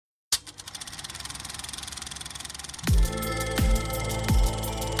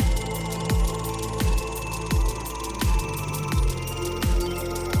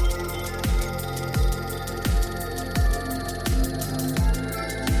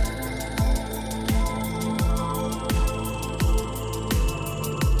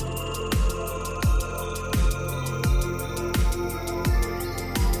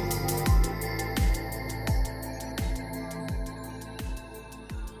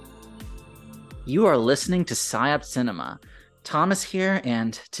You are listening to PsyOp Cinema. Thomas here,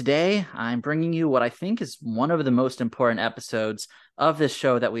 and today I'm bringing you what I think is one of the most important episodes of this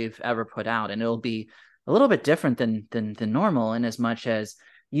show that we've ever put out, and it'll be a little bit different than normal, in as much as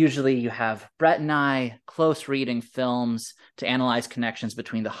usually you have Brett and I close reading films to analyze connections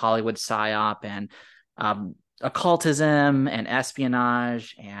between the Hollywood PsyOp and occultism and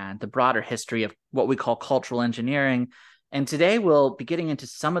espionage and the broader history of what we call cultural engineering. And today we'll be getting into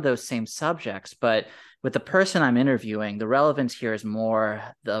some of those same subjects, but with the person I'm interviewing, the relevance here is more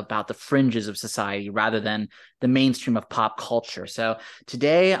about the fringes of society rather than the mainstream of pop culture. So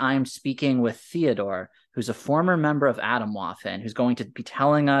today I'm speaking with Theodore, who's a former member of Atomwaffen, who's going to be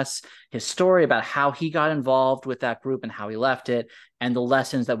telling us his story about how he got involved with that group and how he left it, and the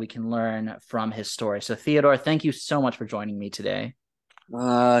lessons that we can learn from his story. So Theodore, thank you so much for joining me today.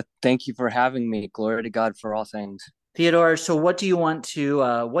 Thank you for having me. Glory to God for all things. Theodore, so what do you want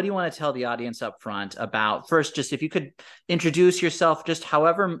to tell the audience up front about, first, just if you could introduce yourself, just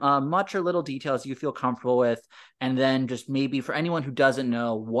however much or little details you feel comfortable with, and then just maybe for anyone who doesn't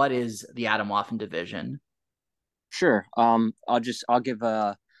know, what is the Atomwaffen division? Sure. I'll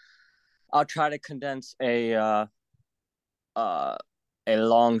try to condense uh a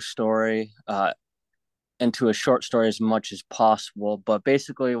long story into a short story as much as possible. But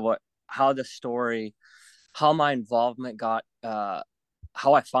basically, how my involvement got, how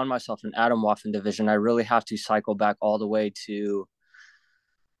I found myself in Atomwaffen division. I really have to cycle back all the way to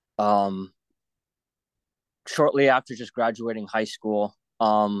um shortly after just graduating high school.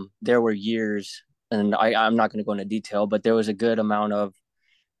 There were years, and I'm not going to go into detail, but there was a good amount of,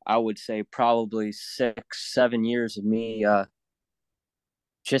 I would say, probably 6, 7 years of me,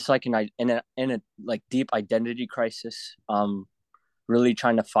 just like in a like deep identity crisis. Really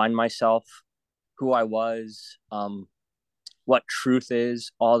trying to find myself, who I was, what truth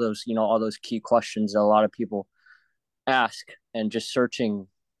is, all those key questions that a lot of people ask, and just searching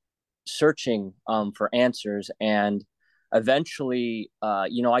for answers. And eventually,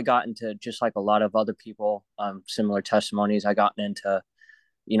 I got into, just like a lot of other people, similar testimonies. I got into,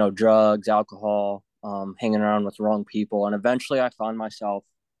 drugs, alcohol, hanging around with the wrong people. And eventually I found myself,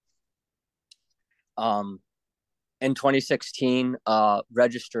 um, in 2016,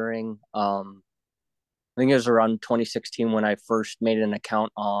 registering. I think it was around 2016 when I first made an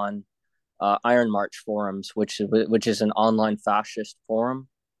account on Iron March forums, which is an online fascist forum.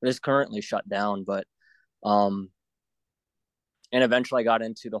 It is currently shut down, but um, and eventually I got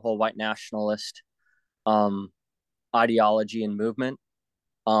into the whole white nationalist um, ideology and movement.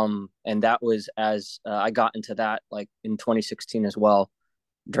 And that was as I got into that, like, in 2016 as well,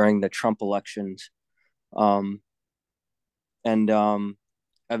 during the Trump elections. Um, and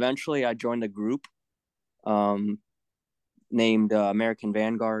Eventually I joined a group, um, named American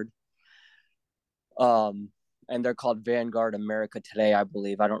Vanguard. Um, and they're called Vanguard America Today, I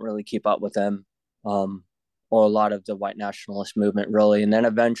believe. I don't really keep up with them, um, or a lot of the white nationalist movement, really. And then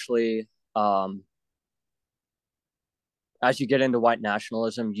eventually, um, as you get into white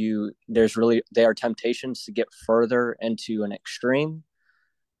nationalism, there are temptations to get further into an extreme.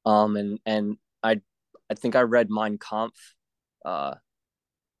 And I think I read Mein Kampf, uh,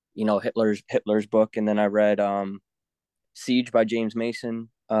 Hitler's book, and then I read Siege by James Mason,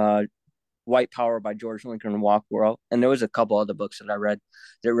 White Power by George Lincoln Rockwell, and there was a couple other books that I read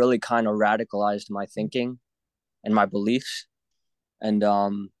that really kind of radicalized my thinking and my beliefs. And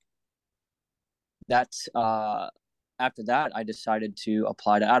that's After that, I decided to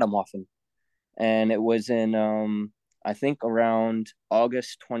apply to Atomwaffen, and it was in, I think, around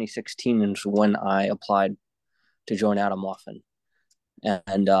August 2016 is when I applied to join Atomwaffen.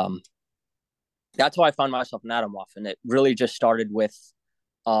 And That's how I found myself in Atomwaffen.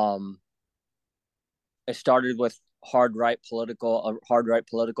 Um, it started with a hard right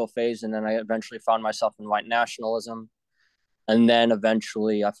political phase, and then I eventually found myself in white nationalism, and then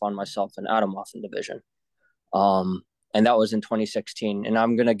eventually I found myself in Atomwaffen division. Um, and that was in 2016. And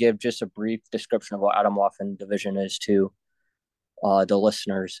I'm gonna give just a brief description of what Atomwaffen division is to the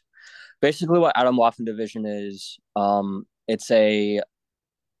listeners. Basically, what Atomwaffen division is, it's a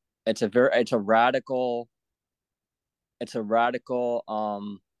radical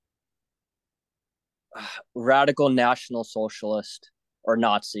radical National Socialist or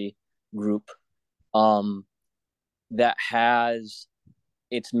Nazi group, um, that has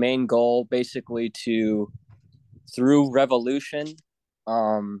its main goal basically to, through revolution,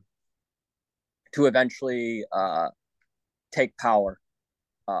 um, to eventually take power,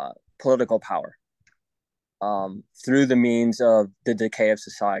 political power, through the means of the decay of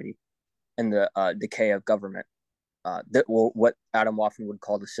society and the decay of government, what Adam Waffen would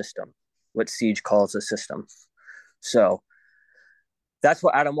call the system. what Siege calls a system. So that's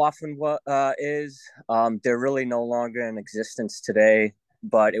what Atomwaffen is. They're really no longer in existence today,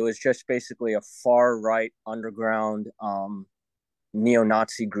 but it was just basically a far right underground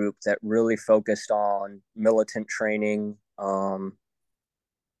neo-Nazi group that really focused on militant training,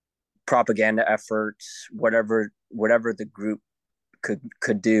 propaganda efforts, whatever the group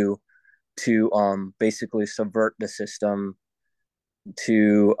could do to basically subvert the system,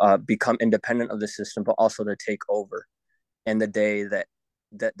 to become independent of the system, but also to take over in the day that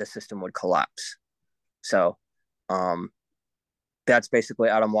the system would collapse. So um, that's basically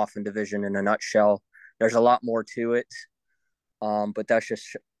Atomwaffen division in a nutshell. There's a lot more to it, but that's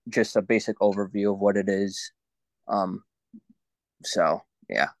just a basic overview of what it is. Um, so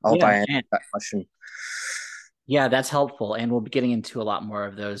yeah, I hope I Yeah, answered and that question. yeah, that's helpful. And we'll be getting into a lot more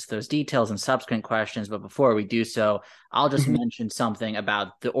of those details and subsequent questions. But before we do so, I'll just Mm-hmm. mention something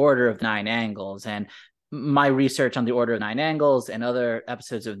about the Order of Nine Angles. And my research on the Order of Nine Angles and other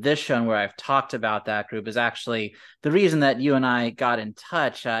episodes of this show where I've talked about that group is actually the reason that you and I got in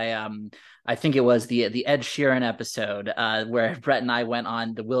touch. I think it was the Ed Sheeran episode where Brett and I went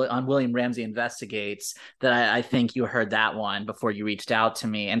on William Ramsey Investigates, that I think you heard that one before you reached out to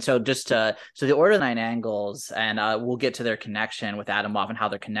me. And so so the Order of Nine Angles, and we'll get to their connection with Atomov and how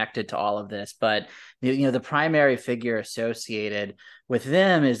they're connected to all of this. But the primary figure associated with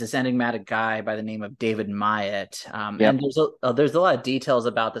them is this enigmatic guy by the name of David Myatt. Yep. And there's a lot of details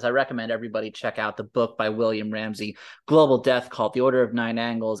about this. I recommend everybody check out the book by William Ramsey, Global Death Cult, The Order of Nine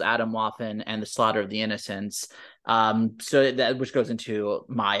Angles, Atomwaffen, and the Slaughter of the Innocents. So that, which goes into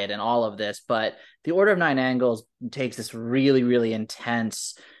Myatt and all of this. But the Order of Nine Angles takes this really, really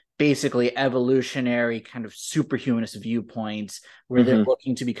intense, basically evolutionary kind of superhumanist viewpoints where they're Mm-hmm.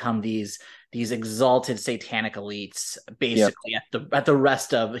 looking to become these exalted satanic elites, Yep. basically at the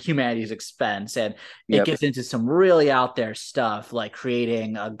rest of humanity's expense. And it Yep. gets into some really out there stuff, like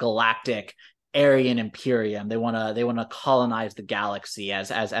creating a galactic Aryan Imperium. They want to colonize the galaxy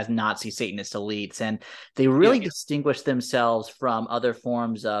as Nazi Satanist elites, and they really Yep. distinguish themselves from other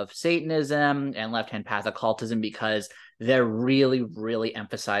forms of Satanism and left hand path occultism because they're really, really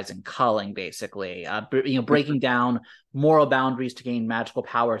emphasizing culling, basically, breaking down moral boundaries to gain magical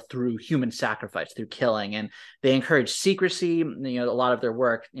power through human sacrifice, through killing. And they encourage secrecy. A lot of their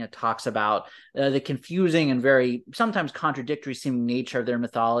work, talks about the confusing and very sometimes contradictory seeming nature of their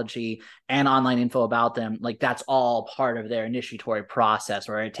mythology and online info about them. Like that's all part of their initiatory process,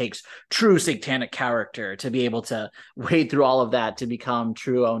 where it takes true satanic character to be able to wade through all of that to become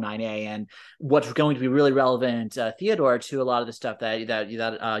true O9A. And what's going to be really relevant, Theodore, to a lot of the stuff that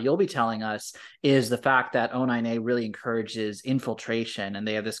you'll be telling us is the fact that O9A really encourages infiltration, and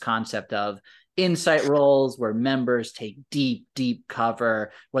they have this concept of insight roles where members take deep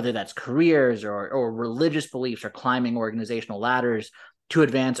cover, whether that's careers or religious beliefs or climbing organizational ladders to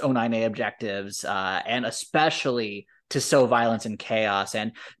advance O9A objectives, and especially to sow violence and chaos.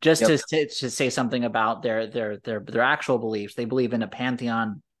 And just Yep. to say something about their actual beliefs, they believe in a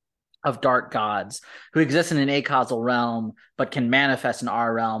pantheon of dark gods who exist in an acausal realm but can manifest in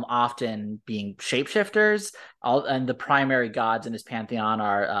our realm, often being shapeshifters. And the primary gods in this pantheon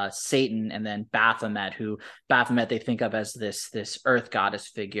are Satan and then Baphomet, who Baphomet they think of as this earth goddess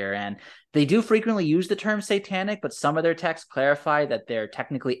figure. And they do frequently use the term satanic, but some of their texts clarify that they're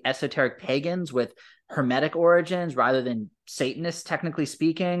technically esoteric pagans with hermetic origins rather than Satanists, technically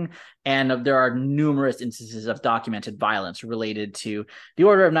speaking. And there are numerous instances of documented violence related to the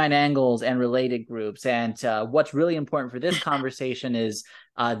Order of Nine Angles and related groups. And what's really important for this conversation is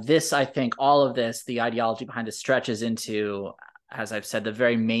this, I think, all of this, the ideology behind this stretches into, as I've said, the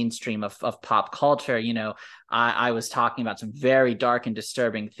very mainstream of pop culture. I was talking about some very dark and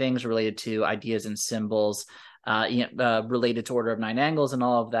disturbing things related to ideas and symbols related to Order of Nine Angles and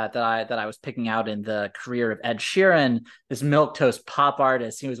all of that I was picking out in the career of Ed Sheeran, this milquetoast pop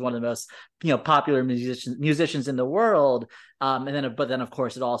artist. He was one of the most popular musicians in the world. But then of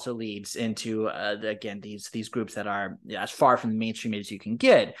course it also leads into again these groups that are as far from the mainstream as you can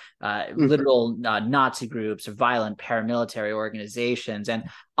get, literal Nazi groups or violent paramilitary organizations. And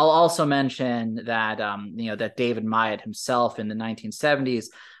I'll also mention that that David Myatt himself in the 1970s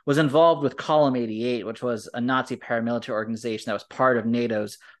was involved with Column 88, which was a Nazi paramilitary organization that was part of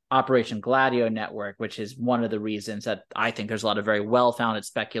NATO's Operation Gladio network, which is one of the reasons that I think there's a lot of very well-founded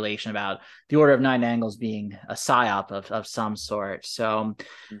speculation about the Order of Nine Angles being a PsyOp of some sort. So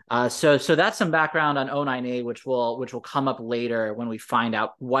that's some background on O9A, which will come up later when we find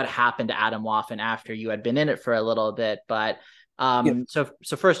out what happened to Atomwaffen after you had been in it for a little bit. But Yep.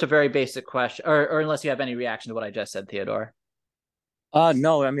 so first, a very basic question, or unless you have any reaction to what I just said, Theodore.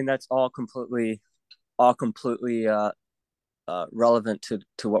 No, I mean that's all completely relevant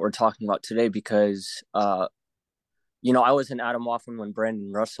to what we're talking about today because I was in Atomwaffen when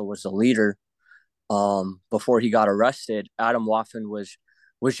Brandon Russell was the leader. Before he got arrested, Atomwaffen was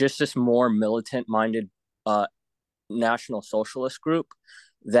just this more militant minded uh National Socialist group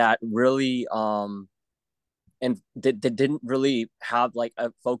that really and that didn't really have like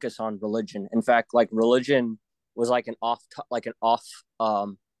a focus on religion. In fact, like religion was like an off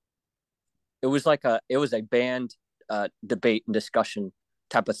it was a banned debate and discussion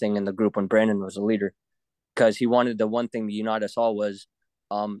type of thing in the group when Brandon was a leader because he wanted the one thing to unite us all was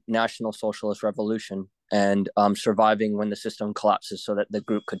national socialist revolution and surviving when the system collapses so that the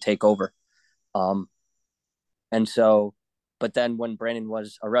group could take over. Um, and so, but then when Brandon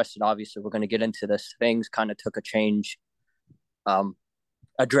was arrested, obviously we're going to get into this. Things kind of took um,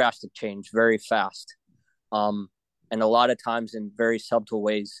 a drastic change very fast, um, and a lot of times in very subtle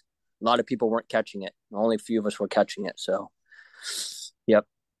ways. A lot of people weren't catching it. Only a few of us were catching it. So, yep.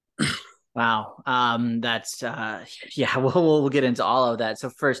 Wow. That's yeah, we'll get into all of that. So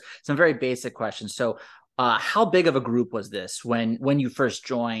first, some very basic questions. So how big of a group was this when you first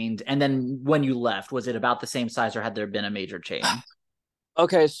joined and then when you left? Was it about the same size or had there been a major change?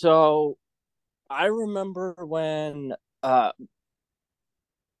 Okay, so I remember when uh,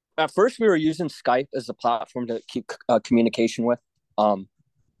 at first we were using Skype as a platform to keep communication with. Um,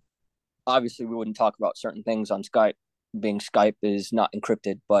 Obviously, we wouldn't talk about certain things on Skype, being Skype is not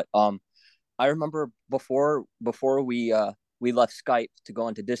encrypted. But I remember before we left Skype to go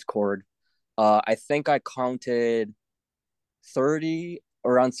into Discord, I think I counted 30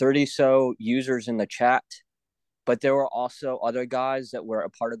 so users in the chat, but there were also other guys that were a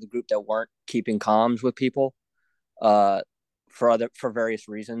part of the group that weren't keeping comms with people uh, for various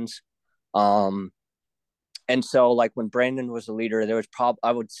reasons. Um, and so like when Brandon was the leader, there was probably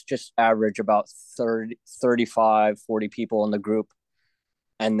I would just average about 30, 35, 40 people in the group.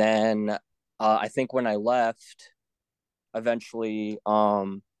 And then I think when I left eventually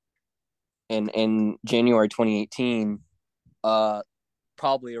in January 2018, uh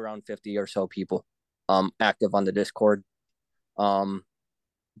probably around 50 or so people active on the Discord. Um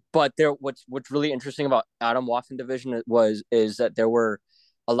but there what's really interesting about Atomwaffen division was is that there were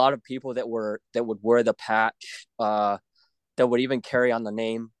a lot of people that would wear the patch, that would even carry on the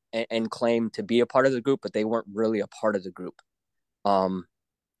name and claim to be a part of the group, but they weren't really a part of the group. Um,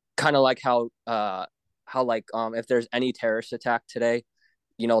 Kind of like how like if there's any terrorist attack today,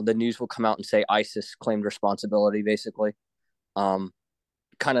 the news will come out and say ISIS claimed responsibility, basically. Um,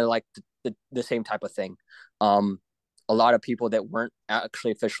 Kind of like the same type of thing. Um, a lot of people that weren't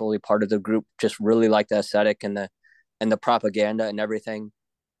actually officially part of the group just really liked the aesthetic and the propaganda and everything,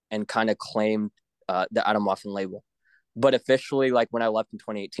 and kind of claimed the Atomwaffen label. But officially, like when I left in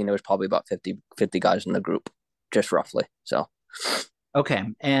 2018, there was probably about 50 guys in the group, just roughly. So, Okay.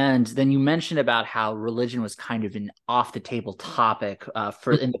 And then you mentioned about how religion was kind of an off the table topic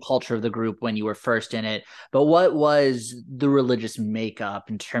for in the culture of the group when you were first in it. But what was the religious makeup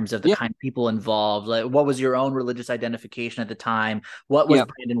in terms of the yeah, kind of people involved? Like, what was your own religious identification at the time? What was yeah.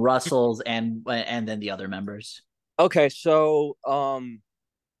 Brandon Russell's and then the other members? Okay, so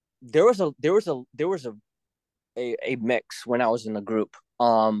there was a mix when I was in the group.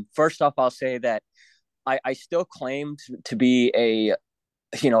 First off, I'll say that I still claimed to be a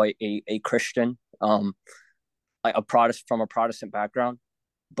Christian, a Protestant from a Protestant background,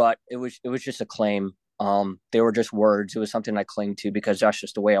 but it was just a claim. They were just words. It was something I clung to because that's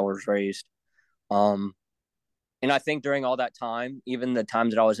just the way I was raised. Um, and I think during all that time, even the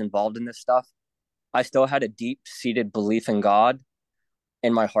times that I was involved in this stuff, I still had a deep seated belief in God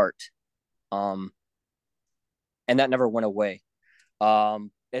in my heart. Um, and that never went away.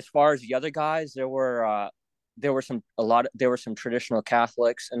 As far as the other guys, there were some traditional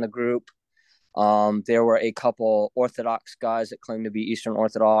Catholics in the group. There were a couple Orthodox guys that claimed to be Eastern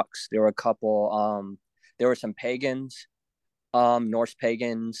Orthodox. There were some pagans, Norse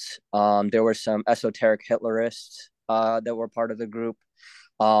pagans. There were some esoteric Hitlerists that were part of the group.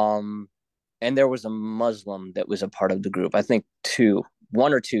 Um, and there was a Muslim that was a part of the group. I think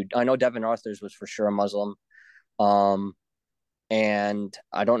one or two. I know Devin Arthurs was for sure a Muslim. Um, and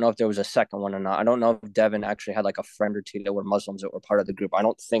I don't know if there was a second one or not. I don't know if Devin actually had like a friend or two that were Muslims that were part of the group. I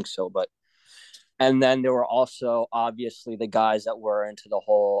don't think so, but and then there were also obviously the guys that were into the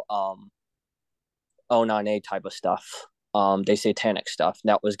whole 09A type of stuff, they satanic stuff.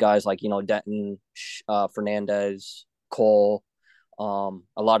 That was guys like Denton, Fernandez, Cole, a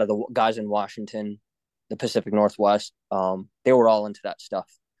lot of the guys in Washington, the Pacific Northwest. They were all into that stuff.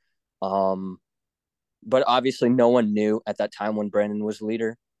 Um, but obviously no one knew at that time when Brandon was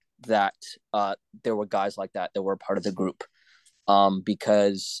leader that there were guys like that were part of the group.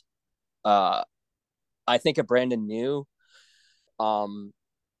 Because uh, I think if Brandon knew, um,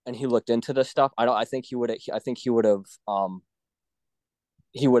 and he looked into this stuff, I don't. I think he would. I think he would have.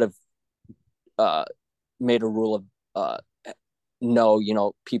 He would have uh, made a rule of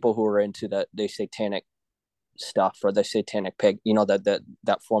no, people who are into the satanic stuff or the satanic pig,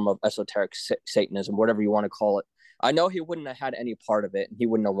 that form of esoteric Satanism, whatever you want to call it. I know he wouldn't have had any part of it, and he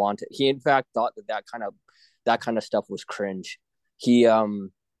wouldn't have wanted. He in fact thought that kind of stuff was cringe. He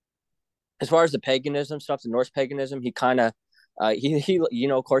as far as the paganism stuff, the Norse paganism, he kind of he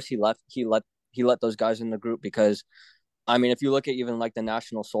of course he let those guys in the group because I mean, if you look at even like the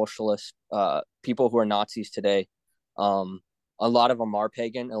National Socialist people who are Nazis today, um, a lot of them are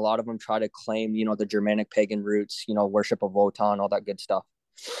pagan. A lot of them try to claim, the Germanic pagan roots, worship of Wotan, all that good stuff.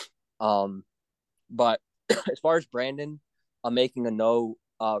 Um, but as far as Brandon making a no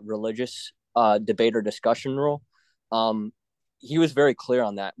religious debate or discussion rule, um, he was very clear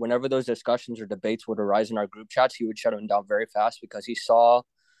on that. Whenever those discussions or debates would arise in our group chats, he would shut them down very fast because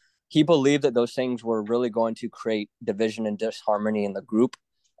he believed that those things were really going to create division and disharmony in the group,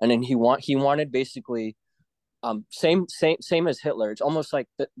 and then he wanted basically same as Hitler. It's almost like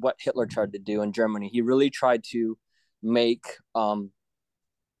what Hitler tried to do in Germany. He really tried to make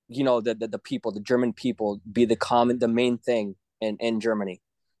the people, the German people, be the main thing in Germany.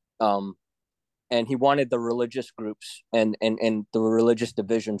 Um, and he wanted the religious groups and the religious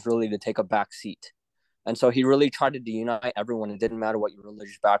divisions really to take a back seat. And so he really tried to unite everyone. It didn't matter what your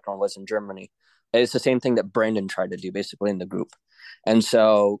religious background was in Germany. It's the same thing that Brandon tried to do basically in the group. And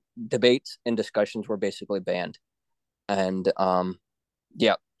so debates and discussions were basically banned. And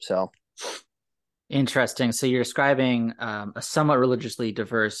yeah, so Interesting. So you're describing a somewhat religiously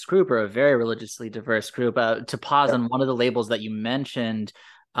diverse group or a very religiously diverse group. To pause yeah. on one of the labels that you mentioned,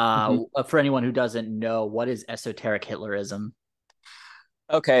 Mm-hmm. for anyone who doesn't know, what is esoteric Hitlerism?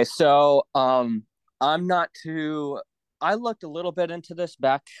 Okay, so I'm not too. I looked a little bit into this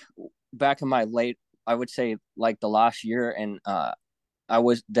back in my late, I would say like the last year, and I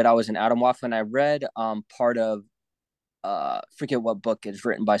was in Atomwaffen. I read part of forget what book is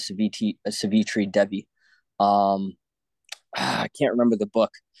written by Savitri Devi. Um, I can't remember the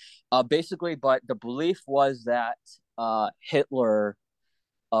book. Basically, but the belief was that Hitler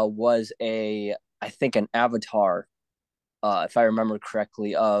was I think, an avatar, if I remember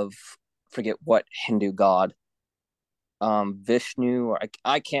correctly, of forget what Hindu god, Vishnu, or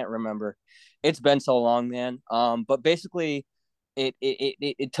I can't remember. It's been so long, man. But basically,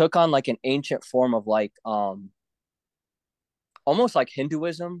 it took on like an ancient form of like almost like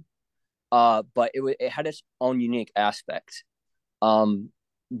Hinduism, but it had its own unique aspect. Um,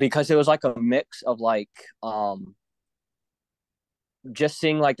 because it was like a mix of like just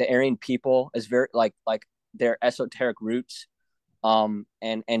seeing like the Aryan people as very like their esoteric roots, and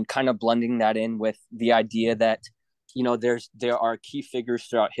kind of blending that in with the idea that there are key figures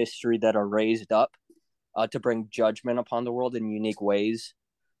throughout history that are raised up to bring judgment upon the world in unique ways,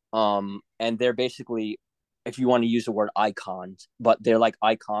 and they're basically, if you want to use the word, icons, but they're like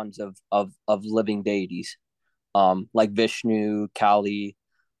icons of living deities, like Vishnu, Kali,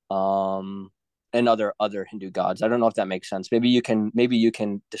 um, and other Hindu gods. I don't know if that makes sense. Maybe you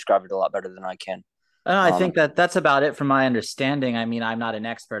can describe it a lot better than I can. I Um, think that that's about it from my understanding. I mean, I'm not an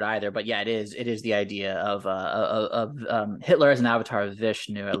expert either, but yeah, it is the idea of Hitler as an avatar of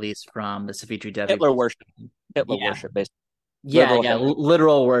Vishnu, at least from the Savitri Devi Hitler books. worship, Hitler Yeah, worship, basically yeah, literal yeah, Hitler.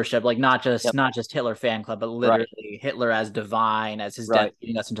 literal worship, like not just Yep. not just Hitler fan club, but Right. literally Hitler as divine, as his death Right.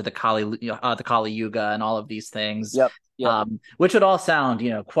 leading us into the Kali Yuga and all of these things. Yep. Yep. Which would all sound,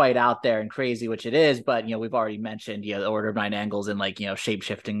 quite out there and crazy, which it is, but we've already mentioned, the Order of Nine Angles and like, shape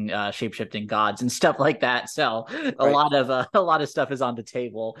shifting gods and stuff like that. So Right. a lot of stuff is on the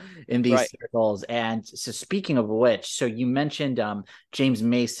table in these Right. circles. And so speaking of which, so you mentioned James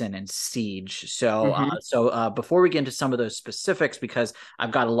Mason and Siege. So Mm-hmm. before we get into some of those specifics, because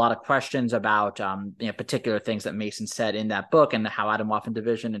I've got a lot of questions about particular things that Mason said in that book and how Atomwaffen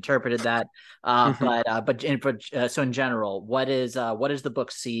Division interpreted that. Mm-hmm. So in general, what is the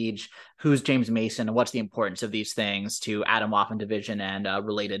book Siege? Who's James Mason, and what's the importance of these things to Atomwaffen Division and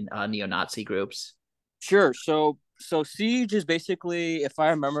related neo-Nazi groups? Sure. So Siege is basically, if I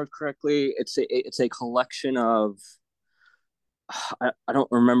remember correctly, it's a collection of I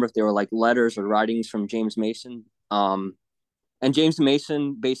don't remember if they were like letters or writings from James Mason. And James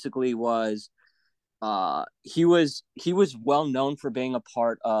Mason basically was he was well known for being a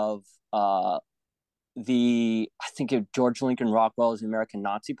part of the I think of George Lincoln Rockwell's American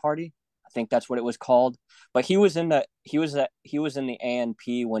Nazi Party. I think that's what it was called. But he was in the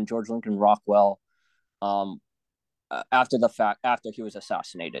ANP when George Lincoln Rockwell, um, after he was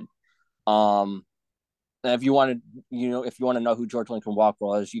assassinated. Um, and if you want to, if you want to know who George Lincoln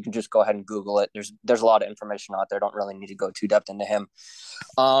Rockwell is, you can just go ahead and Google it. There's a lot of information out there. Don't really need to go too depth into him.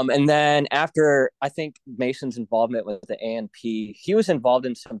 And then after I think Mason's involvement with the ANP, he was involved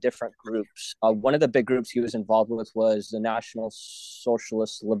in some different groups. One of the big groups he was involved with was the National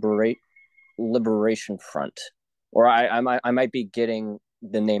Socialist Liberation Front, or I might be getting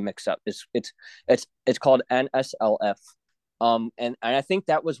the name mixed up. It's called NSLF. And I think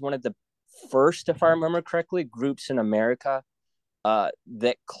that was one of the first, if I remember correctly, groups in America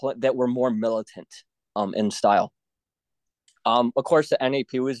that were more militant in style. Of course, the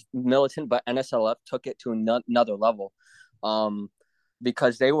NAP was militant, but NSLF took it to another level,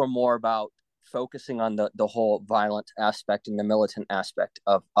 because they were more about focusing on the whole violent aspect and the militant aspect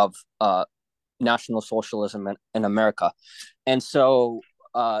of National Socialism in America. And so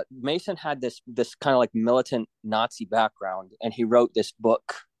Mason had this kind of like militant Nazi background, and he wrote this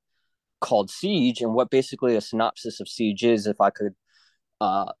book called Siege. And what basically a synopsis of Siege is, if I could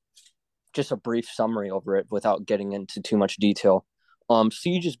just a brief summary over it without getting into too much detail.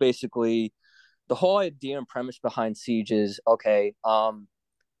 Siege is basically the whole idea and premise behind Siege is, okay,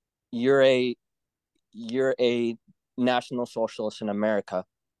 you're a National Socialist in America.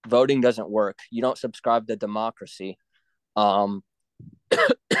 Voting doesn't work. You don't subscribe to democracy. And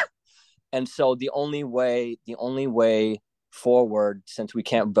so the only way forward, since we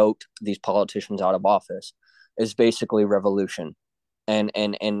can't vote these politicians out of office, is basically revolution and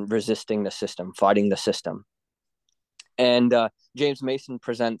resisting the system, fighting the system. And James Mason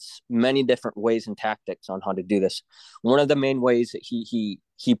presents many different ways and tactics on how to do this. One of the main ways that he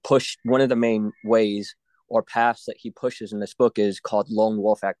pushed, one of the main ways or paths that he pushes in this book is called lone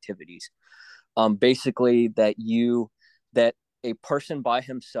wolf activities. Basically that a person by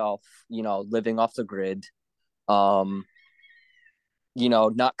himself, living off the grid, not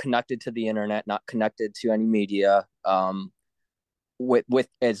connected to the internet, not connected to any media, with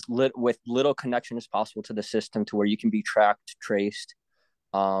little connection as possible to the system, to where you can be tracked, traced,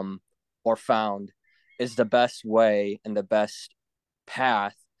 or found, is the best way and the best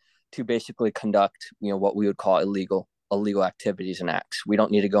path to basically conduct, what we would call illegal activities and acts. We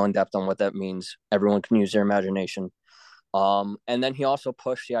don't need to go in depth on what that means. Everyone can use their imagination. And then he also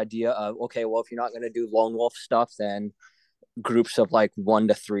pushed the idea of, okay, well, if you're not going to do lone wolf stuff, then groups of like 1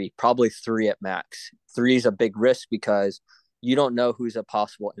 to 3, probably 3 at max. 3 is a big risk because you don't know who's a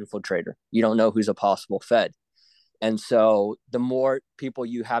possible infiltrator. You don't know who's a possible Fed. And so the more people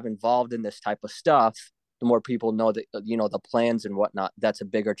you have involved in this type of stuff, the more people know that, the plans and whatnot, that's a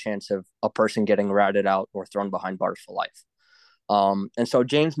bigger chance of a person getting ratted out or thrown behind bars for life. And so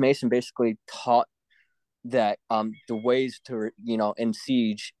James Mason basically taught that the ways to, in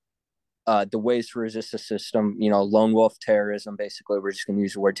Siege, the ways to resist the system, lone wolf terrorism, basically, we're just going to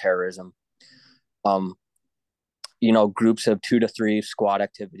use the word terrorism. Groups of 2 to 3 squad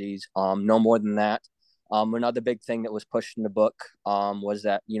activities, no more than that. Another big thing that was pushed in the book was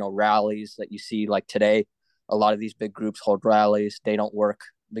that, rallies that you see like today, a lot of these big groups hold rallies. They don't work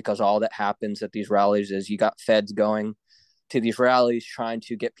because all that happens at these rallies is you got feds going to these rallies trying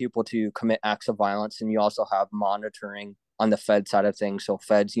to get people to commit acts of violence. And you also have monitoring on the Fed side of things. So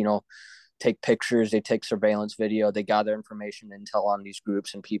feds, take pictures, they take surveillance video, they gather information, intel on these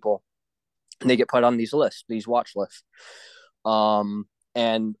groups and people. And they get put on these lists, these watch lists.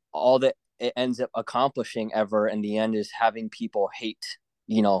 And all that it ends up accomplishing ever in the end is having people hate,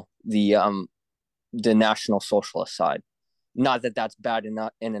 the National Socialist side. Not that that's bad in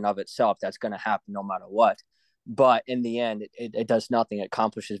and of itself. That's going to happen no matter what. But in the end, it does nothing. It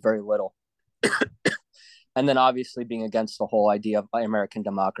accomplishes very little. And then obviously being against the whole idea of American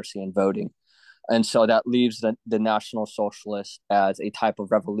democracy and voting. And so that leaves the National Socialist as a type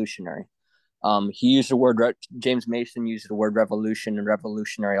of revolutionary. He used the word, James Mason used the word revolution and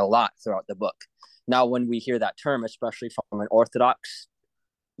revolutionary a lot throughout the book. Now, when we hear that term, especially from an Orthodox,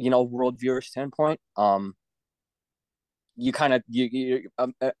 worldview standpoint,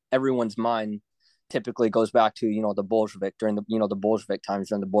 everyone's mind typically goes back to, the Bolshevik during the Bolshevik times,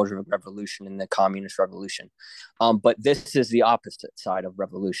 during the Bolshevik Revolution and the Communist Revolution. But this is the opposite side of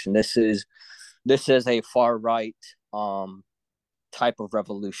revolution. This is a far right type of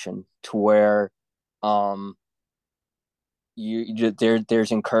revolution, to where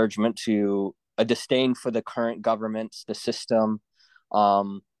there's encouragement to a disdain for the current governments, the system,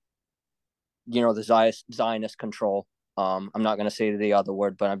 the Zionist control. I'm not going to say the other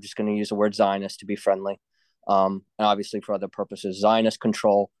word, but I'm just going to use the word Zionist to be friendly. And obviously for other purposes, Zionist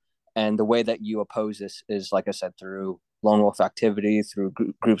control, And the way that you oppose this is, like I said, through lone wolf activity, through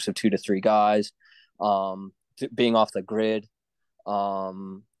groups of 2 to 3 guys, being off the grid,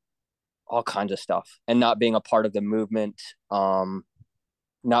 um, all kinds of stuff, and not being a part of the movement,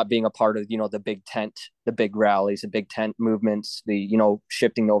 not being a part of the big tent, the big rallies, the big tent movements, the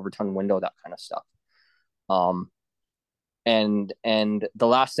shifting the overton window, that kind of stuff. Um, and the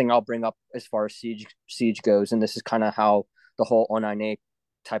last thing I'll bring up as far as siege goes, and this is kind of how the whole 09A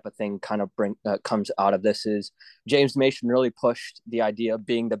type of thing kind of comes out of this, is James Mason really pushed the idea of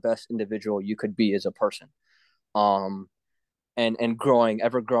being the best individual you could be as a person, um, and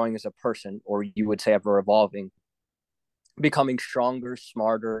ever growing as a person, or you would say ever evolving, becoming stronger,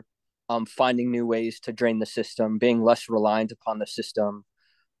 smarter, finding new ways to drain the system, being less reliant upon the system,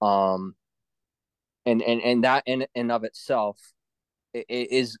 um, and that in and of itself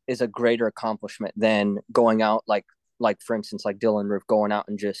is a greater accomplishment than going out, like for instance, like Dylan Roof going out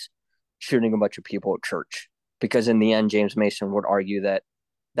and just shooting a bunch of people at church, because in the end James Mason would argue that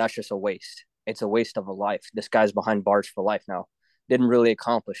that's just a waste. It's a waste of a life. This guy's behind bars for life now. Didn't really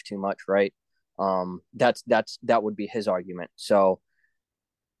accomplish too much, right? That would be his argument. So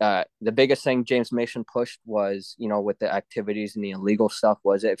the biggest thing James Mason pushed was, with the activities and the illegal stuff,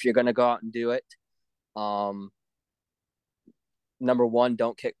 was if you're going to go out and do it, number one,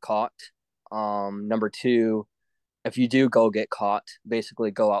 don't get caught. Number two, if you do go get caught, basically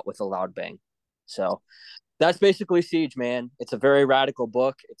go out with a loud bang. So that's basically Siege, man. It's a very radical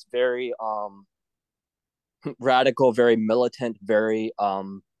book. It's very radical, very militant, very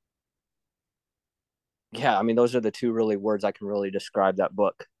yeah, I mean, those are the two really words I can really describe that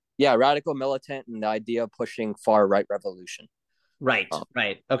book. Yeah, radical, militant, and the idea of pushing far right revolution. Right,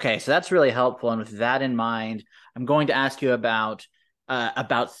 right. Okay, so that's really helpful. And with that in mind, I'm going to ask you about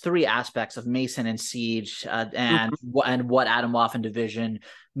three aspects of Mason and Siege, and what Atomwaffen division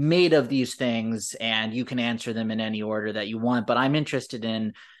made of these things, and you can answer them in any order that you want. But I'm interested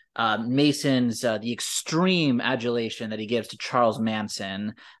in Mason's the extreme adulation that he gives to Charles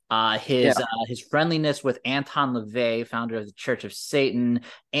Manson, Yeah. his friendliness with Anton LaVey, founder of the Church of Satan,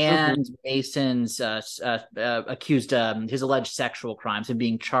 Mm-hmm. and Mason's accused his alleged sexual crimes and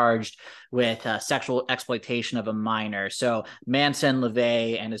being charged with sexual exploitation of a minor. So Manson,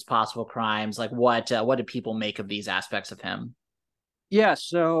 LaVey, and his possible crimes. Like what did people make of these aspects of him? Yeah.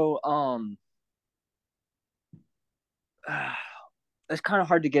 So it's kind of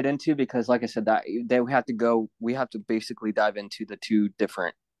hard to get into because, like I said, that we have to basically dive into the two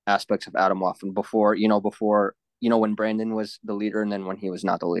different aspects of Atomwaffen before when Brandon was the leader and then when he was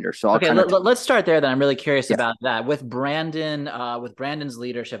not the leader. So I'll Okay, kind of let's start there. Then I'm really curious yeah. about that with Brandon's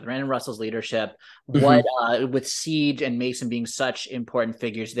leadership, Brandon Russell's leadership. Mm-hmm. What with Siege and Mason being such important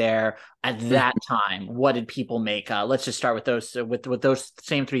figures there at that Mm-hmm. time, what did people make? Let's just start with those with those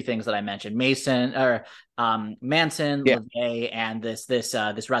same three things that I mentioned: Manson, Yeah. LaVey, and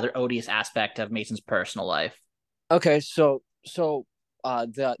this rather odious aspect of Mason's personal life. Okay. So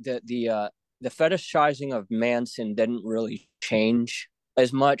the fetishizing of Manson didn't really change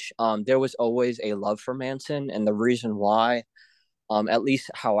as much. There was always a love for Manson, and the reason why, at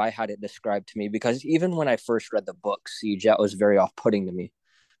least how I had it described to me, because even when I first read the book Siege, that was very off-putting to me,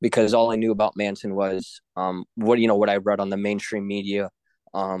 because all I knew about Manson was what I read on the mainstream media,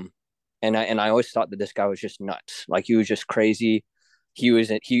 and I always thought that this guy was just nuts, like he was just crazy. He was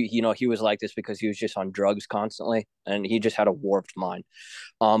like this because he was just on drugs constantly, and he just had a warped mind.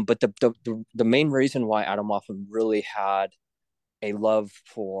 But the main reason why Atomwaffen really had a love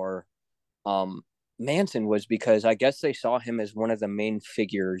for um, Manson was because I guess they saw him as one of the main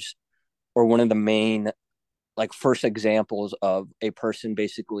figures, or one of the main, like, first examples of a person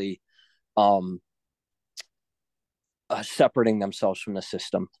basically um, separating themselves from the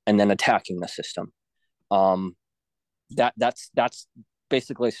system and then attacking the system. Um, that's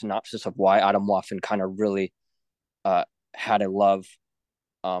basically a synopsis of why Atomwaffen kind of really uh, had a love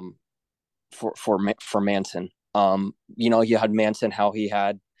um, for Manson. You had Manson, how he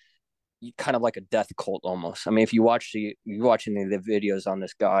had kind of like a death cult almost. I mean, if you watch any of the videos on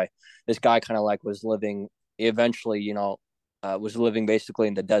this guy kind of like was living eventually, was living basically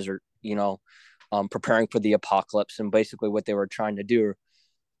in the desert, preparing for the apocalypse. And basically what they were trying to do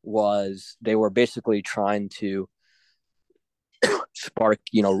was they were basically trying to spark,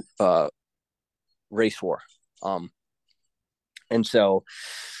 race war. Um, and so,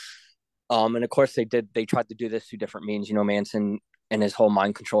 and of course they tried to do this through different means, Manson and his whole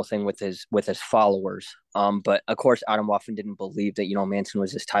mind control thing with his followers. But of course, Atomwaffen didn't believe that Manson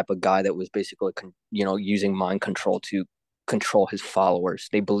was this type of guy that was basically using mind control to control his followers.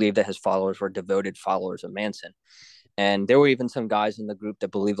 They believed that his followers were devoted followers of Manson, And there were even some guys in the group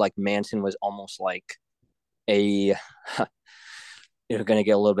that believed like Manson was almost like a you're going to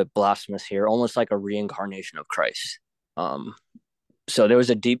get a little bit blasphemous here, almost like a reincarnation of Christ. Um, so there was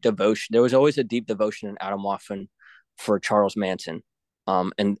a deep devotion. There was always a deep devotion in Atomwaffen for Charles Manson,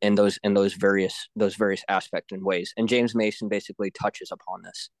 and those various aspects and ways. And James Mason basically touches upon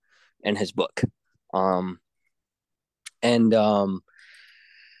this in his book. Um, and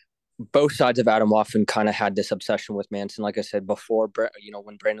Both sides of Atomwaffen kind of had this obsession with Manson, like I said before.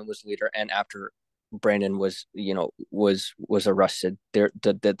 When Brandon was leader, and after Brandon was arrested,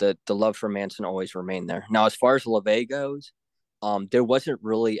 the love for Manson always remained there. Now, as far as LaVey goes, there wasn't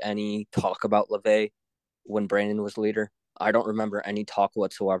really any talk about LaVey when Brandon was leader. I don't remember any talk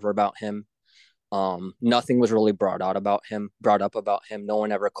whatsoever about him. Nothing was really brought up about him. No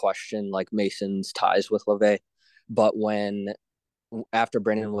one ever questioned like Mason's ties with LaVey. But when after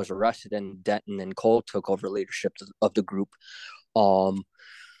Brandon was arrested and Denton and Cole took over leadership of the group, um,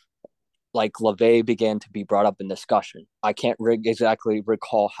 like LaVey began to be brought up in discussion. I can't exactly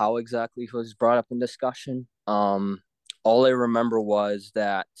recall how exactly he was brought up in discussion. All I remember was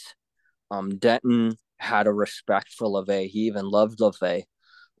that Denton had a respect for LaVey. He even loved LaVey.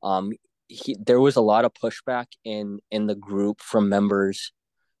 Um, there was a lot of pushback in the group from members,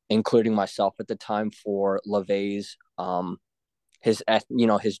 including myself at the time, for LaVey's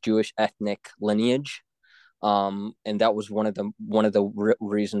his Jewish ethnic lineage. And that was one of the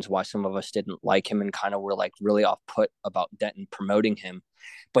reasons why some of us didn't like him and kind of were like really off put about Denton promoting him.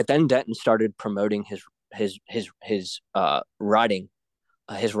 But then Denton started promoting writing,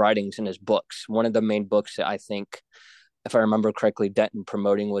 his writings and his books. One of the main books that I think, if I remember correctly, Denton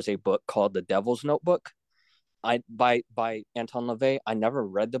promoting was a book called The Devil's Notebook. By Anton LaVey. I never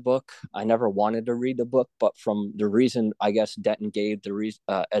read the book. I never wanted to read the book, but from the reason I guess Denton gave the reason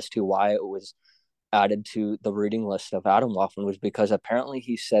as to why it was added to the reading list of Atomwaffen was because apparently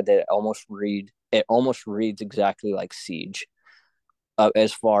he said that it almost reads exactly like Siege,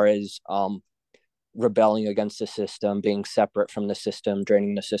 as far as rebelling against the system, being separate from the system,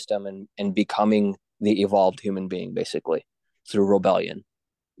 draining the system, and becoming the evolved human being basically through rebellion.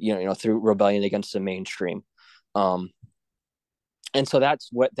 Through rebellion against the mainstream. Um, and so that's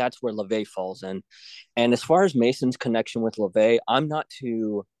where LaVey falls in. And as far as Mason's connection with LaVey, I'm not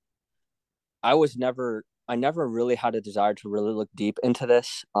too. I never really had a desire to really look deep into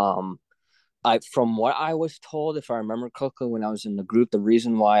this. From what I was told, if I remember correctly, when I was in the group, the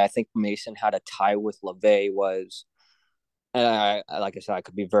reason why I think Mason had a tie with LaVey was, like I said, I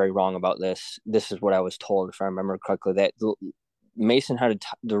could be very wrong about this. This is what I was told, if I remember correctly, that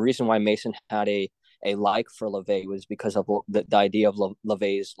the reason why Mason had a like for LaVey was because of the idea of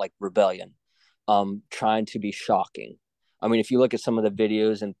LaVey's like rebellion, trying to be shocking. I mean, if you look at some of the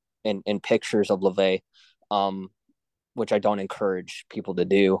videos and pictures of LaVey, which I don't encourage people to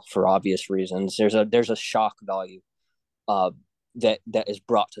do for obvious reasons, there's a shock value that is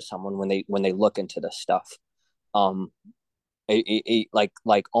brought to someone when they look into this stuff. Um,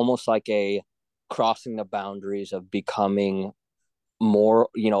 like almost like a crossing the boundaries of becoming more,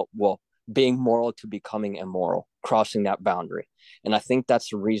 being moral to becoming immoral, crossing that boundary. And I think that's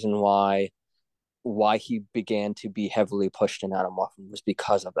the reason why he began to be heavily pushed in Atomwaffen was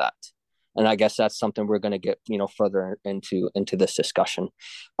because of that. And I guess that's something we're going to get further into this discussion.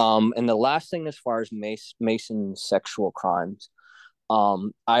 And the last thing, as far as Mason's sexual crimes,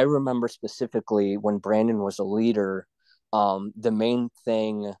 I remember specifically when Brandon was a leader, the main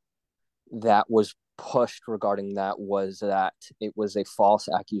thing that was pushed regarding that was that it was a false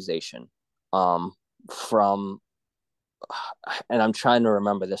accusation, from, and I'm trying to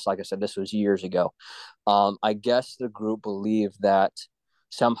remember this. Like I said, this was years ago. I guess the group believed that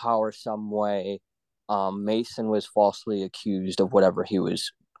somehow or some way, Mason was falsely accused of whatever he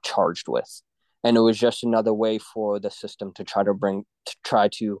was charged with, and it was just another way for the system to try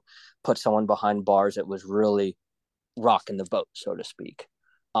to put someone behind bars that was really rocking the boat, so to speak.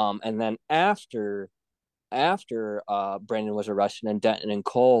 And then after Brandon was arrested and Denton and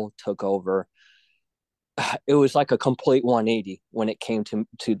Cole took over, it was like a complete 180 when it came to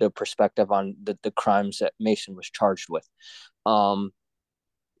the perspective on the crimes that Mason was charged with.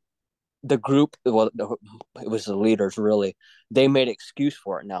 The group, well, it was the leaders really, they made excuse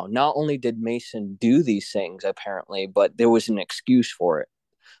for it. Now, not only did Mason do these things apparently, but there was an excuse for it.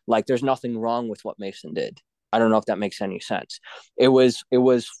 Like there's nothing wrong with what Mason did. I don't know if that makes any sense. It was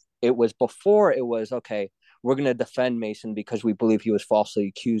before it was okay, we're going to defend Mason because we believe he was falsely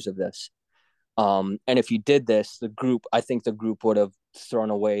accused of this. And if you did this, I think the group would have thrown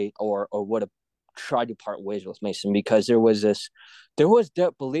away or would have tried to part ways with Mason, because believe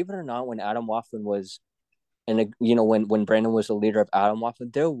it or not, when Atomwaffen And when Brandon was the leader of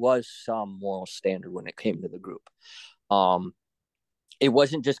Atomwaffen, there was some moral standard when it came to the group. Um, it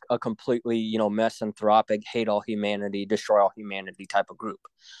wasn't just a completely misanthropic, hate all humanity, destroy all humanity type of group.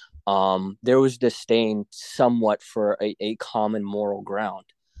 There was disdain somewhat for a common moral ground,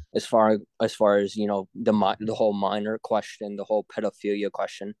 as far as the whole minor question, the whole pedophilia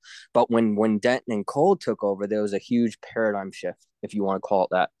question. But when Denton and Cole took over, there was a huge paradigm shift, if you want to call it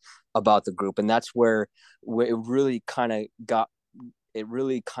that, about the group, and that's where it really kind of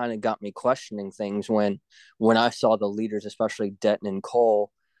got me questioning things when I saw the leaders, especially Denton and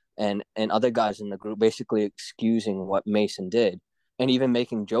Cole and other guys in the group, basically excusing what Mason did and even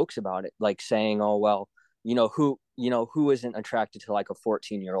making jokes about it, like saying, "Oh well, who isn't attracted to like a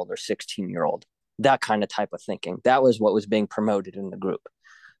 14-year-old or 16-year-old?" That kind of type of thinking. That was what was being promoted in the group.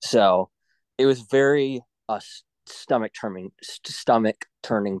 So it was very stomach turning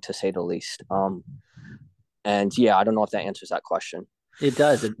to say the least. And yeah, I don't know if that answers that question. It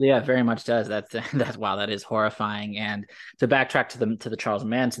does. Yeah, very much does. That's wow, that is horrifying. And to backtrack to the Charles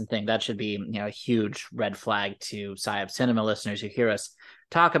Manson thing, that should be a huge red flag to PsyOp Cinema listeners who hear us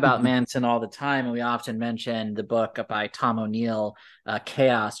talk about Mm-hmm. Manson all the time. And we often mention the book by Tom O'Neill,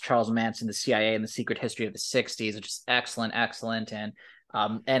 Chaos: Charles Manson, the CIA, and the Secret History of the '60s, which is excellent, excellent. And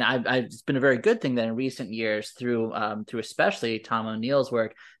it's been a very good thing that in recent years, through especially Tom O'Neill's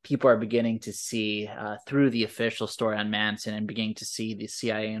work, people are beginning to see through the official story on Manson and beginning to see the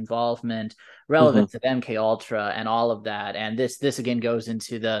CIA involvement, Mm-hmm. relevance of MK Ultra, and all of that. And this again goes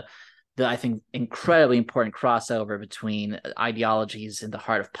into the I think incredibly important crossover between ideologies in the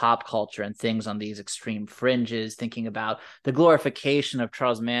heart of pop culture and things on these extreme fringes. Thinking about the glorification of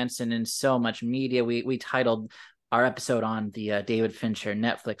Charles Manson in so much media, we titled our episode on the David Fincher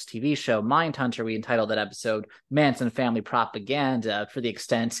Netflix TV show Mindhunter. We entitled that episode "Manson Family Propaganda" for the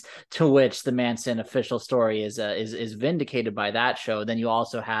extent to which the Manson official story is vindicated by that show. Then you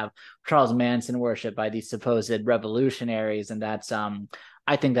also have Charles Manson worship by these supposed revolutionaries, and that's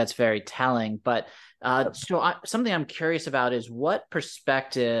I think that's very telling. But something I'm curious about is what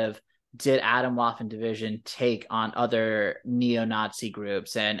perspective did Atomwaffen Division take on other neo-Nazi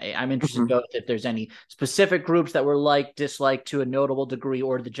groups? And I'm interested Mm-hmm. both if there's any specific groups that were disliked to a notable degree,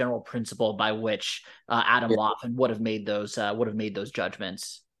 or the general principle by which Yeah. Atomwaffen would have made those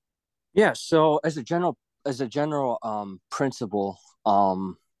judgments. Yeah. So as a general principle,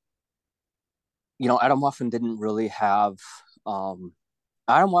 Adam Waffen didn't really have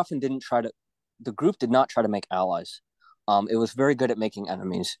Adam Waffen didn't try to the group did not try to make allies. It was very good at making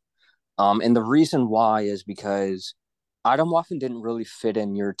enemies. And the reason why is because Adam Waffen didn't really fit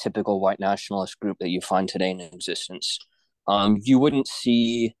in your typical white nationalist group that you find today in existence. Um, you wouldn't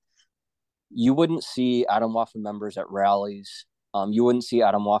see you wouldn't see Adam Waffen members at rallies. You wouldn't see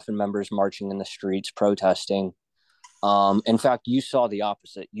Adam Waffen members marching in the streets protesting. In fact, you saw the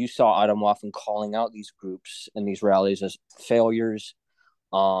opposite. You saw Adam Waffen calling out these groups and these rallies as failures,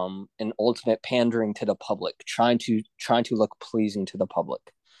 and ultimate pandering to the public, trying to look pleasing to the public.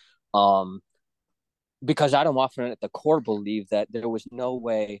 Um, because Adam Waffen at the core believed that there was no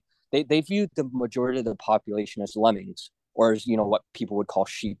way they viewed the majority of the population as lemmings, or as what people would call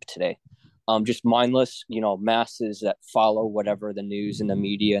sheep today. Just mindless, masses that follow whatever the news and the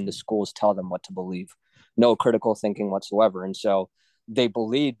media and the schools tell them what to believe. No critical thinking whatsoever. And so they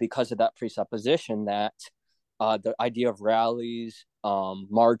believed, because of that presupposition, that the idea of rallies,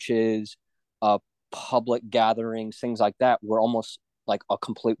 marches, uh, public gatherings, things like that were almost like a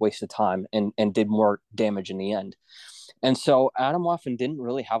complete waste of time, and did more damage in the end. And so Adam Waffen didn't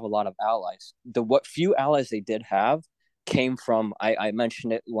really have a lot of allies. The what few allies they did have came from, I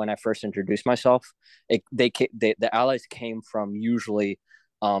mentioned it when I first introduced myself. The allies came from, usually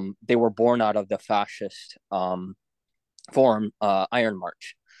they were born out of the fascist forum, Iron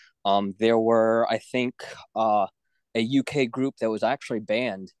March. There were, I think, a UK group that was actually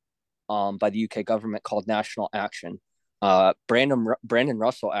banned by the UK government called National Action. Brandon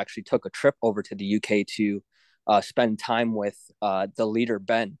Russell actually took a trip over to the UK to spend time with the leader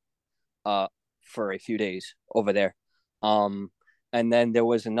Ben uh, for a few days over there. Um, and then there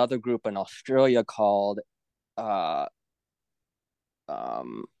was another group in Australia called uh,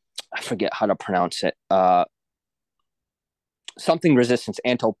 um, I forget how to pronounce it. Something resistance,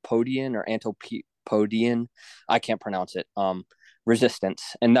 Antopodian or Antopodian. I can't pronounce it.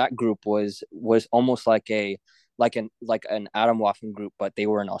 Resistance, and that group was almost like an Atomwaffen group, but they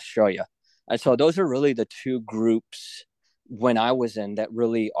were in Australia. And so those are really the two groups when I was in that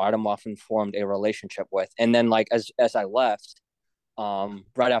really Atomwaffen formed a relationship with. And then like as I left,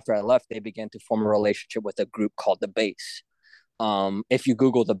 right after I left, they began to form a relationship with a group called the Base. If you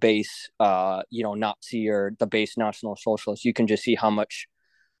Google the base, Nazi or the base National Socialist, you can just see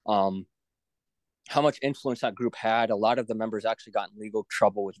um, how much influence that group had. A lot of the members actually got in legal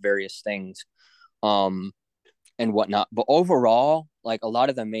trouble with various things, um, and whatnot. But overall, like a lot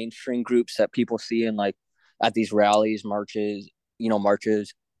of the mainstream groups that people see in like at these rallies, marches,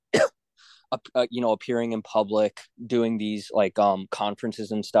 appearing in public, doing these like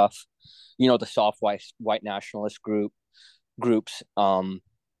conferences and stuff. The soft white nationalist groups.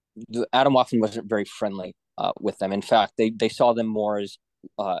 The Atomwaffen wasn't very friendly with them. In fact, they saw them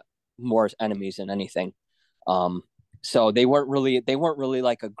uh, more as enemies than anything. Um, so they weren't really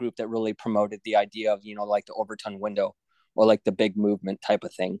like a group that really promoted the idea of like the Overton window or like the big movement type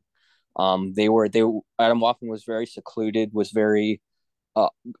of thing. They Atomwaffen was very secluded, was very uh,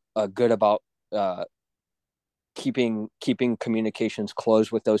 good about uh, keeping communications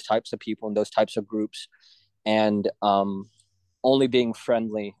closed with those types of people and those types of groups, and only being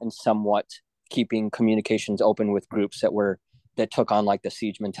friendly and somewhat keeping communications open with groups that took on like the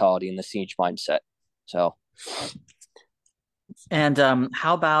siege mentality and the siege mindset. So And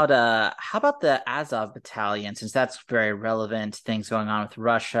how about the Azov battalion, since that's very relevant, things going on with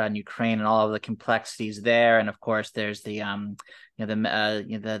Russia and Ukraine and all of the complexities there, and of course there's the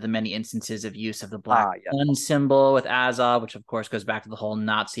the many instances of use of the black yeah. sun symbol with Azov, which of course goes back to the whole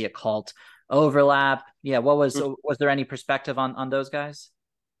Nazi occult overlap. Yeah, was there any perspective on those guys?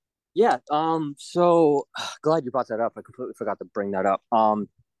 Yeah. So glad you brought that up. I completely forgot to bring that up.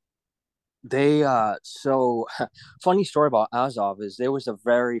 They so funny story about Azov is there was a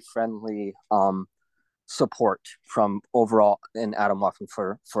very friendly support from overall in Atomwaffen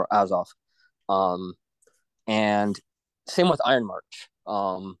for Azov. Um and same with Iron March.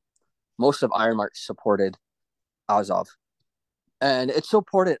 Most of Iron March supported Azov. And it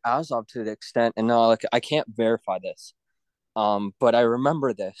supported Azov to the extent, and like I can't verify this, but I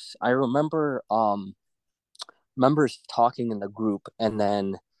remember this. I remember members talking in the group, and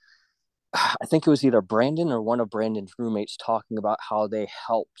then I think it was either Brandon or one of Brandon's roommates talking about how they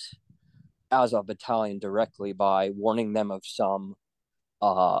helped Azov Battalion directly by warning them of some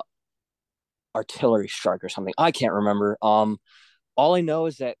uh, artillery strike or something. I can't remember. All I know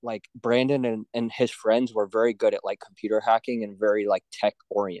is that like Brandon and his friends were very good at like computer hacking and very like tech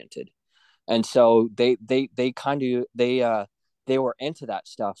oriented. And so they kind of they were into that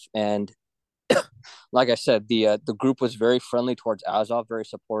stuff. And like I said, the group was very friendly towards Azov, very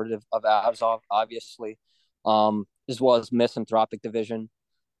supportive of Azov, obviously, as well as Misanthropic Division.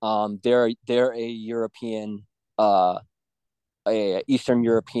 They're a European, a Eastern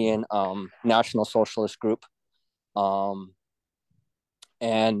European National Socialist group. Um,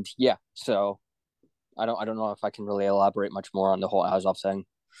 and yeah, so I don't know if I can really elaborate much more on the whole Azov thing.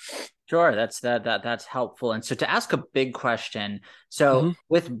 Sure, that's helpful. And so to ask a big question, so Mm-hmm.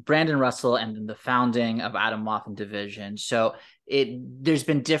 with Brandon Russell and the founding of Atomwaffen Division, so there's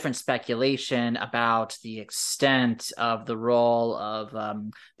been different speculation about the extent of the role of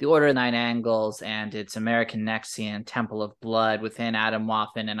the Order of Nine Angles and its American Nexian Temple of Blood within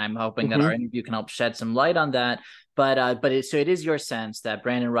Atomwaffen, and I'm hoping that Mm-hmm. our interview can help shed some light on that. So it is your sense that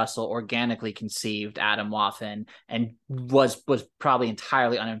Brandon Russell organically conceived Atomwaffen and was probably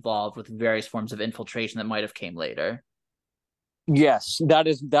entirely uninvolved with various forms of infiltration that might have came later. Yes, that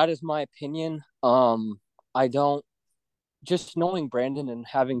is my opinion. I don't just knowing Brandon and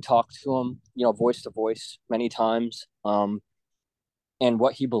having talked to him, voice to voice many times, and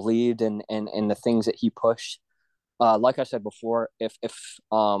what he believed and the things that he pushed. Like I said before, if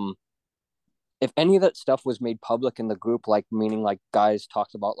any of that stuff was made public in the group, like meaning like guys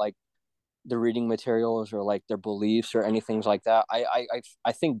talked about like the reading materials or like their beliefs or anything like that,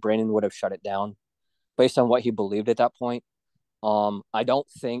 I think Brandon would have shut it down based on what he believed at that point. I don't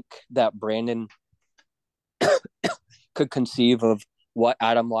think that Brandon could conceive of what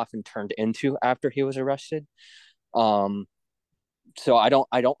Atomwaffen turned into after he was arrested. Um, so I do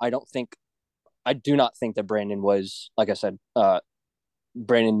not think that Brandon was, like I said,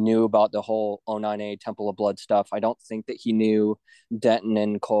 Brandon knew about the whole O9A Temple of Blood stuff. I don't think that he knew Denton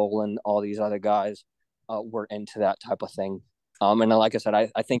and Cole and all these other guys were into that type of thing. And like I said,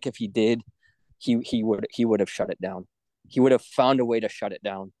 I think if he did, he would have shut it down. He would have found a way to shut it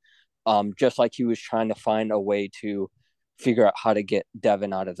down. Just like he was trying to find a way to figure out how to get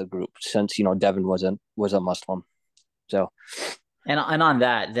Devin out of the group, since Devin was a Muslim. So And on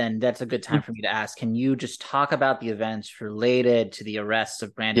that, then that's a good time for me to ask: can you just talk about the events related to the arrests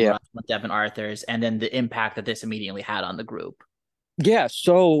of Brandon yeah, Russell and Devin Arthurs, and then the impact that this immediately had on the group? yeah.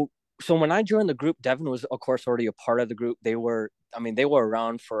 So when I joined the group, Devin was of course already a part of the group. They were, I mean, they were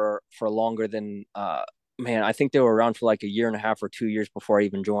around for longer than man, I think they were around for like a year and a half or 2 years before I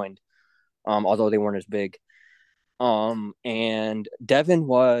even joined. Although they weren't as big. And Devin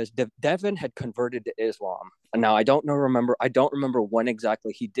had converted to Islam. Now I don't remember when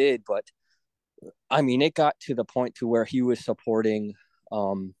exactly he did, but I mean, it got to the point to where he was supporting,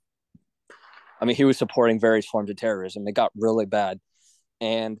 um, he was supporting various forms of terrorism. It got really bad.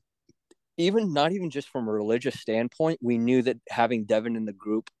 And even not even just from a religious standpoint, we knew that having Devin in the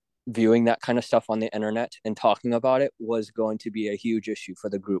group viewing that kind of stuff on the internet and talking about it was going to be a huge issue for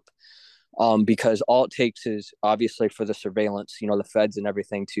the group. Because all it takes is obviously for the surveillance, the feds and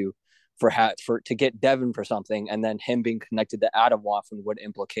everything to get Devin for something, and then him being connected to Atomwaffen would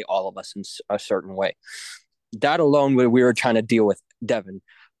implicate all of us in a certain way. That alone, we were trying to deal with Devin.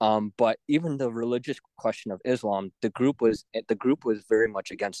 But even the religious question of Islam, the group was very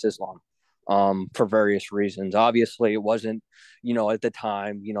much against Islam, for various reasons. Obviously, it wasn't, at the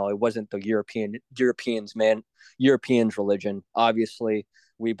time, it wasn't the Europeans' religion. Obviously,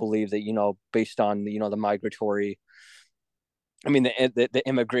 we believe that, based on the migratory, the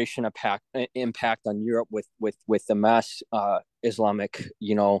immigration impact on Europe with the mass Islamic,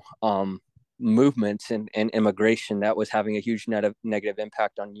 movements and immigration, that was having a huge negative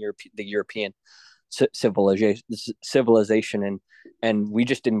impact on the European civilization, and we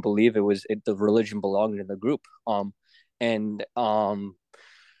just didn't believe the religion belonged in the group. And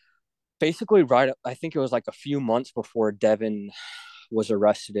Basically, right, I think it was like a few months before Devin was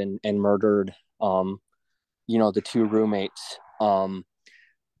arrested and murdered, the two roommates.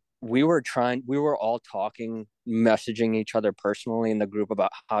 We were all talking, messaging each other personally in the group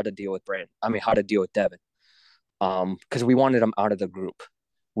about how to deal with how to deal with Devin. Because we wanted him out of the group.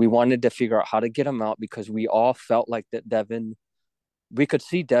 We wanted to figure out how to get him out, because we all felt like that we could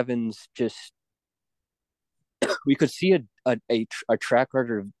see we could see a track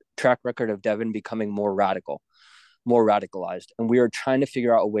record of Devin becoming more radicalized, and we were trying to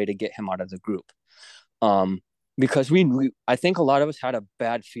figure out a way to get him out of the group. Because I think a lot of us had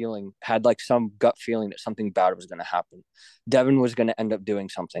like some gut feeling that something bad was going to happen. Devin was going to end up doing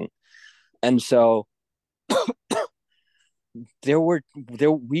something, and so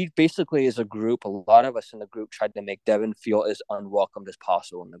we basically, as a group, a lot of us in the group tried to make Devin feel as unwelcomed as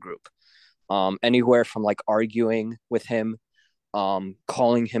possible in the group. Anywhere from like arguing with him,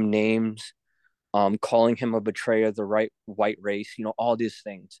 calling him names, calling him a betrayer of the white race, all these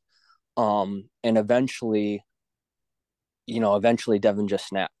things. And eventually Devin just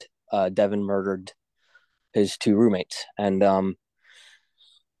snapped. Devin murdered his two roommates, and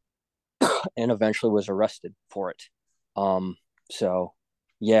eventually was arrested for it. So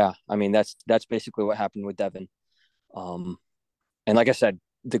yeah, that's basically what happened with Devin. And like I said,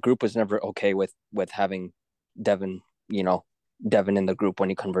 the group was never okay with having Devin, Devin in the group when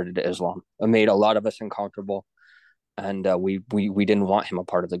he converted to Islam. It made a lot of us uncomfortable, and we didn't want him a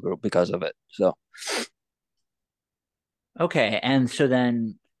part of the group because of it. So Okay, and so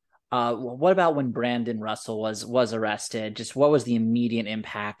then, what about when Brandon Russell was arrested? Just what was the immediate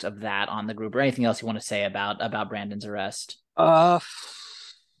impact of that on the group, or anything else you want to say about Brandon's arrest? uh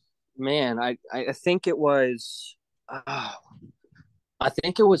man, I think it was I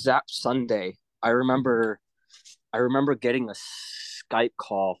think it was that Sunday. I remember getting a Skype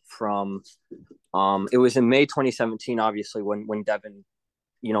call from it was in May 2017, obviously, when Devin,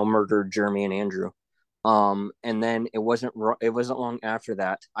 murdered Jeremy and Andrew. And then it wasn't long after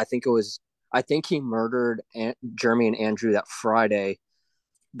that. I think he murdered Jeremy and Andrew that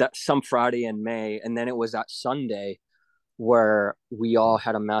some Friday in May, and then it was that Sunday where we all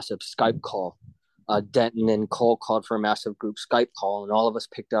had a massive Skype call. Denton and Cole called for a massive group Skype call, and all of us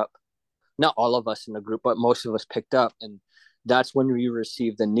picked up. Not all of us in the group, but most of us picked up, and that's when we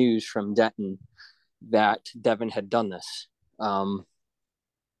received the news from Denton that Devin had done this.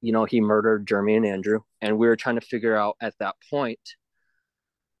 He murdered Jeremy and Andrew, and we were trying to figure out at that point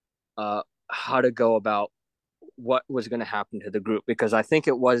how to go about what was going to happen to the group, because I think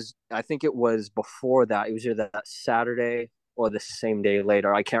it was before that. It was either that Saturday or the same day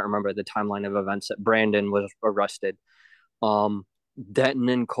later. I can't remember the timeline of events that Brandon was arrested. Um, Denton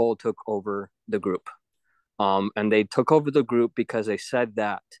and Cole took over the group. And they took over the group because they said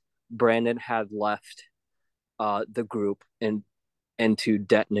that Brandon had left the group into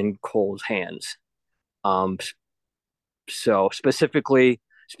Denton and Cole's hands. Um, so specifically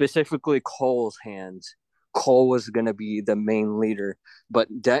Cole's hands. Cole was going to be the main leader,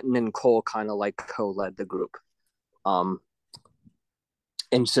 but Denton and Cole kind of like co-led the group. Um,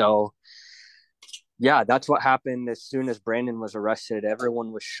 and so yeah, that's what happened as soon as Brandon was arrested.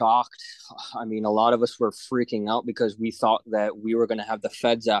 Everyone was shocked. A lot of us were freaking out because we thought that we were going to have the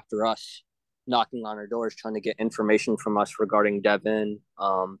feds after us. knocking on our doors trying to get information from us regarding Devin,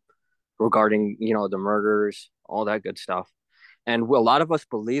 regarding the murders, all that good stuff. And a lot of us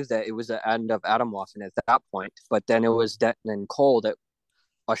believed that it was the end of Atomwaffen at that point, but then it was Denton and Cole that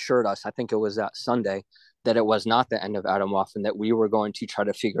assured us, I think it was that Sunday, that it was not the end of Atomwaffen, that we were going to try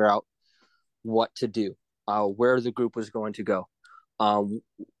to figure out what to do, where the group was going to go.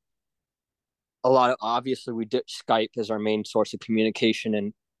 A lot of, obviously, we did Skype as our main source of communication,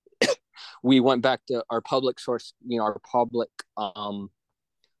 and we went back to our public source, our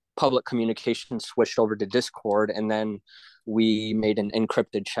public communication switched over to Discord, and then we made an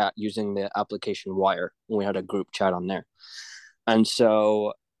encrypted chat using the application Wire. We had a group chat on there. And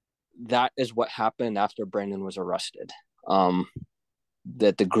so that is what happened after Brandon was arrested.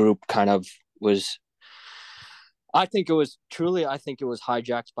 That the group kind of was, I think it was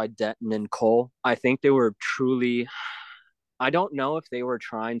hijacked by Denton and Cole. I think they were truly, I don't know if they were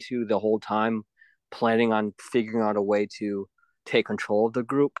trying to the whole time planning on figuring out a way to take control of the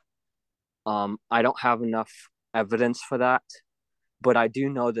group. I don't have enough evidence for that, but I do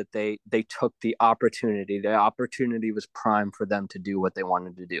know that they took the opportunity. The opportunity was prime for them to do what they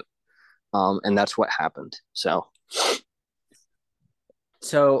wanted to do, and that's what happened. So,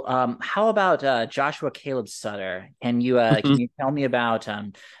 how about Joshua Caleb Sutter? Can you tell me about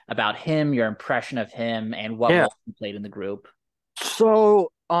him, your impression of him, and what Yeah. role he played in the group?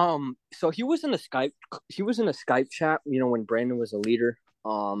 So he was in a Skype chat, when Brandon was a leader.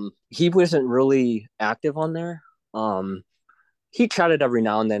 He wasn't really active on there. He chatted every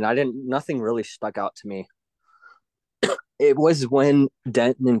now and then. Nothing really stuck out to me. It was when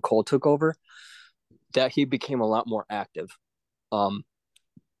Denton and Cole took over that he became a lot more active.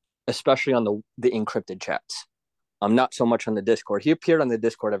 Especially on the encrypted chats. Not so much on the Discord. He appeared on the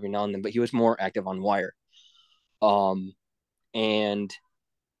Discord every now and then, but he was more active on Wire. And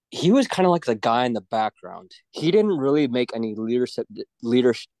he was kind of like the guy in the background. He didn't really make any leadership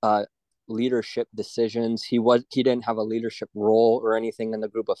decisions. He didn't have a leadership role or anything in the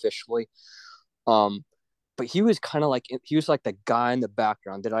group officially. But he was kind of like the guy in the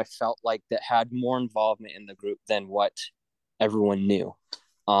background that I felt like that had more involvement in the group than what everyone knew.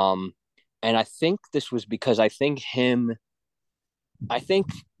 And I think this was because I think if I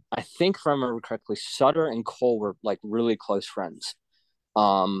remember correctly, Sutter and Cole were like really close friends.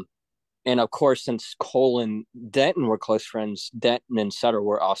 And of course, since Cole and Denton were close friends, Denton and Sutter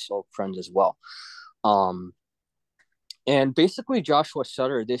were also friends as well. And basically Joshua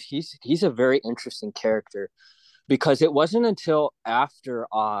Sutter, he's a very interesting character because it wasn't until after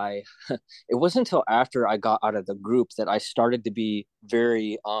I got out of the group that I started to be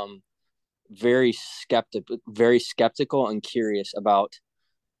very skeptical and curious about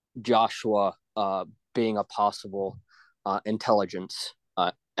Joshua being a possible intelligence,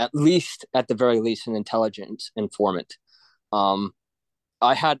 at the very least an intelligence informant. I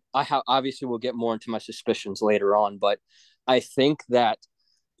have obviously we'll get more into my suspicions later on, but I think that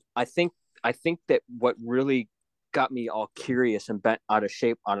what really got me all curious and bent out of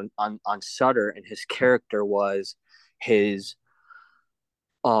shape on Sutter and his character was his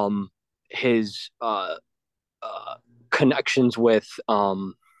connections with I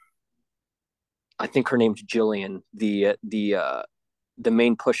think her name's Jillian, the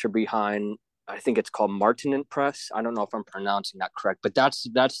main pusher behind, I think it's called Martin Press. I don't know if I'm pronouncing that correct, but that's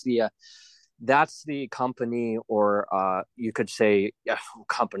the company, or you could say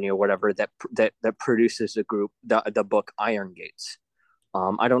company or whatever that produces the group, the book Iron Gates.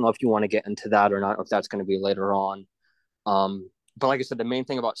 I don't know if you want to get into that or not, or if that's going to be later on. But like I said, the main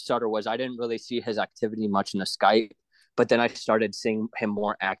thing about Sutter was I didn't really see his activity much in the Skype, but then I started seeing him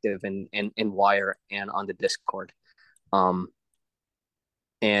more active in Wire and on the Discord.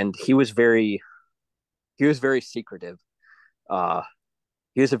 And he was very secretive.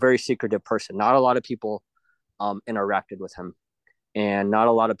 He was a very secretive person. Not a lot of people interacted with him, and not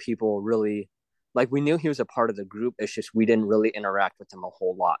a lot of people really, like, we knew he was a part of the group. It's just we didn't really interact with him a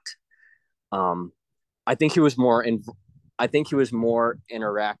whole lot. I think he was more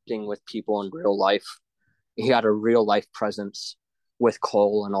interacting with people in real life. He had a real life presence with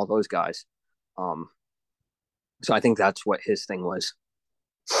Cole and all those guys. So I think that's what his thing was.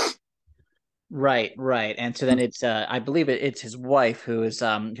 Right. And so then it's I believe it's his wife who's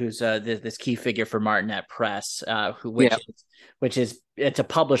this key figure for Martinet Press, Yeah. it's a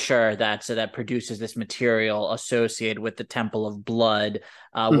publisher that produces this material associated with the Temple of Blood,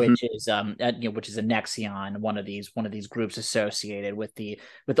 Mm-hmm. which is a Nexion, one of these groups associated with the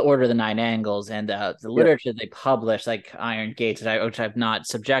Order of the Nine Angles, and the Yep. literature they publish, like Iron Gates, which I've not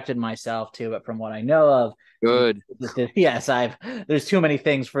subjected myself to, but from what I know of. Good. Yes, I've there's too many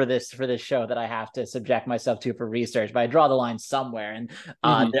things for this show that I have to subject myself to for research, but I draw the line somewhere, and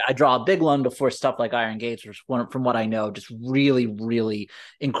Mm-hmm. I draw a big line before stuff like Iron Gates, which from what I know, just really, really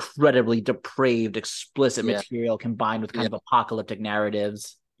incredibly depraved, explicit Yeah. material combined with kind Yeah. of apocalyptic narratives.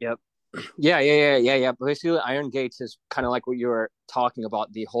 Yep. Yeah. Basically, Iron Gates is kind of like what you were talking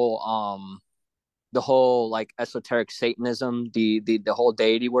about, the whole like esoteric Satanism, the whole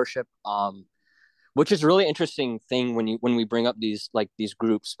deity worship, which is a really interesting thing when we bring up these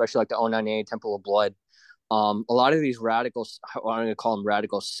groups, especially like the 098 Temple of Blood. A lot of these radicals, I'm going to call them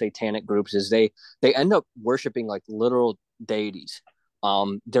radical satanic groups, is they end up worshiping like literal deities.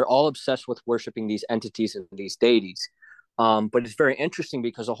 They're all obsessed with worshiping these entities and these deities. But it's very interesting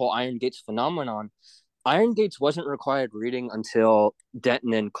because the whole Iron Gates phenomenon, Iron Gates wasn't required reading until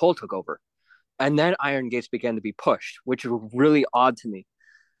Denton and Cole took over. And then Iron Gates began to be pushed, which was really odd to me.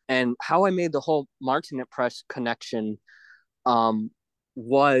 And how I made the whole Martinet Press connection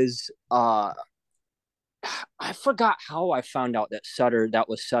was I forgot how I found out that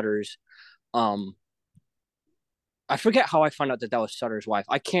was Sutter's. Um, I forget how I found out that was Sutter's wife.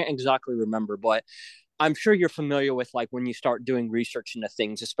 I can't exactly remember, but I'm sure you're familiar with like when you start doing research into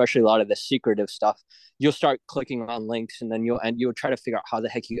things, especially a lot of the secretive stuff. You'll start clicking on links, and then you'll try to figure out how the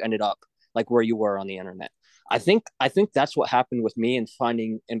heck you ended up like where you were on the internet. I think that's what happened with me in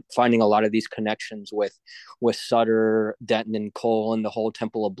finding a lot of these connections with Sutter, Denton, and Cole, and the whole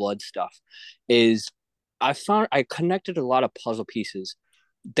Temple of Blood stuff. Is I connected a lot of puzzle pieces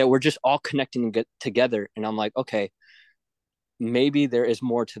that were just all connecting and get together, and I'm like, okay, maybe there is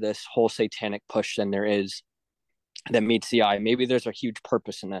more to this whole satanic push than there is that meets the eye. Maybe there's a huge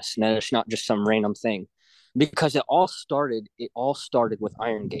purpose in this, and it's not just some random thing. Because it all started with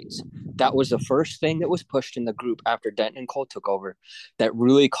Iron Gates. That was the first thing that was pushed in the group after Denton and Cole took over that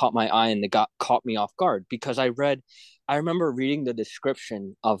really caught my eye and that caught me off guard because I remember reading the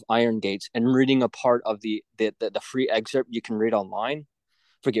description of Iron Gates and reading a part of the free excerpt you can read online.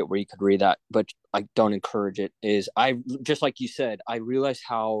 Forget where you could read that, but I don't encourage it. Is I just like you said, I realized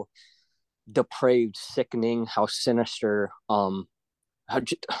how depraved, sickening, how sinister,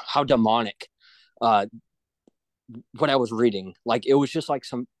 how demonic uh what I was reading. Like it was just like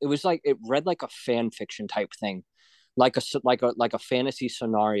it was like it read like a fan fiction type thing, like a fantasy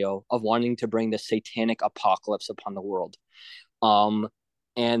scenario of wanting to bring the satanic apocalypse upon the world. Um,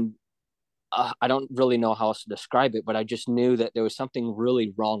 and I don't really know how else to describe it, but I just knew that there was something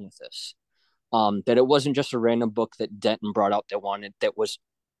really wrong with this. That it wasn't just a random book that Denton brought out that was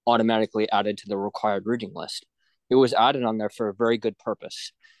automatically added to the required reading list. It was added on there for a very good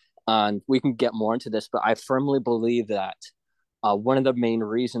purpose. And we can get more into this, but I firmly believe that one of the main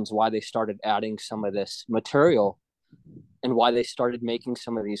reasons why they started adding some of this material and why they started making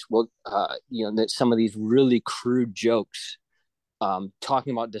some of these, some of these really crude jokes,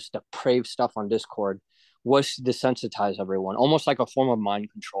 talking about this depraved stuff on Discord, was to desensitize everyone, almost like a form of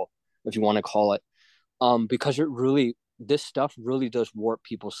mind control, if you want to call it, because this stuff really does warp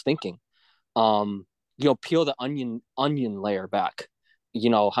people's thinking. Peel the onion layer back.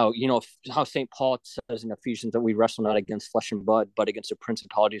 How St. Paul says in Ephesians that we wrestle not against flesh and blood, but against the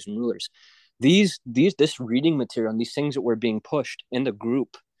principalities and rulers. This reading material and these things that were being pushed in the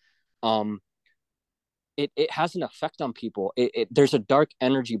group, it has an effect on people. There's a dark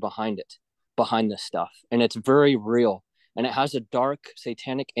energy behind this stuff, and it's very real. And it has a dark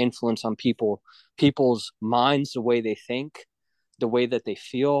satanic influence on people's minds, the way they think, the way that they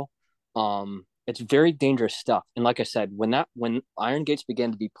feel. It's very dangerous stuff. And like I said, when Iron Gates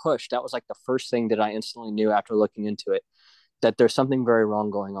began to be pushed, that was like the first thing that I instantly knew after looking into it, that there's something very wrong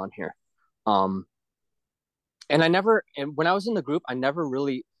going on here. And when I was in the group, I never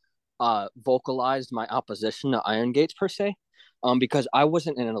really vocalized my opposition to Iron Gates per se, because I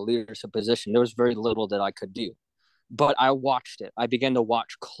wasn't in a leadership position. There was very little that I could do. But I watched it. I began to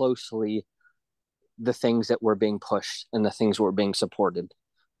watch closely the things that were being pushed and the things that were being supported.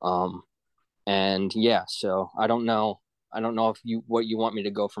 And yeah, so I don't know if what you want me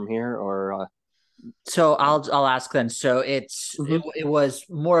to go from here or So I'll ask then. So mm-hmm. it was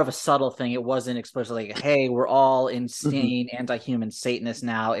more of a subtle thing. It wasn't explicitly like, hey, we're all Mm-hmm. insane anti-human Satanists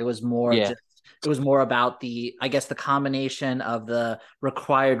now. It was more of Yeah. just it was more about I guess the combination of the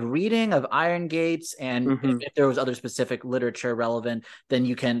required reading of Iron Gates, and Mm-hmm. if there was other specific literature relevant, then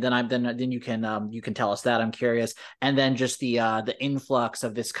you can tell us that. I'm curious. And then just the influx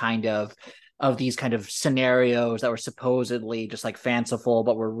of this kind of these kind of scenarios that were supposedly just like fanciful,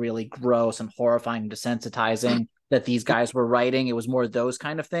 but were really gross and horrifying and desensitizing that these guys were writing. It was more those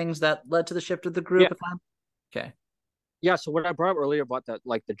kind of things that led to the shift of the Yeah. group. If I'm okay. Yeah. So what I brought up earlier about that,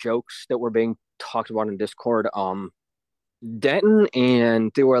 like the jokes that were being talked about in Discord, Denton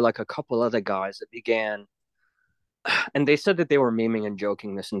and there were like a couple other guys that began, and they said that they were memeing and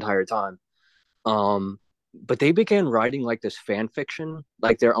joking this entire time. Um, but they began writing like this fan fiction,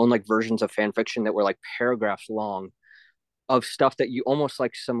 like their own like versions of fan fiction that were like paragraphs long of stuff that you almost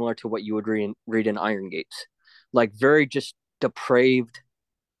like similar to what you would read in Iron Gates, like very just depraved,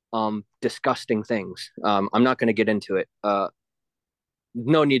 disgusting things. I'm not going to get into it.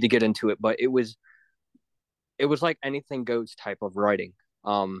 No need to get into it, but it was like anything goes type of writing.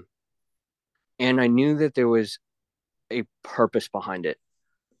 Um, and I knew that there was a purpose behind it.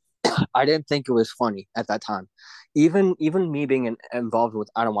 I didn't think it was funny at that time. Even me being involved with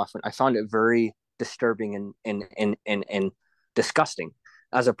Atomwaffen, I found it very disturbing and disgusting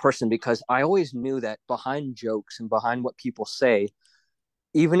as a person because I always knew that behind jokes and behind what people say,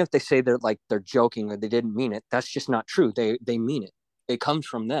 even if they say they're joking or they didn't mean it, that's just not true. They mean it. It comes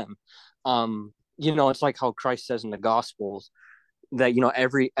from them. It's like how Christ says in the Gospels that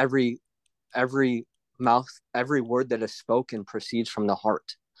every mouth, every word that is spoken proceeds from the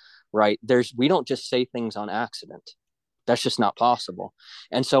heart, right? We don't just say things on accident. That's just not possible.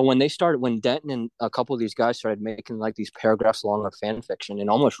 And so when Denton and a couple of these guys started making like these paragraphs long of fan fiction and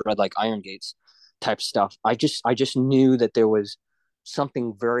almost read like Iron Gates type stuff, I just knew that there was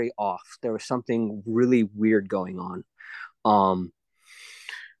something very off. There was something really weird going on. Um,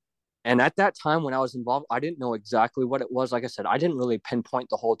 and at that time when I was involved, I didn't know exactly what it was. Like I said, I didn't really pinpoint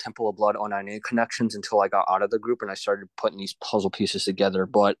the whole Temple of Blood on any connections until I got out of the group and I started putting these puzzle pieces together.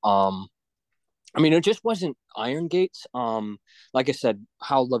 But I mean, it just wasn't Iron Gates. Like I said,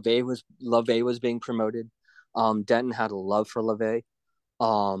 how LaVey was being promoted. Denton had a love for LaVey.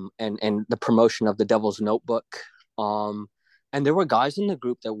 And the promotion of the Devil's Notebook. Um, and there were guys in the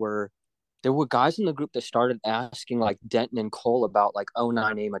group that started asking like Denton and Cole about like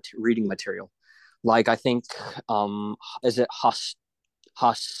O9A reading material. Like I think, is it Hos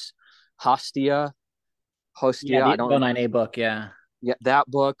Hostia Yeah, Hostia? I the don't. 09A book. Yeah. Yeah, that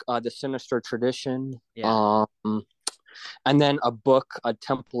book, The Sinister Tradition. Yeah. And then a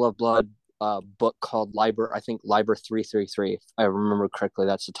Temple of Blood book called Liber, I think Liber 333. If I remember correctly,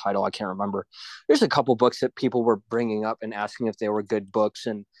 that's the title. I can't remember. There's a couple books that people were bringing up and asking if they were good books,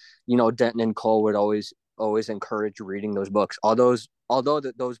 and Denton and Cole would always encourage reading those books. Although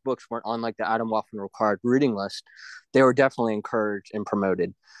those books weren't on like the Atomwaffen required reading list, they were definitely encouraged and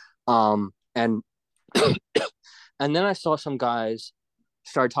promoted. And and then I saw some guys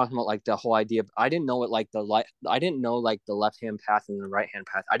started talking about like the whole idea. I didn't know what like I didn't know like the left hand path and the right hand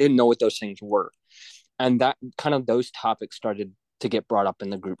path. I didn't know what those things were, and that kind of those topics started to get brought up in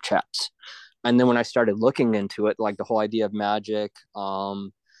the group chats. And then when I started looking into it, like the whole idea of magic,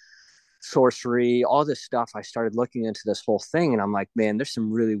 sorcery, all this stuff, I started looking into this whole thing, and I'm like, man, there's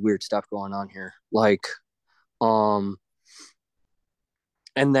some really weird stuff going on here. Like, um,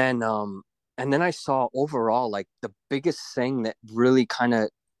 and then I saw overall like the biggest thing that really kind of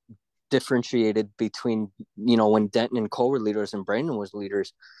differentiated between when Denton and Cole were leaders and Brandon was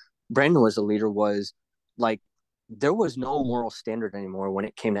a leader was like there was no moral standard anymore when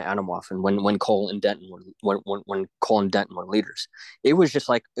it came to Atomwaffen when Cole and Denton were when Cole and Denton were leaders. It was just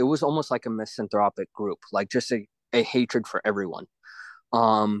like it was almost like a misanthropic group, like just a hatred for everyone.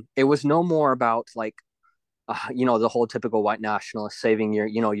 It was no more about like the whole typical white nationalist saving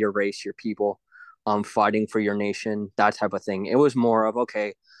your race, your people, fighting for your nation, that type of thing. It was more of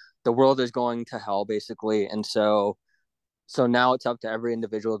okay, the world is going to hell basically, and so now it's up to every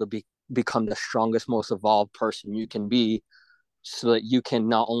individual to become the strongest, most evolved person you can be, so that you can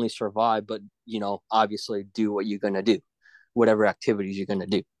not only survive, but obviously do what you're gonna do, whatever activities you're gonna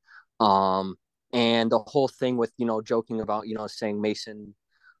do. Um, and the whole thing with joking about saying Mason,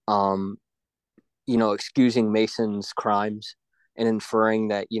 um, excusing Mason's crimes and inferring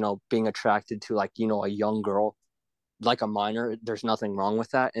that, being attracted to like, a young girl, like a minor, there's nothing wrong with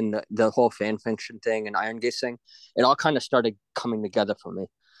that. And the whole fan fiction thing and Iron Gates thing, it all kind of started coming together for me.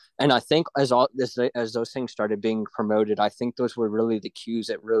 And I think as those things started being promoted, I think those were really the cues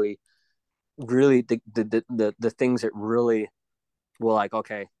that really the things that really were like,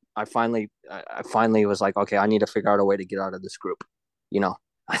 okay, I finally was like, okay, I need to figure out a way to get out of this group, you know?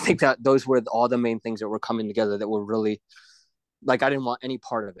 I think that those were all the main things that were coming together that were really like I didn't want any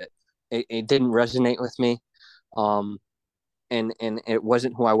part of it. It didn't resonate with me. Um, and it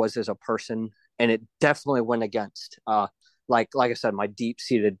wasn't who I was as a person, and it definitely went against like I said, my deep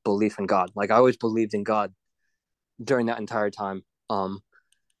seated belief in God. Like I always believed in God during that entire time.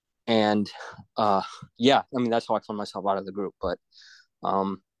 And yeah, I mean that's how I found myself out of the group, but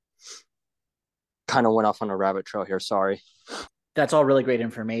um kind of went off on a rabbit trail here. Sorry. That's all really great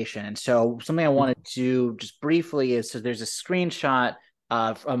information. And so, something I wanted to just briefly is, so there's a screenshot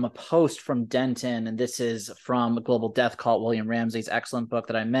from a post from Denton, and this is from Global Death Cult, William Ramsey's excellent book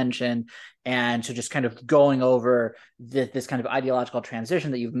that I mentioned. And so, just kind of going over this kind of ideological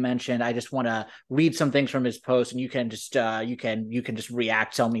transition that you've mentioned, I just want to read some things from his post, and you can just you can just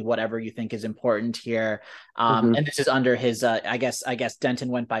react, tell me whatever you think is important here. Mm-hmm. And this is under his I guess Denton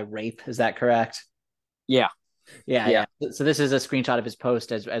went by rape. Is that correct? Yeah. Yeah, Yeah. yeah. So this is a screenshot of his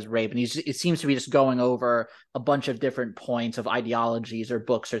post as rape, and it seems to be just going over a bunch of different points of ideologies or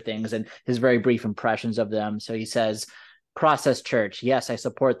books or things, and his very brief impressions of them. So he says, "Process Church, yes, I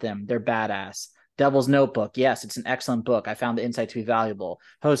support them. They're badass. Devil's Notebook, yes, it's an excellent book. I found the insight to be valuable.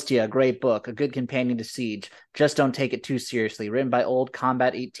 Hostia, great book, a good companion to Siege. Just don't take it too seriously. Written by old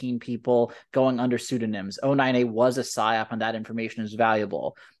Combat 18 people going under pseudonyms. 09A was a psyop, and that information is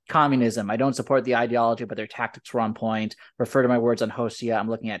valuable. Communism. I don't support the ideology, but their tactics were on point. Refer to my words on Hosea. I'm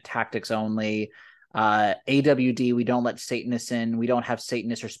looking at tactics only. AWD. We don't let Satanists in. We don't have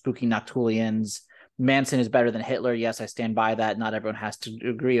Satanists or spooky Noctulians. Manson is better than Hitler. Yes, I stand by that. Not everyone has to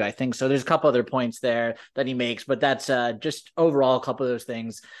agree, I think. So there's a couple other points there that he makes, but that's just overall a couple of those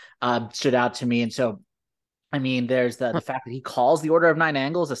things stood out to me. And so I mean, there's the fact that he calls the Order of Nine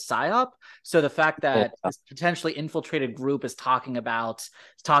Angles a psyop. So the fact that Yeah. this potentially infiltrated group is talking about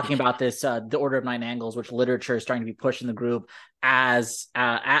this the Order of Nine Angles, which literature is starting to be pushed in the group as a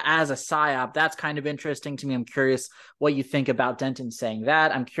psyop. That's kind of interesting to me. I'm curious what you think about Denton saying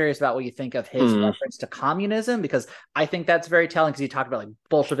that. I'm curious about what you think of his Hmm. reference to communism, because I think that's very telling, because he talked about like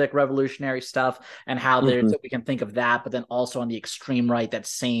Bolshevik revolutionary stuff and how Mm-hmm. we can think of that, but then also on the extreme right, that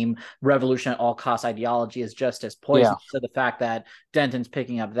same revolution at all cost ideology is just as Yeah. poison. So the fact that Denton's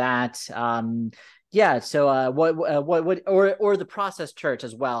picking up that, yeah. So or the process church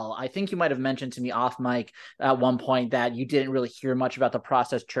as well. I think you might have mentioned to me off mic at one point that you didn't really hear much about the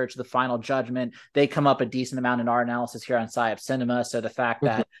process church, the final judgment. They come up a decent amount in our analysis here on PsyOp Cinema. So the fact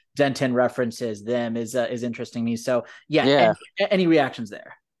Mm-hmm. that Denton references them is interesting to me. So yeah, Yeah. any reactions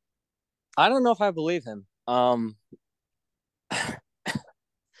there? I don't know if I believe him.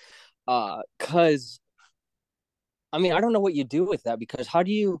 Cause I mean, I don't know what you do with that because how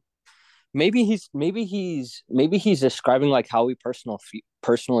do you? Maybe he's describing like how he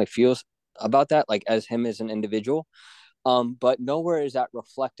personally feels about that, like as him as an individual. But nowhere is that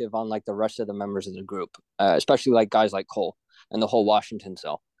reflective on like the rest of the members of the group, especially like guys like Cole and the whole Washington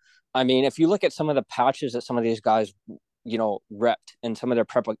cell. I mean, if you look at some of the patches that some of these guys, repped and some of their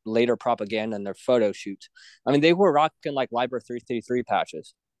later propaganda and their photo shoots, I mean, they were rocking like Liber 333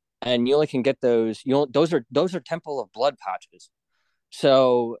 patches, and you only can get those. Those are Temple of Blood patches.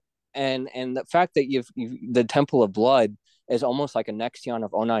 So, and the fact that the Temple of Blood is almost like a Nexion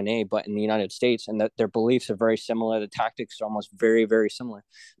of 09A, but in the United States, and that their beliefs are very similar. The tactics are almost very, very similar.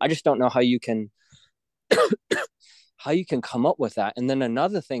 I just don't know how you can come up with that. And then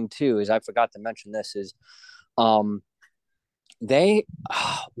another thing too is I forgot to mention this is um they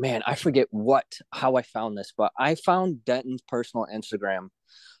oh man, I forget how I found this, but I found Denton's personal Instagram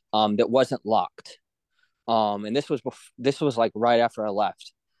that wasn't locked. And this was like right after I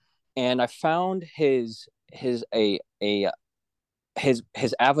left. And I found his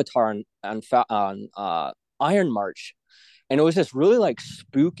avatar on Iron March, and it was this really like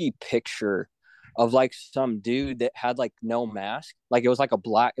spooky picture of like some dude that had like no mask, like it was like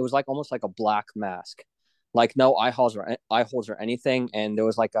almost like a black mask, like no eye holes or anything, and there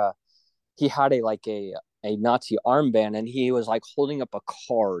was like he had a Nazi armband, and he was like holding up a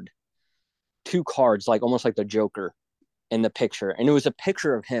card, two cards, like almost like the Joker in the picture, and it was a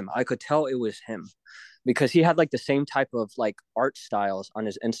picture of him. I could tell it was him because he had like the same type of like art styles on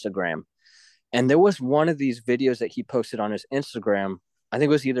his Instagram. And there was one of these videos that he posted on his Instagram. I think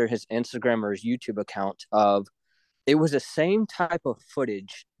it was either his Instagram or his YouTube account of it was the same type of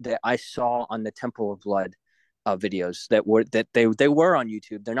footage that I saw on the Temple of Blood videos that they were on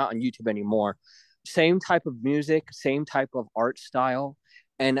YouTube. They're not on YouTube anymore. Same type of music, same type of art style,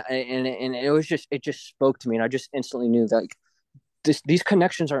 and it just spoke to me, and I just instantly knew that these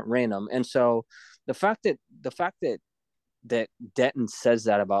connections aren't random. And so the fact that Denton says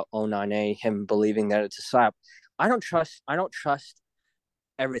that about 09A, him believing that it's a slap, I don't trust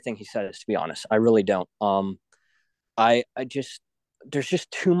everything he says, to be honest. I really don't. I just there's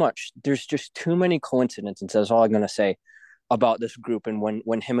just too many coincidences. That's all I'm gonna say about this group and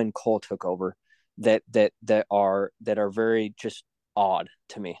when him and Cole took over that are very just odd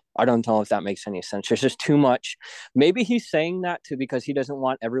to me. I don't know if that makes any sense. There's just too much. Maybe he's saying that too because he doesn't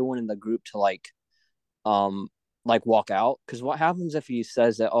want everyone in the group to um walk out. Because what happens if he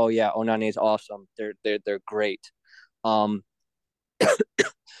says that, oh yeah, O9A is awesome, they're great. Um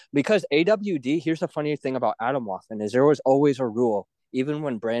because AWD, here's the funny thing about Atomwaffen is there was always a rule, even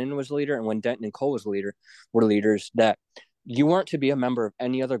when Brandon was leader and when Denton and Cole were leaders, that you weren't to be a member of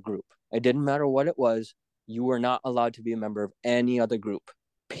any other group. It didn't matter what it was. You were not allowed to be a member of any other group,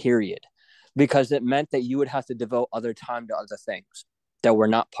 period. Because it meant that you would have to devote other time to other things that were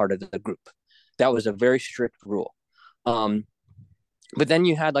not part of the group. That was a very strict rule. But then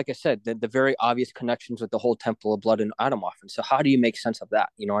you had, like I said, the very obvious connections with the whole Temple of Blood and Atomwaffen. So how do you make sense of that?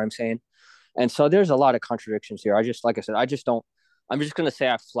 You know what I'm saying? And so there's a lot of contradictions here. I just, like I said, I just don't. I'm just gonna say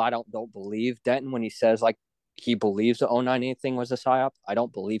I flat out don't believe Denton when he says like he believes the 098 thing was a psyop. I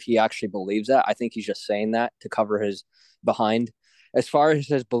don't believe he actually believes that. I think he's just saying that to cover his behind. As far as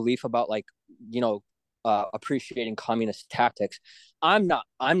his belief about like appreciating communist tactics, I'm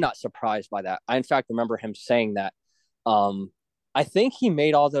not surprised by that. I in fact remember him saying that. Um, I think he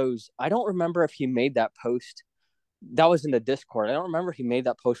made all those. I don't remember if he made that post. That was in the Discord. I don't remember if he made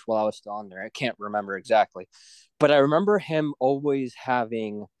that post while I was still on there. I can't remember exactly. But I remember him always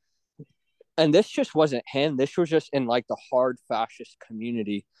having, and this just wasn't him. This was just in like the hard fascist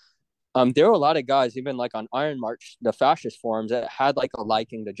community. There were a lot of guys, even like on Iron March, the fascist forums, that had like a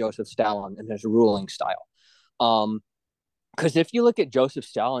liking to Joseph Stalin and his ruling style. Um, because if you look at Joseph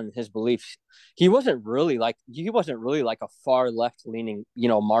Stalin and his beliefs, he wasn't really like a far left leaning,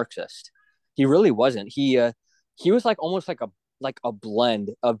 Marxist. He really wasn't. He was like almost like a blend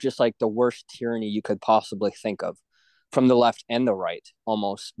of just like the worst tyranny you could possibly think of from the left and the right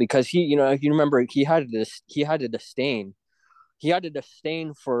almost because if you remember he had a disdain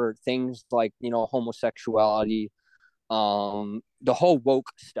for things like homosexuality, the whole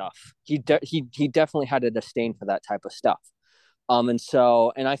woke stuff. He definitely had a disdain for that type of stuff.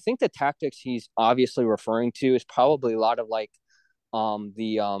 And I think the tactics he's obviously referring to is probably a lot of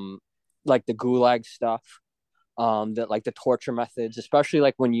the like the gulag stuff, that like the torture methods, especially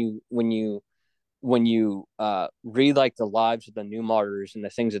like when you read like the lives of the new martyrs and the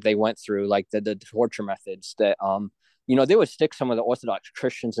things that they went through, like the torture methods that they would stick some of the Orthodox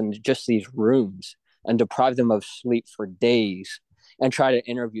Christians in just these rooms and deprive them of sleep for days and try to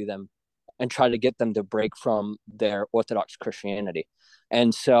interview them and try to get them to break from their Orthodox Christianity.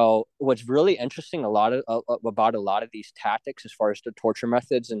 And so, what's really interesting about a lot of these tactics, as far as the torture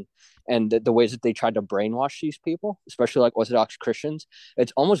methods and the ways that they tried to brainwash these people, especially like Orthodox Christians,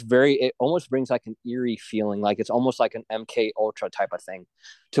 it almost brings like an eerie feeling, like it's almost like an MK Ultra type of thing,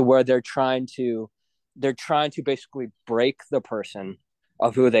 to where they're trying to basically break the person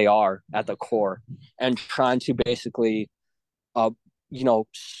of who they are at the core, and trying to basically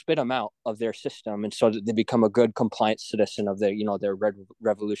spit them out of their system, and so that they become a good compliant citizen of their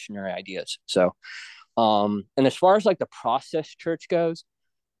revolutionary ideas. So and as far as like the process church goes,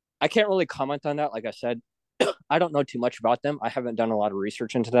 I can't really comment on that. Like I said, I don't know too much about them. I haven't done a lot of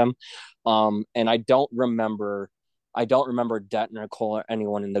research into them. And I don't remember Denton or Cole or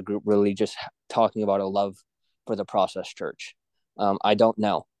anyone in the group really just talking about a love for the process church. I don't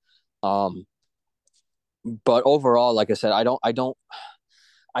know. Um, but overall, like I said, I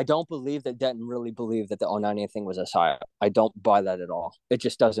don't believe that Denton really believed that the 098 thing was a psyop. I don't buy that at all. It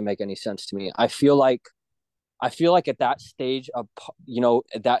just doesn't make any sense to me. I feel like at that stage of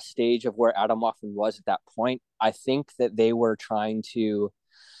where Atomwaffen was at that point, I think that they were trying to.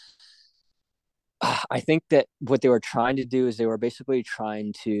 I think that what they were trying to do is they were basically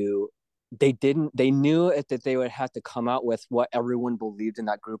trying to. They knew that they would have to come out with what everyone believed in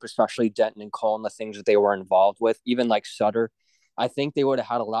that group, especially Denton and Cole and the things that they were involved with, even like Sutter. I think they would have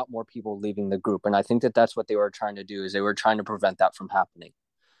had a lot more people leaving the group, and I think that that's what they were trying to do, is they were trying to prevent that from happening.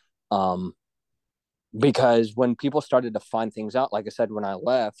 Um, because when people started to find things out, like I said, when I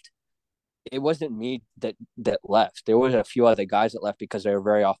left, it wasn't me that left. There was a few other guys that left because they were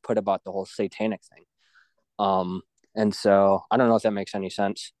very off put about the whole satanic thing. Um, and so I don't know if that makes any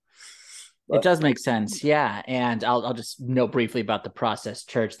sense. It But does make sense, yeah. And I'll just note briefly about the process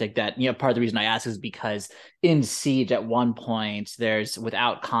church. Like that, part of the reason I ask is because in Siege at one point, there's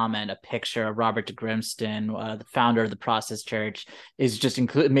without comment a picture of Robert de Grimston, the founder of the Process Church, is just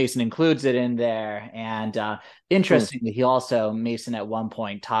Mason includes it in there. And Hmm. interestingly, he also Mason at one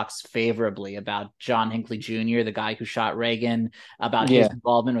point talks favorably about John Hinckley Jr., the guy who shot Reagan, about his Yeah.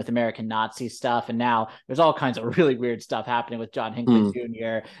 involvement with American Nazi stuff. And now there's all kinds of really weird stuff happening with John Hinckley Hmm.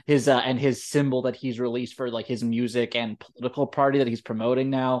 Jr. His and his symbol that he's released for like his music and political party that he's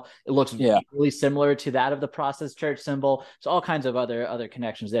promoting now. It looks Yeah. really similar to that of the Process Church symbol. So all kinds of other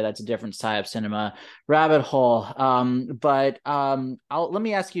connections there. That's a different PsyOp cinema rabbit hole. Let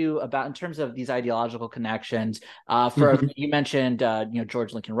me ask you about in terms of these ideological connections. For Hmm. you mentioned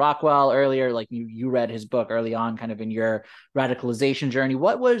George Lincoln Rockwell earlier. Like you read his book early on, kind of in your radicalization journey.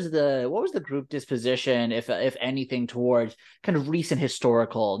 What was the group disposition, if anything, towards kind of recent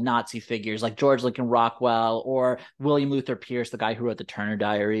historical Nazi figures like George Lincoln Rockwell or William Luther Pierce, the guy who wrote the Turner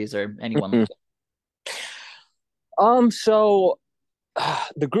Diaries, or anyone like Hmm. So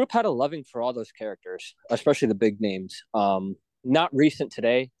the group had a loving for all those characters, especially the big names. Not recent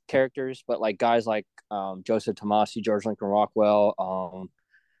today characters, but like guys like Joseph Tomasi, George Lincoln Rockwell,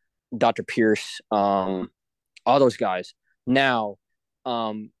 Dr. Pierce, all those guys. Now,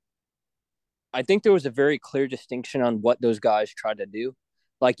 um, I think there was a very clear distinction on what those guys tried to do.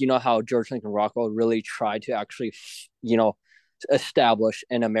 Like, you know, how George Lincoln Rockwell really tried to actually, you know, establish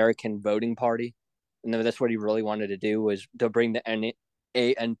an American voting party. And that's what he really wanted to do, was to bring the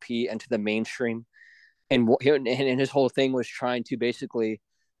ANP into the mainstream. And his whole thing was trying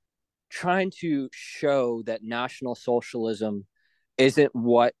to show that National Socialism isn't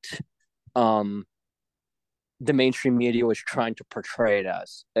what um, the mainstream media was trying to portray it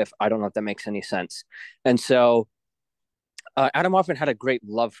as. If I don't know if that makes any sense. And so Atomwaffen had a great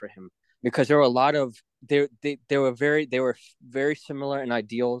love for him because there were a lot of they were very similar in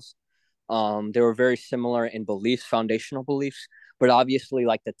ideals. They were very similar in beliefs, foundational beliefs, but obviously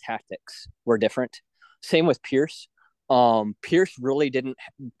like the tactics were different. Same with Pierce. Pierce really didn't.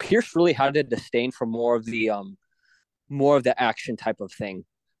 Pierce really had a disdain for more of the action type of thing.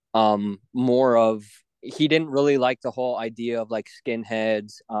 More of He didn't really like the whole idea of like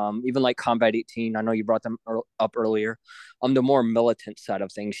skinheads, even like Combat 18. I know you brought them up earlier. The more militant side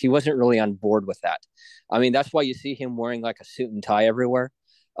of things, he wasn't really on board with that. I mean, that's why you see him wearing like a suit and tie everywhere.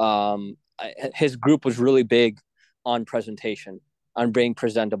 His group was really big on presentation, on being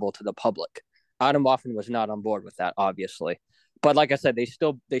presentable to the public. Atomwaffen was not on board with that, obviously. But like I said, they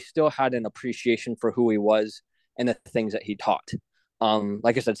still had an appreciation for who he was and the things that he taught.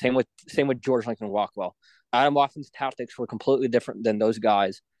 Like I said, same with George Lincoln Rockwell. Atomwaffen's tactics were completely different than those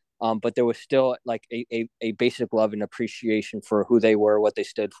guys, but there was still like a basic love and appreciation for who they were, what they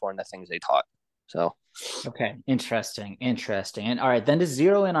stood for, and the things they taught. So, Okay, interesting. And all right, then to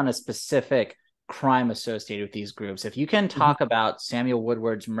zero in on a specific crime associated with these groups, if you can mm-hmm. talk about Samuel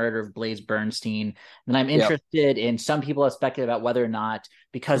Woodward's murder of Blaze Bernstein, then I'm Yep. interested in some people have speculated about whether or not,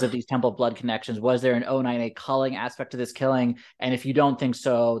 because of these Temple of Blood connections, was there an O9A culling aspect to this killing? And if you don't think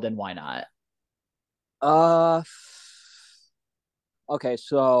so, then why not? Uh, okay,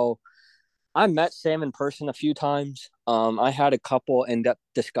 so I met Sam in person a few times. I had a couple in-depth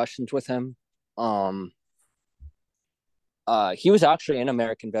discussions with him. Um, he was actually in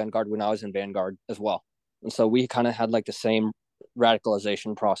American Vanguard when I was in Vanguard as well, and so we kind of had like the same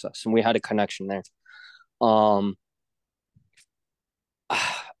radicalization process, and we had a connection there. Um,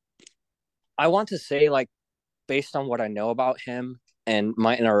 I want to say, like, based on what I know about him and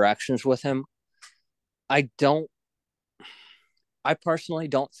my interactions with him, I don't. I personally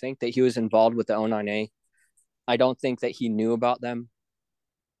don't think that he was involved with the O9A. I don't think that he knew about them.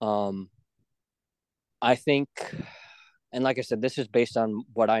 Um, I think, and like I said, this is based on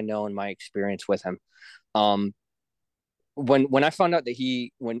what I know and my experience with him. Um, when I found out that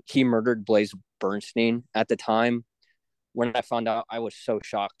when he murdered Blaze Bernstein at the time, when I found out, I was so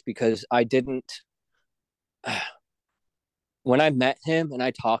shocked because I didn't. When I met him and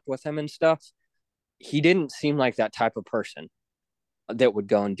I talked with him and stuff, he didn't seem like that type of person that would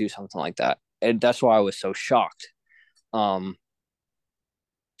go and do something like that, and that's why I was so shocked. Um,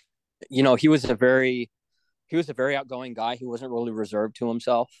 you know, he was a very outgoing guy. He wasn't really reserved to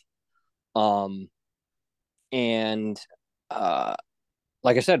himself. Um, and uh,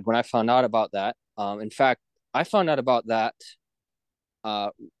 like I said, when I found out about that, in fact, I found out about that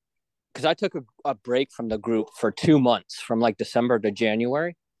because I took a break from the group for 2 months, from like December to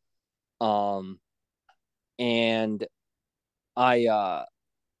January. Um, and I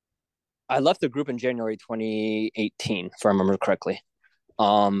I left the group in January 2018, if I remember correctly.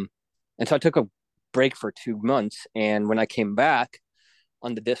 Um, and so I took a break for 2 months, and when I came back,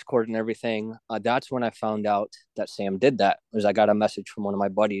 on the Discord and everything, that's when I found out that Sam did that. Was I got a message from one of my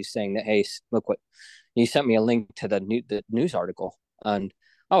buddies saying that, hey, look what he sent me a link to the news article, and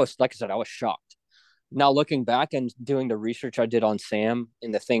I was, like I said, I was shocked. Now looking back and doing the research I did on Sam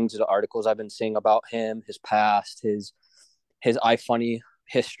and the things, the articles I've been seeing about him, his past, his iFunny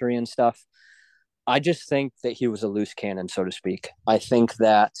history and stuff, I just think that he was a loose cannon, so to speak. I think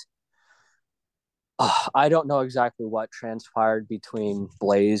that I don't know exactly what transpired between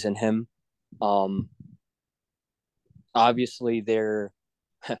Blaze and him. Um, Obviously, there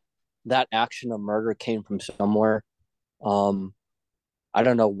that action of murder came from somewhere. Um, I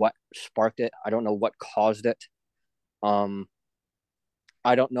don't know what sparked it. I don't know what caused it. Um,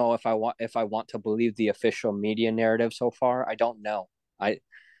 I don't know if I want to believe the official media narrative so far. I don't know. I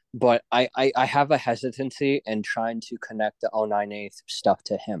but I have a hesitancy in trying to connect the 098 stuff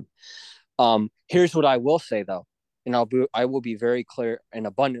to him. Here's what I will say though, and I will be very clear and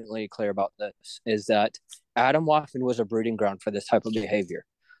abundantly clear about this, is that Atomwaffen was a breeding ground for this type of behavior.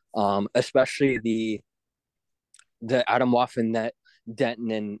 Especially the Atomwaffen that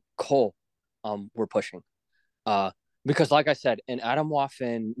Denton and Cole were pushing. Because like I said, in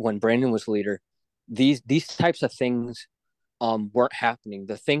Atomwaffen, when Brandon was leader, these types of things weren't happening.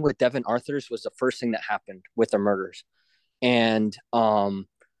 The thing with Devin Arthurs was the first thing that happened with the murders. And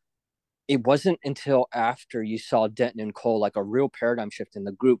it wasn't until after you saw Denton and Cole, like a real paradigm shift in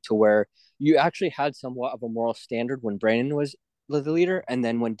the group, to where you actually had somewhat of a moral standard when Brandon was the leader. And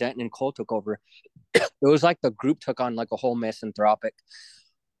then when Denton and Cole took over, it was like the group took on like a whole misanthropic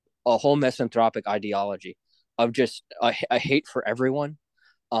ideology of just a hate for everyone,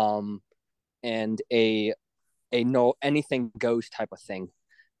 and a no anything goes type of thing.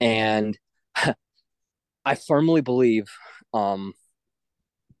 And I firmly believe,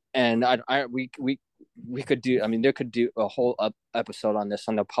 and we could do, I mean, there could do a whole episode on this,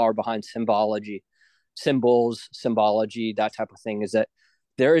 on the power behind symbology, that type of thing, is that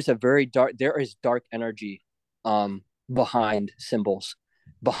there is dark energy behind symbols,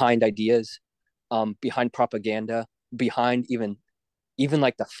 behind ideas, behind propaganda, behind even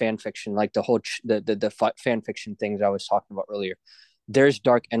like the fan fiction, like the whole the fan fiction things I was talking about earlier. There's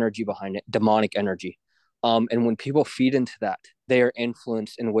dark energy behind it, demonic energy. And when people feed into that, they are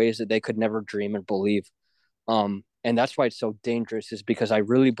influenced in ways that they could never dream or believe. And that's why it's so dangerous, is because I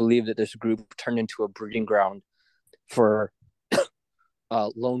really believe that this group turned into a breeding ground for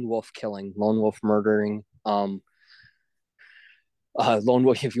lone wolf killing, lone wolf murdering, lone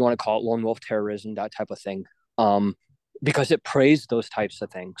wolf, if you want to call it lone wolf terrorism, that type of thing. Because it praised those types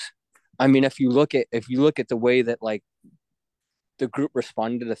of things. I mean, if you look at the way that like the group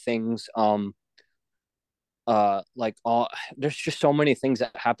responded to things, there's just so many things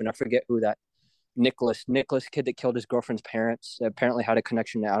that happened. I forget who that Nicholas kid that killed his girlfriend's parents apparently had a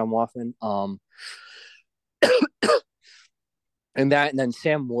connection to Atomwaffen. And then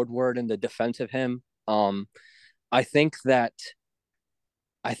Sam Woodward in the defense of him. I think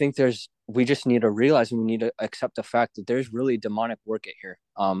we just need to realize, and we need to accept the fact that there's really demonic work at here,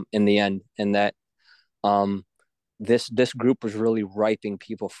 in the end, and that this group was really riping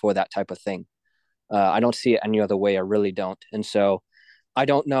people for that type of thing. I don't see it any other way. I really don't. And so I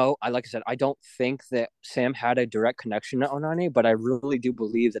don't know. Like I said, I don't think that Sam had a direct connection to Onani, but I really do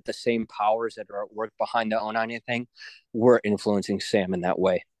believe that the same powers that are at work behind the Onani thing were influencing Sam in that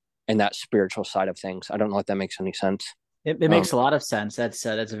way, and that spiritual side of things. I don't know if that makes any sense. It makes a lot of sense. That's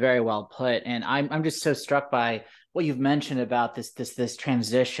very well put, and I'm just so struck by what you've mentioned about this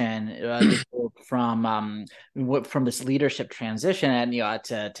transition from this leadership transition, and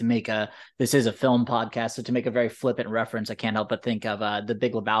to make this is a film podcast, so to make a very flippant reference, I can't help but think of the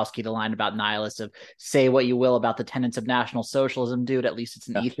Big Lebowski, the line about nihilists of say what you will about the tenets of National Socialism, dude, at least it's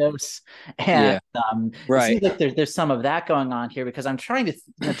an ethos. And it seems like there's some of that going on here, because I'm trying to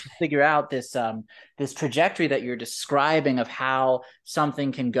figure out this trajectory that you're describing of how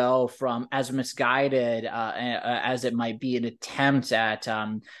something can go from as misguided as it might be an attempt at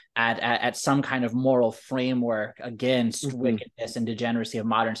some kind of moral framework against wickedness and degeneracy of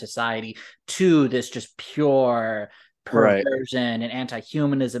modern society, to this just pure perversion and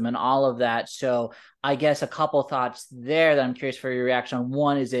anti-humanism and all of that. So I guess a couple thoughts there that I'm curious for your reaction on.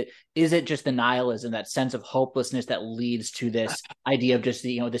 One, is it just the nihilism, that sense of hopelessness that leads to this idea of just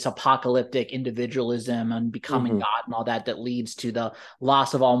this apocalyptic individualism and becoming God and all that leads to the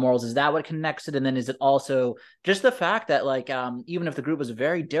loss of all morals? Is that what connects it? And then is it also just the fact that even if the group was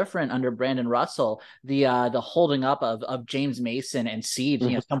very different under Brandon Russell, the holding up of James Mason and Siege,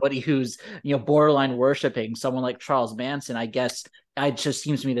 somebody who's borderline worshiping someone like Charles Manson, I guess it just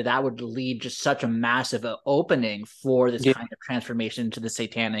seems to me that that would lead just such a massive opening for this Yeah. kind of transformation into the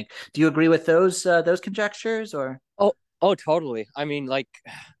satanic. Do you agree with those conjectures or? Oh, totally. I mean, like,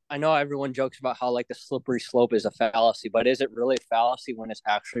 I know everyone jokes about how like the slippery slope is a fallacy, but is it really a fallacy when it's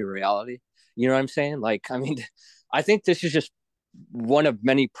actually reality? You know what I'm saying? Like, I mean, I think this is just one of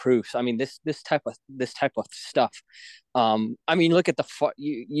many proofs. I mean, this type of stuff. I mean, look at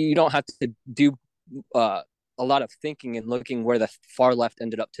you don't have to do uh a lot of thinking and looking where the far left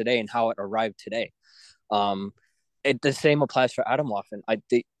ended up today and how it arrived today. Um, the same applies for Atomwaffen. I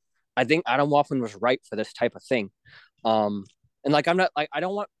think Atomwaffen was right for this type of thing. Um, and like I'm not like I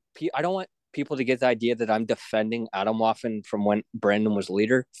don't want people to get the idea that I'm defending Atomwaffen from when Brandon was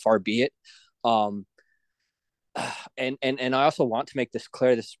leader. Far be it. Um, and I also want to make this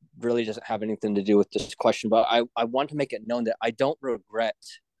clear. This really doesn't have anything to do with this question, but I want to make it known that I don't regret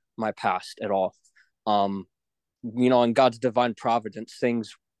my past at all. Um, in God's divine providence,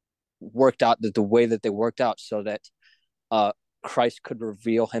 things worked out the way that they worked out, so that uh, Christ could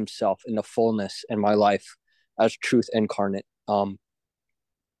reveal Himself in the fullness in my life as truth incarnate. And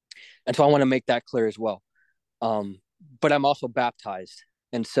so I want to make that clear as well. Um, but I'm also baptized,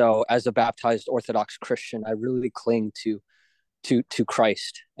 and so as a baptized Orthodox Christian, I really cling to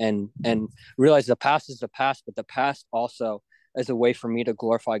Christ and realize the past is the past, but the past also is a way for me to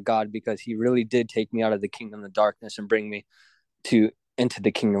glorify God because He really did take me out of the kingdom of darkness and bring me to into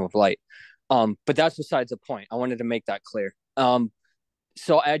the kingdom of light. But that's besides the point. I wanted to make that clear.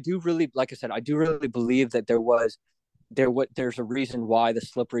 So I do really, like I said, I do really believe that there's a reason why the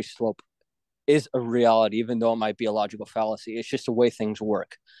slippery slope is a reality, even though it might be a logical fallacy. It's just the way things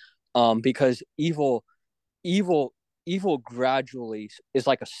work. Because evil, evil gradually is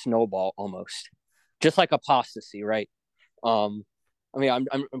like a snowball almost, just like apostasy, right? Um, I mean,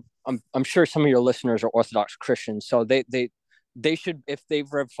 I'm sure some of your listeners are Orthodox Christians, so they should, if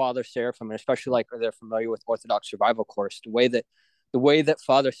they've read Father Seraphim, and especially like they're familiar with Orthodox Survival Course, the way that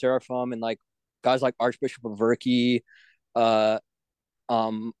Father Seraphim and like guys like Archbishop of Verki, uh,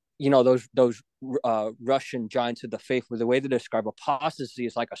 those Russian giants of the faith, where the way they describe apostasy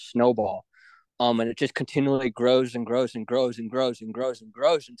is like a snowball. And it just continually grows and grows and grows and grows and grows and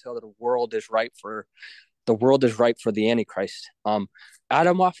grows until the world is ripe for the Antichrist.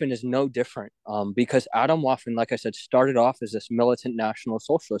 Atomwaffen is no different, because Atomwaffen, like I said, started off as this militant National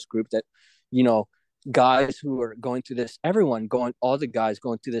Socialist group that, you know, guys who are going through this, all the guys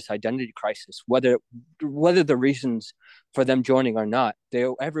going through this identity crisis, whether the reasons for them joining or not,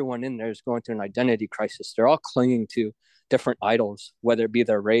 everyone in there is going through an identity crisis. They're all clinging to different idols, whether it be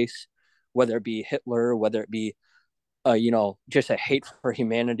their race, whether it be Hitler, whether it be just a hate for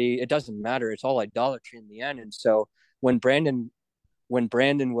humanity. It doesn't matter. It's all idolatry in the end. And so when Brandon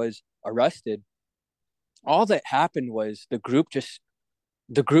was arrested, all that happened was the group just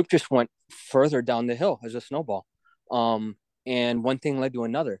went further down the hill as a snowball. And one thing led to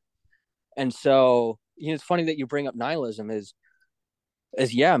another. And so, it's funny that you bring up nihilism is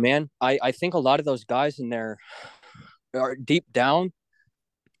yeah, man. I think a lot of those guys in there are deep down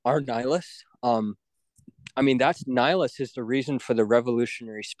are nihilists. I mean, that's nihilist is the reason for the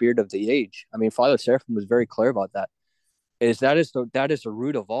revolutionary spirit of the age. I mean, Father Seraphim was very clear about that. That is the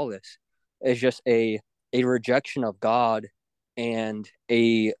root of all this. Is just a rejection of God and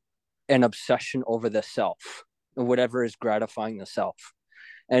an obsession over the self and whatever is gratifying the self.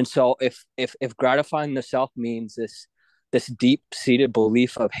 And so if gratifying the self means this deep seated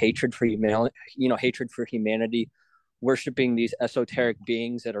belief of hatred for humanity, worshiping these esoteric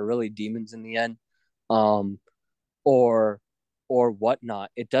beings that are really demons in the end, um, or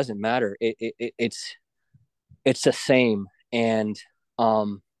whatnot. It doesn't matter. It's the same, and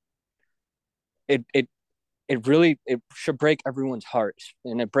um, it really it should break everyone's hearts,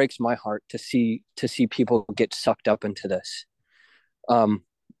 and it breaks my heart to see people get sucked up into this, um,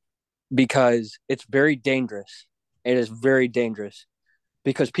 because it's very dangerous. It is very dangerous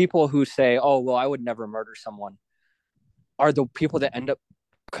because people who say, "Oh, well, I would never murder someone," are the people that end up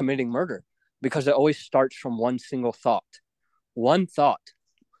committing murder because it always starts from one single thought. One thought,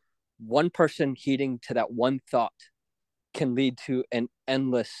 one person heeding to that one thought can lead to an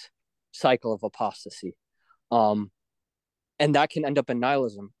endless cycle of apostasy. Um, and that can end up in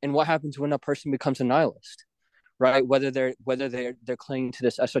nihilism. And what happens when a person becomes a nihilist, right? Whether they're clinging to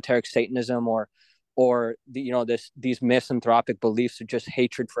this esoteric Satanism or these misanthropic beliefs of just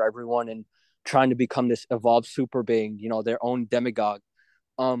hatred for everyone and trying to become this evolved super being, their own demagogue.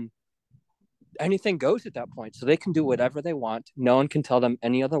 Um, Anything goes at that point. So they can do whatever they want. No one can tell them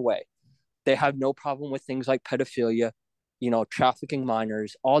any other way. They have no problem with things like pedophilia, trafficking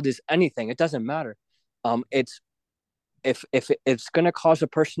minors, all this, anything. It doesn't matter. It's if it's going to cause a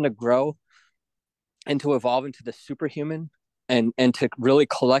person to grow and to evolve into the superhuman, and to really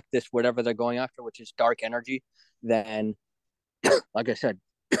collect this whatever they're going after, which is dark energy, then like I said,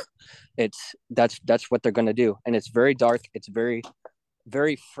 that's what they're going to do. And it's very dark, it's very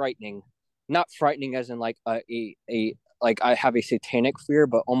very frightening. Not frightening as in like a like I have a satanic fear,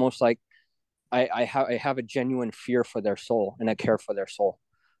 but almost like I have a genuine fear for their soul and a care for their soul.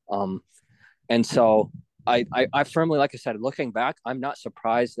 Um, and so I firmly, like I said, looking back, I'm not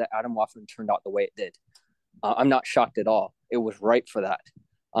surprised that Atomwaffen turned out the way it did. I'm not shocked at all. It was right for that.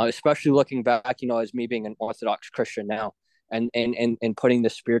 Especially looking back, as me being an Orthodox Christian now, and putting the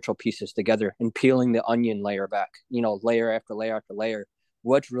spiritual pieces together and peeling the onion layer back, layer after layer after layer.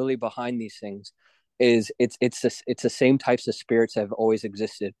 What's really behind these things is it's the same types of spirits that have always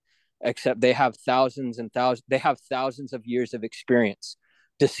existed, except they have thousands and thousands. They have thousands of years of experience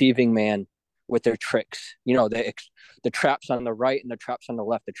deceiving man with their tricks. The traps on the right and the traps on the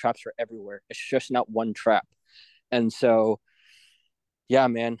left. The traps are everywhere. It's just not one trap. And so, yeah,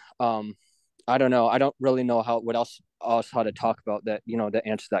 man. I don't know. I don't really know how to talk about that. To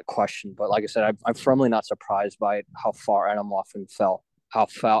answer that question. But like I said, I'm firmly not surprised by how far Atomwaffen fell,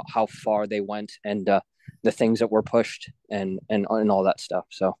 how far they went, and the things that were pushed, and all that stuff.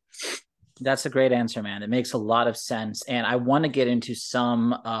 So That's a great answer, man. It makes a lot of sense. And I want to get into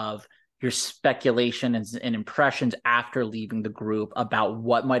some of your speculation and impressions after leaving the group about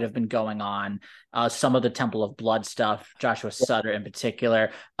what might have been going on. Some of the Temple of Blood stuff, Joshua Sutter in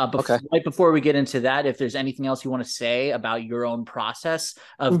particular. okay. Right before we get into that, if there's anything else you want to say about your own process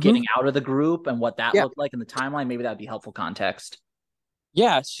of Mm-hmm. getting out of the group and what that Yeah. looked like in the timeline, maybe that would be helpful context.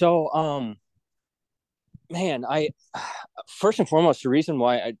 Yeah. So man, I first and foremost, the reason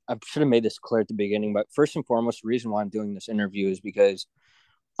why I should have made this clear at the beginning, but first and foremost, the reason why I'm doing this interview is because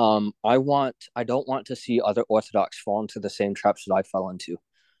I don't want to see other Orthodox fall into the same traps that I fell into,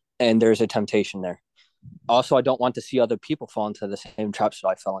 and there's a temptation there. Also, I don't want to see other people fall into the same traps that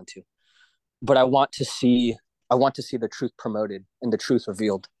I fell into, but I want to see the truth promoted and the truth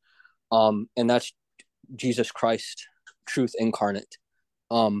revealed, and that's Jesus Christ, truth incarnate.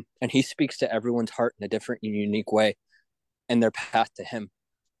 And he speaks to everyone's heart in a different and unique way, and their path to him.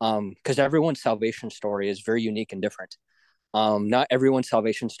 Because everyone's salvation story is very unique and different. Not everyone's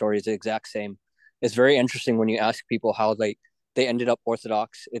salvation story is the exact same. It's very interesting when you ask people how they ended up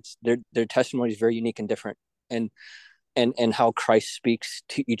Orthodox. It's their testimony is very unique and different, and and how Christ speaks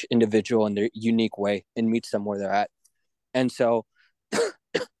to each individual in their unique way and meets them where they're at. And so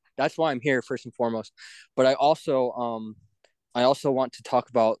that's why I'm here first and foremost. But I also want to talk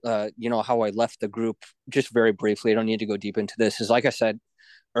about how I left the group just very briefly. I don't need to go deep into this. Is like I said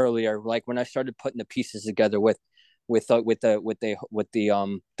earlier, like when I started putting the pieces together with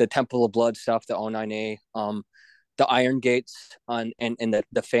the Temple of Blood stuff, the O9A, the Iron Gates and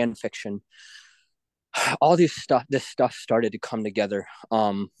the fan fiction, all this stuff started to come together.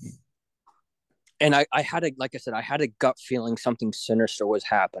 And I had like I said, I had a gut feeling something sinister was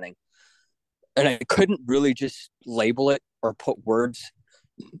happening, and I couldn't really just label it or put words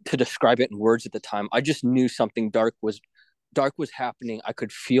to describe it in words at the time. I just knew something dark was happening. I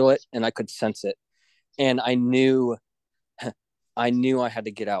could feel it and I could sense it, and I knew I had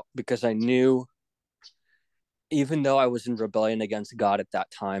to get out, because I knew, even though I was in rebellion against God at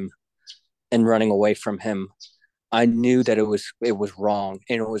that time and running away from Him, I knew that it was wrong,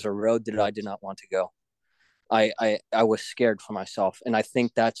 and it was a road that I did not want to go. I was scared for myself, and I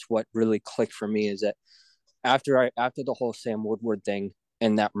think that's what really clicked for me, is that after the whole Sam Woodward thing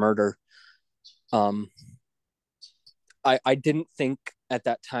and that murder, um, I didn't think at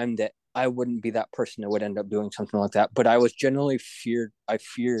that time that I wouldn't be that person that would end up doing something like that. But I was generally feared. I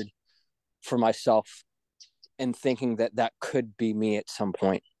feared for myself, and thinking that that could be me at some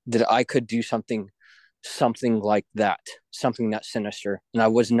point. That I could do something like that, something that sinister. And I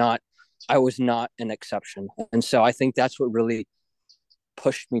was not. I was not an exception. And so I think that's what really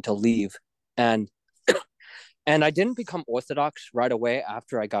pushed me to leave. And and I didn't become Orthodox right away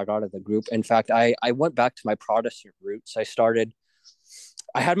after I got out of the group. In fact, I went back to my Protestant roots.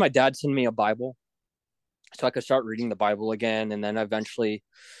 I had my dad send me a Bible so I could start reading the Bible again. And then I eventually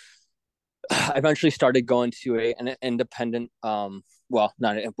started going to an independent, well,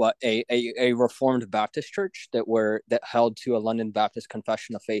 not but a Reformed Baptist church that held to a London Baptist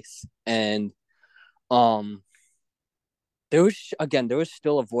Confession of Faith. And um, there was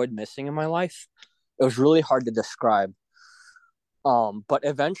still a void missing in my life. It was really hard to describe. But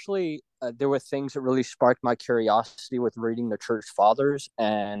eventually, there were things that really sparked my curiosity with reading the church fathers,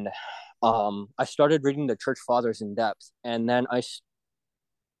 and I started reading the church fathers in depth. And then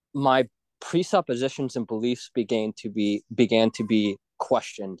my presuppositions and beliefs began to be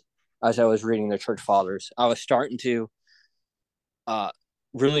questioned as I was reading the church fathers. I was starting to uh,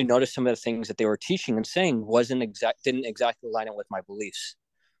 really notice some of the things that they were teaching and saying didn't exactly line up with my beliefs.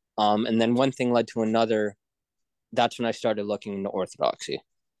 And then one thing led to another. That's when I started looking into orthodoxy.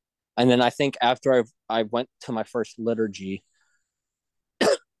 And then I think after I went to my first liturgy,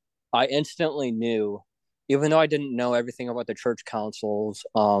 I instantly knew, even though I didn't know everything about the church councils,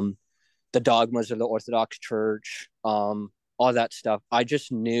 the dogmas of the Orthodox Church, all that stuff. I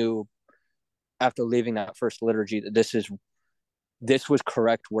just knew after leaving that first liturgy that this was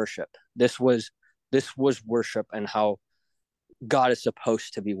correct worship. This was worship and how God is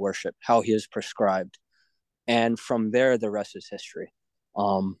supposed to be worshipped, how He is prescribed, and from there the rest is history.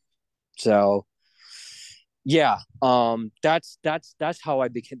 So yeah, that's how I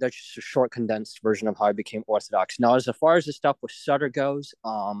became. That's just a short, condensed version of how I became Orthodox. Now, as far as the stuff with Sutter goes,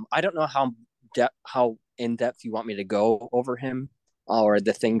 I don't know how in depth you want me to go over him or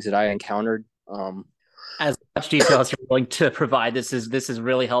the things that I encountered. As much detail as you're willing to provide, this is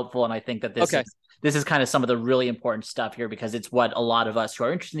really helpful, and I think that this Okay, is this is kind of some of the really important stuff here because it's what a lot of us who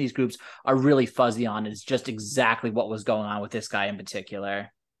are interested in these groups are really fuzzy on. Is just exactly what was going on with this guy in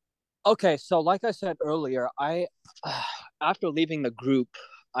particular. okay. So, like I said earlier, I after leaving the group,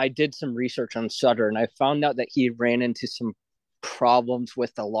 I did some research on Sutter, and I found out that he ran into some problems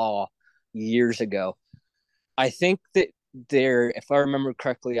with the law years ago. I think that if I remember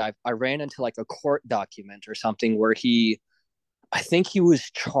correctly, I ran into like a court document or something where I think he was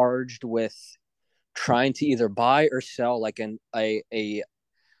charged with trying to either buy or sell like a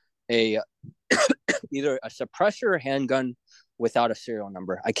either a suppressor or handgun without a serial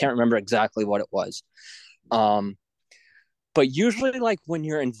number. I can't remember exactly what it was. Um, but usually, like when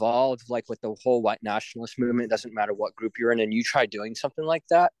you're involved, like with the whole white nationalist movement, it doesn't matter what group you're in, and you try doing something like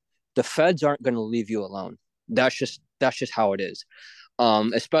that, the feds aren't going to leave you alone. That's just how it is.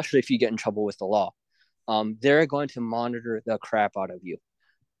 Especially if you get in trouble with the law. They're going to monitor the crap out of you.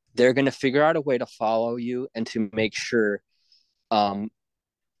 They're going to figure out a way to follow you and to make sure um,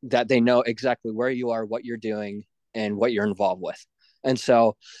 that they know exactly where you are, what you're doing, and what you're involved with. And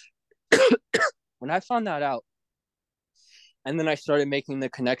so when I found that out, and then I started making the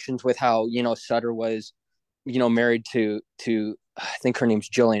connections with how Sutter was, married to I think her name's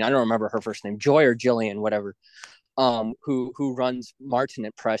Jillian. I don't remember her first name, Joy or Jillian, whatever. Who runs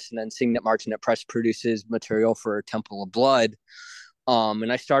Martinet Press, and then seeing that Martinet Press produces material for Temple of Blood.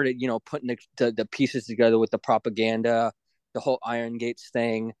 And I started, putting the pieces together with the propaganda, the whole Iron Gates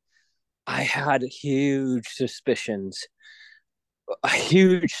thing. I had huge suspicions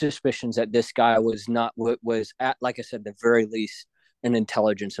that this guy was not what was at, like I said, the very least, an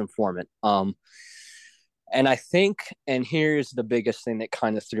intelligence informant. And I think, and here's the biggest thing that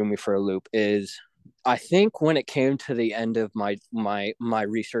kind of threw me for a loop is, I think when it came to the end of my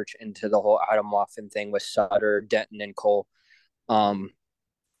research into the whole Atomwaffen thing with Sutter, Denton, and Cole, um,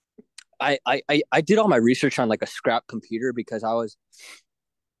 I did all my research on like a scrap computer because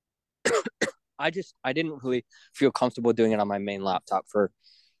I didn't really feel comfortable doing it on my main laptop for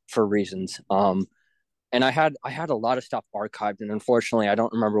reasons. And I had a lot of stuff archived, and unfortunately, I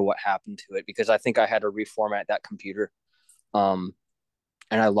don't remember what happened to it because I think I had to reformat that computer. Um,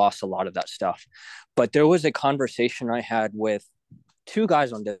 and I lost a lot of that stuff. But there was a conversation I had with two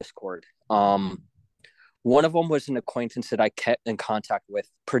guys on Discord. One of them was an acquaintance that I kept in contact with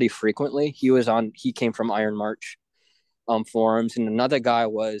pretty frequently. He came from Iron March forums, and another guy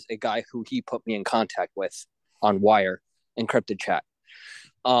was a guy who he put me in contact with on Wire, encrypted chat.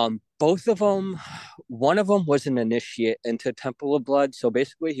 Both of them, one of them was an initiate into Temple of Blood, so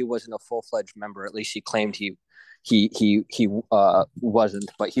basically he wasn't a full fledged member. At least he claimed he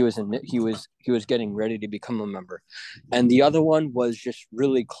wasn't, but he was getting ready to become a member. And the other one was just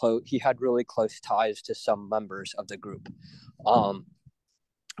really close. He had really close ties to some members of the group. Um,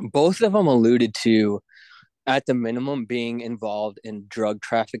 Both of them alluded to, at the minimum, being involved in drug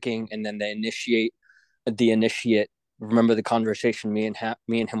trafficking, and then the initiate. Remember the conversation me and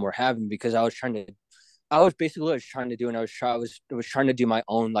him were having, because I was basically trying to do, and I was trying to do my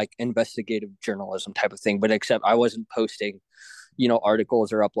own like investigative journalism type of thing, but except I wasn't posting,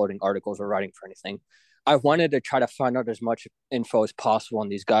 articles or uploading articles or writing for anything. I wanted to try to find out as much info as possible on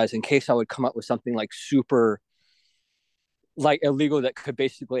these guys in case I would come up with something like super like illegal that could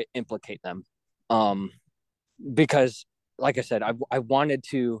basically implicate them. Um, because like I said, I wanted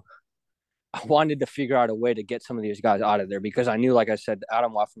to figure out a way to get some of these guys out of there, because I knew, like I said,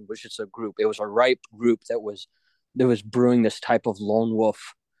 Atomwaffen was just a group. It was a ripe group that was brewing this type of lone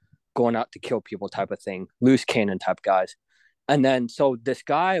wolf, going out to kill people type of thing, loose cannon type guys. And then, so this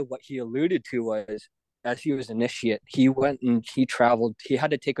guy, what he alluded to was, as he was initiate, he went and he traveled. He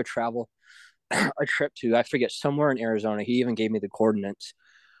had to take a trip to, I forget, somewhere in Arizona. He even gave me the coordinates,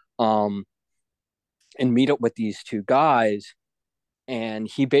 um, and meet up with these two guys. And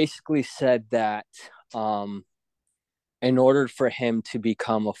he basically said that, um, in order for him to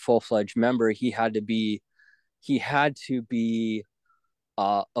become a full fledged member, he had to be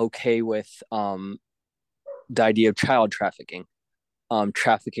okay with the idea of child trafficking,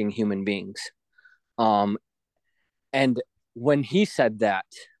 trafficking human beings. Um, and when he said that,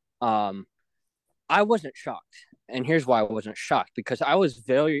 um, I wasn't shocked. And here's why I wasn't shocked, because I was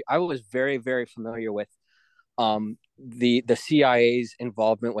very familiar with the CIA's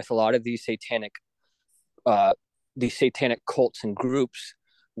involvement with a lot of uh, these satanic cults and groups,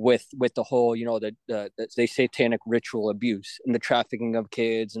 with the whole, the satanic ritual abuse and the trafficking of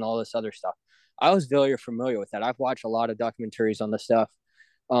kids and all this other stuff. I was very familiar with that. I've watched a lot of documentaries on this stuff,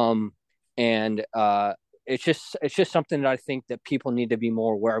 um, and it's just something that I think that people need to be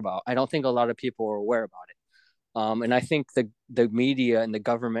more aware about. I don't think a lot of people are aware about it, and I think the media and the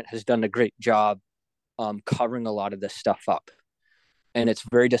government has done a great job covering a lot of this stuff up, and it's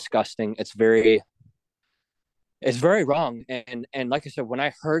very disgusting. It's very wrong. And like I said, when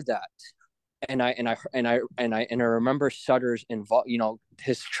I heard that, and I remember Sutter's involved,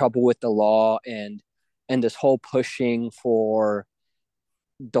 his trouble with the law, and this whole pushing for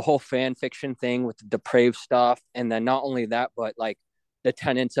the whole fan fiction thing with the depraved stuff, and then not only that, but like the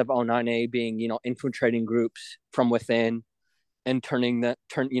tenets of O9A being, infiltrating groups from within and turning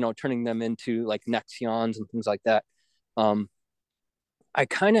them into like Nexions and things like that. Um, I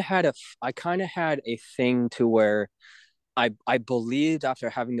kind of had a thing to where I believed, after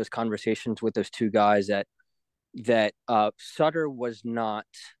having those conversations with those two guys, that Sutter was not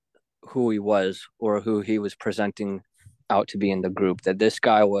who he was, or who he was presenting out to be in the group. That this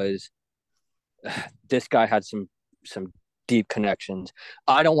guy had some deep connections.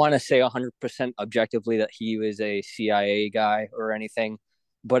 I don't want to say 100% objectively that he was a CIA guy or anything,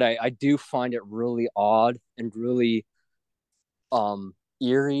 but I do find it really odd and really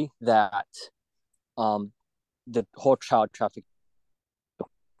eerie that um the whole child traffic,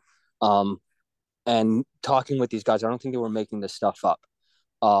 um and talking with these guys, I don't think they were making this stuff up.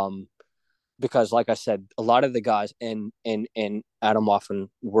 Um because, like I said, a lot of the guys in Atomwaffen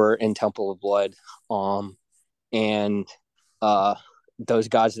were in Temple of Blood, and uh those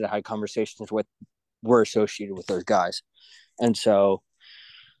guys that I had conversations with were associated with those guys. And so,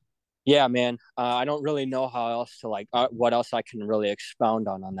 yeah, man, I don't really know how else to, like, what else I can really expound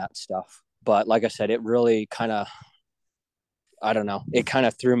on that stuff. But like I said, it really kind of, I don't know, it kind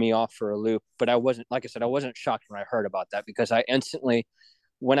of threw me off for a loop. But I wasn't, like I said, I wasn't shocked when I heard about that, because I instantly,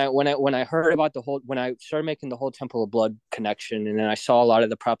 when I heard about when I started making the whole Temple of Blood connection, and then I saw a lot of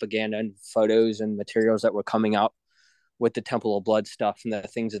the propaganda and photos and materials that were coming out with the Temple of Blood stuff and the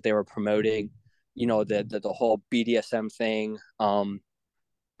things that they were promoting, the whole BDSM thing,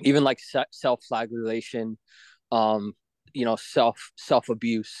 even like self flagellation, um, self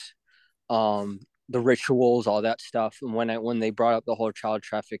abuse, the rituals, all that stuff. And when they brought up the whole child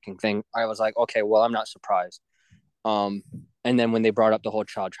trafficking thing, I was like, okay, well, I'm not surprised. Um, and then when they brought up the whole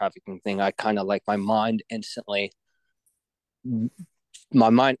child trafficking thing, I kind of, like, my mind instantly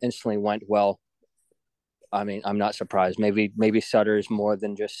went, well, I mean, I'm not surprised. Maybe Sutter is more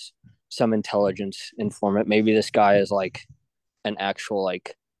than just some intelligence informant. Maybe this guy is like an actual,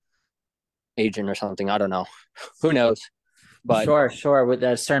 like, agent or something. I don't know. Who knows? But Sure, sure. With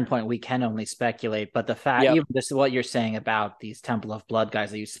at a certain point, we can only speculate. But the fact, yeah. even this, what you're saying about these Temple of Blood guys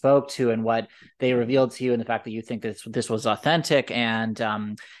that you spoke to, and what they revealed to you, and the fact that you think this was authentic, and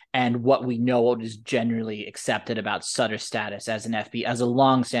what we know, what is generally accepted about Sutter's status as an FBI, as a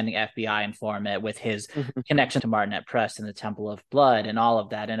long-standing FBI informant, with his Mm-hmm. connection to Martinet Press and the Temple of Blood, and all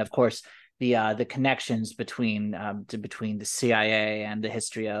of that, and of course the connections between the CIA and the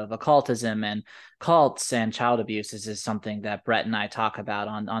history of occultism and cults and child abuses is something that Brett and I talk about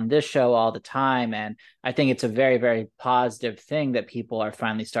on this show all the time. And I think it's a very, very positive thing that people are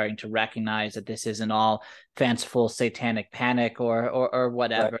finally starting to recognize that this isn't all fanciful satanic panic or Right.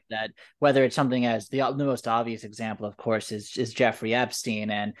 whatever. That whether it's something as the most obvious example, of course, is Jeffrey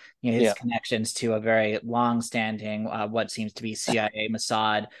Epstein, and his Yeah. connections to a very long-standing what seems to be CIA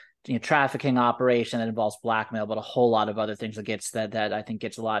Mossad trafficking operation that involves blackmail, but a whole lot of other things that I think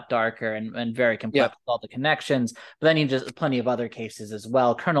gets a lot darker and very Yeah. complex with all the connections. But then you just plenty of other cases as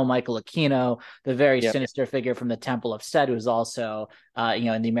well. Colonel Michael Aquino, the very Yeah. sinister figure from the Temple of Set, who was also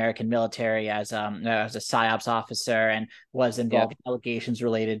in the American military as a PsyOps officer and was Yeah. involved in allegations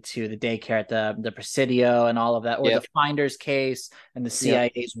related to the daycare at the Presidio and all of that, or Yeah. the Finders case and the Yeah.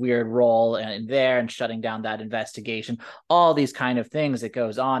 CIA's weird role in there and shutting down that investigation, all these kind of things. It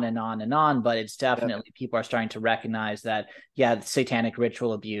goes on and on and on, but it's Yeah. definitely people are starting to recognize that, yeah, satanic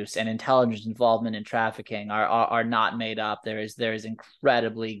ritual abuse and intelligence involvement in trafficking are not made up. There is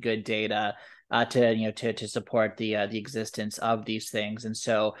incredibly good data to support the existence of these things. And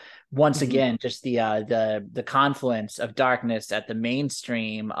so once Mhm. again, just the confluence of darkness at the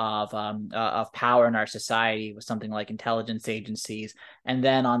mainstream of power in our society with something like intelligence agencies, and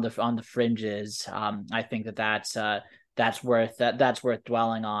then on the fringes, I think that's worth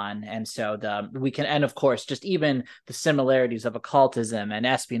dwelling on. And so and of course just even the similarities of occultism and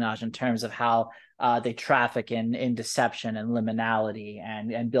espionage in terms of how they traffic in deception and liminality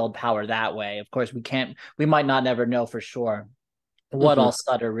and build power that way. Of course, we might not never know for sure what Mhm. all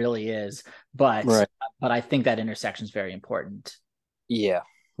stutter really is, but Right. I think that intersection is very important. Yeah.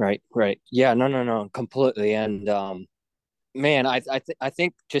 Right. Right. Yeah. No. No. No. Completely. And man, I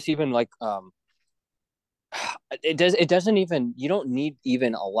think just even like it doesn't even, you don't need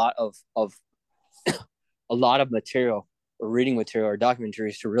even a lot of material or reading material or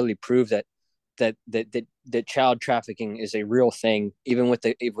documentaries to really prove that child trafficking is a real thing, even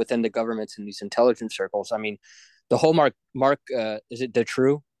within the governments and these intelligence circles. I mean, the whole Mark is it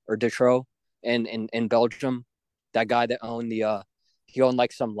Dutroux or Dutroux in Belgium, that guy that owned the he owned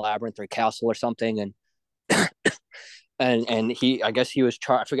like some labyrinth or castle or something, and he, I guess he was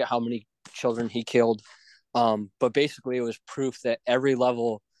I forget how many children he killed, but basically it was proof that every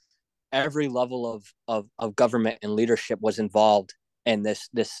level of government and leadership was involved in this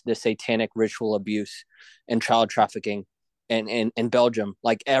satanic ritual abuse and child trafficking in Belgium,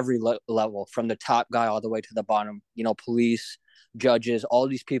 like every level from the top guy all the way to the bottom, police, judges, all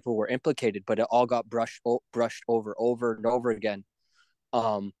these people were implicated, but it all got brushed over and over again.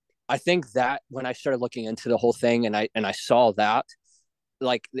 um I think that when I started looking into the whole thing and I saw that,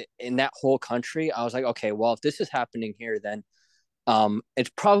 like, in that whole country, I was like, okay, well, if this is happening here, then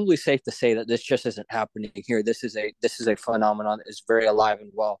it's probably safe to say that this just isn't happening here. This is a phenomenon that is very alive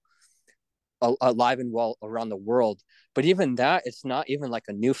and well around the world. But even that, it's not even like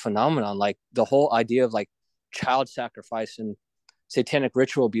a new phenomenon. Like the whole idea of like child sacrifice and satanic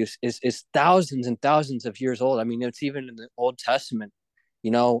ritual abuse is thousands and thousands of years old. I mean, it's even in the Old Testament,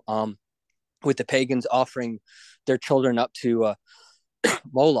 you know, with the pagans offering their children up to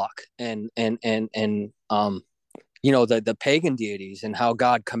Moloch and the pagan deities, and how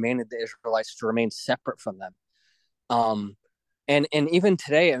God commanded the Israelites to remain separate from them. Um, and even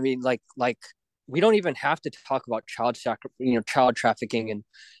today, I mean, like we don't even have to talk about child trafficking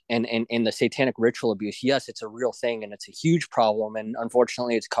and the satanic ritual abuse. Yes, it's a real thing and it's a huge problem, and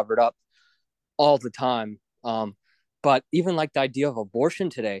unfortunately, it's covered up all the time. But even like the idea of abortion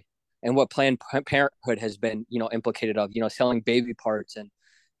today and what Planned Parenthood has been, implicated of, selling baby parts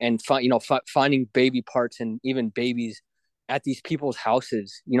and finding baby parts and even babies at these people's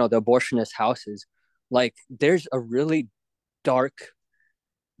houses, the abortionist houses. Like, there's a really dark,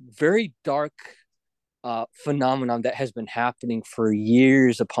 very dark phenomenon that has been happening for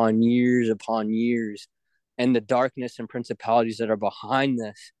years upon years upon years, and the darkness and principalities that are behind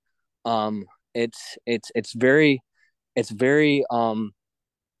this. Um, it's very it's very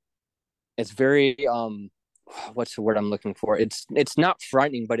it's very what's the word I'm looking for? It's not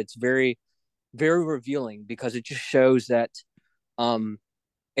frightening, but it's very very revealing, because it just shows that um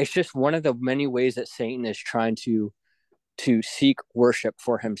it's just one of the many ways that Satan is trying to seek worship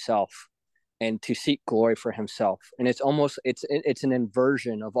for himself and to seek glory for himself. And it's an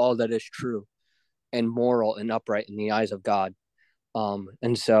inversion of all that is true and moral and upright in the eyes of God.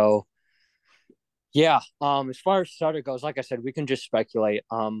 And so yeah, as far as Sutter goes, like I said, we can just speculate.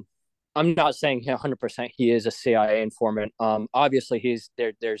 I'm not saying 100% he is a CIA informant. Obviously he's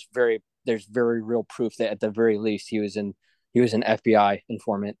there. There's very real proof that at the very least he was an FBI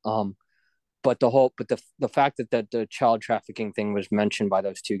informant. But the fact that the child trafficking thing was mentioned by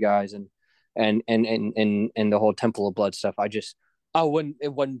those two guys, and the whole Temple of Blood stuff, I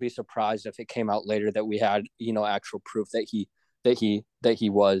wouldn't be surprised if it came out later that we had, actual proof that he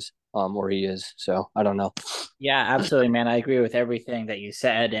was, or he is. So I don't know. Yeah, absolutely, man. I agree with everything that you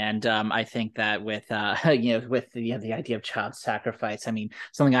said, and I think that with with the idea of child sacrifice, I mean,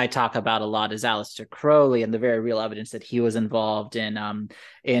 something I talk about a lot is Aleister Crowley and the very real evidence that he was involved in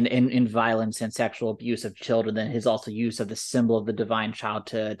in violence and sexual abuse of children. Then his also use of the symbol of the divine child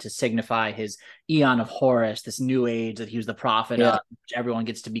to signify his Eon of Horus, this new age that he was the prophet Yeah, of, which everyone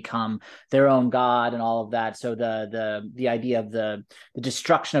gets to become their own god and all of that. So the idea of the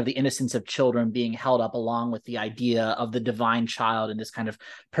destruction of the innocence of children being held up along with the idea of the divine child and this kind of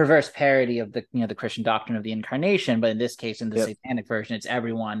perverse parody of the the Christian doctrine of the incarnation. But in this case, in the yep, satanic version, it's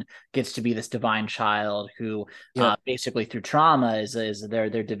everyone gets to be this divine child who yep, basically through trauma is their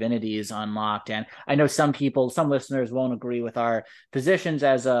divinity is unlocked. And I know some people, some listeners won't agree with our positions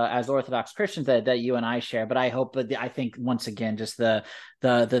as Orthodox Christians that you and I share, but I hope that I think once again just the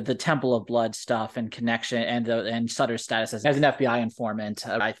Temple of Blood stuff and connection and Sutter's status as an FBI informant.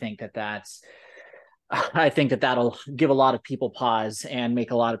 I think that that'll give a lot of people pause and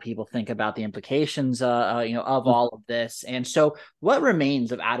make a lot of people think about the implications, of all of this. And so, what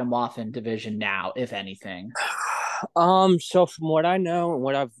remains of Atomwaffen division now, if anything? So from what I know and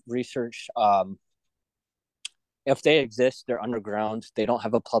what I've researched, if they exist, they're underground. They don't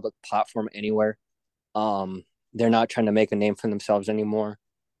have a public platform anywhere. Um, they're not trying to make a name for themselves anymore.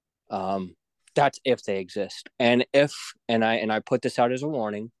 Um, that's if they exist. And I put this out as a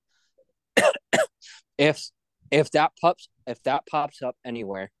warning, if if that pops up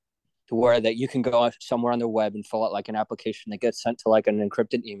anywhere to where that you can go somewhere on the web and fill out like an application that gets sent to like an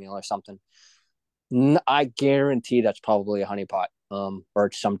encrypted email or something, I guarantee that's probably a honeypot,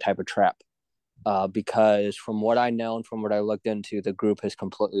 or some type of trap. Because from what I know and from what I looked into, the group has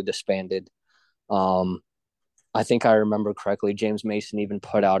completely disbanded. Um, I think I remember correctly, James Mason even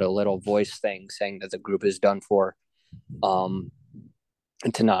put out a little voice thing saying that the group is done for, um,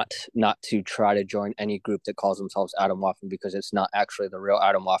 and to not to try to join any group that calls themselves Atomwaffen, because it's not actually the real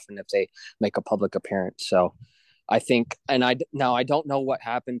Atomwaffen if they make a public appearance. So I think, and I don't know what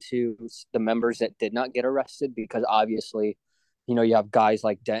happened to the members that did not get arrested, because obviously, you have guys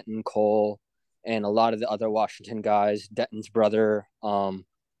like Denton Cole and a lot of the other Washington guys, Denton's brother,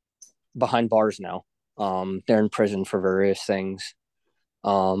 behind bars now. They're in prison for various things.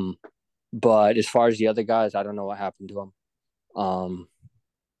 Um, but as far as the other guys, I don't know what happened to them. Um,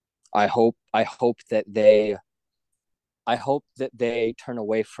 I hope that they turn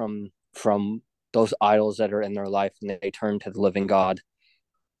away from those idols that are in their life and they turn to the living God.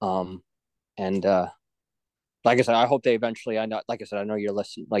 And like I said, I hope they eventually. I know, like I said, I know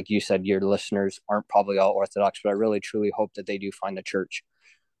like you said, your listeners aren't probably all Orthodox, but I really truly hope that they do find the church,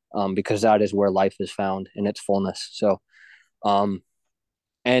 because that is where life is found in its fullness. So, um,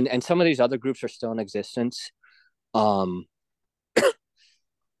 and some of these other groups are still in existence. Um,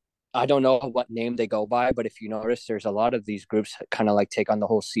 I don't know what name they go by, but if you notice, there's a lot of these groups that kind of like take on the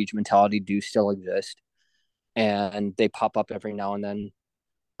whole siege mentality, do still exist, and they pop up every now and then.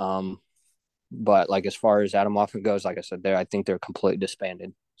 Um, but like as far as Atomwaffen goes, like I said, I think they're completely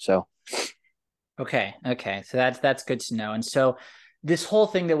disbanded. So Okay. So that's good to know. And so this whole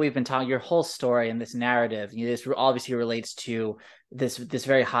thing that we've been talking, your whole story and this narrative, this obviously relates to this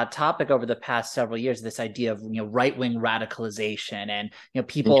very hot topic over the past several years, this idea of right-wing radicalization and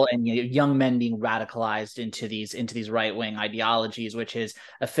people and young men being radicalized into these right-wing ideologies, which is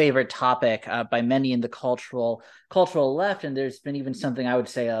a favorite topic by many in the cultural left. And there's been even something I would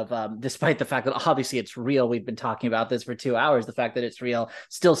say of, despite the fact that obviously it's real, we've been talking about this for 2 hours, the fact that it's real,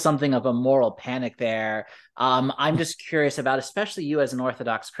 still something of a moral panic there. I'm just curious about, especially you as an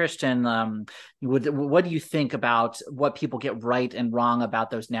Orthodox Christian, what do you think about what people get right and wrong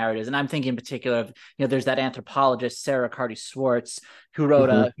about those narratives? And I'm thinking in particular of, there's that anthropologist Sarah Carty Swartz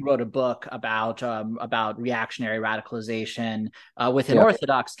mm-hmm. who wrote a book about reactionary radicalization within Yeah,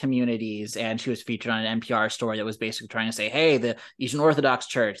 Orthodox communities, and she was featured on an NPR story that was basically trying to say, hey, the Eastern Orthodox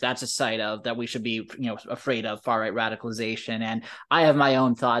Church, that's a site of that we should be afraid of far right radicalization. And I have my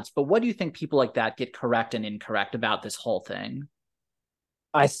own thoughts, but what do you think people like that get correct and incorrect about this whole thing?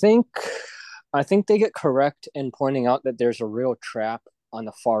 I think I think they get correct in pointing out that there's a real trap on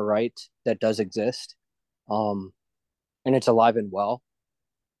the far right that does exist, um, and it's alive and well.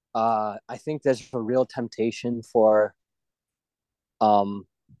 I think there's a real temptation for um,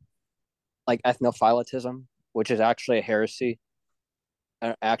 like ethnophiletism, which is actually a heresy,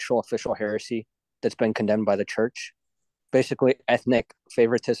 an actual official heresy that's been condemned by the church. Basically, ethnic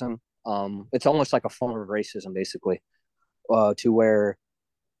favoritism. It's almost like a form of racism, basically, to where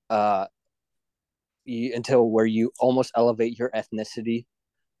uh, until where you almost elevate your ethnicity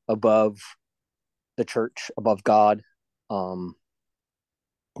above the church, above God. Um,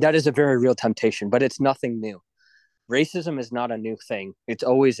 that is a very real temptation, but it's nothing new. racism is not a new thing. It's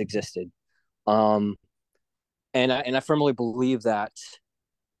always existed. Um, and I firmly believe that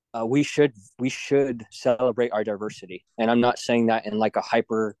we should celebrate our diversity. And I'm not saying that in like a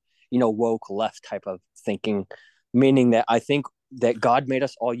hyper, woke left type of thinking, meaning that I think that God made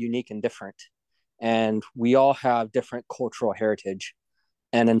us all unique and different, and we all have different cultural heritage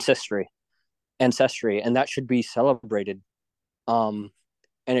and ancestry, and that should be celebrated, um,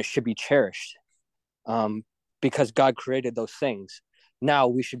 and it should be cherished, um, because God created those things. Now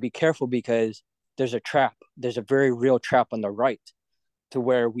we should be careful because there's a trap. There's a very real trap on the right to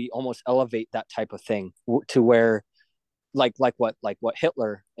where we almost elevate that type of thing to where like what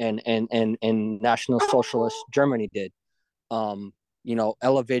Hitler and National Socialist Germany did,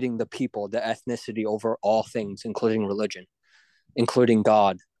 elevating the people, the ethnicity over all things, including religion, including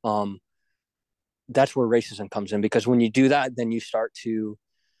God. That's where racism comes in, because when you do that, then you start to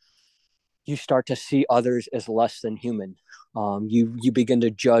see others as less than human. You begin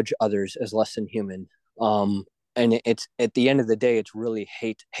to judge others as less than human. And it's at the end of the day, it's really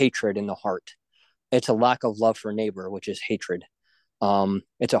hatred in the heart. It's a lack of love for neighbor, which is hatred.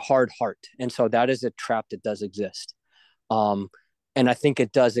 It's a hard heart, and so that is a trap that does exist. Um, and I think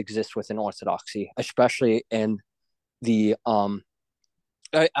it does exist within Orthodoxy, especially in the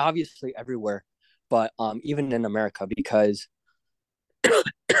obviously everywhere, but even in America, because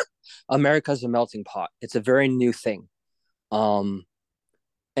America is a melting pot. It's a very new thing. Um,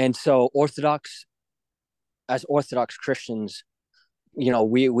 and so as Orthodox Christians,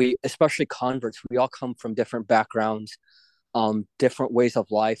 we especially converts, we all come from different backgrounds, different ways of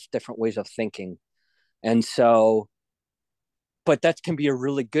life, different ways of thinking. And so, but that can be a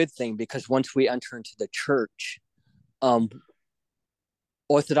really good thing, because once we enter into the church, um,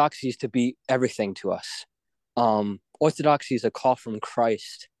 Orthodoxy is to be everything to us. Orthodoxy is a call from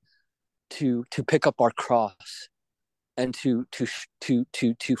Christ to pick up our cross and to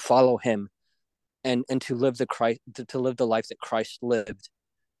follow Him, and to live the life that Christ lived.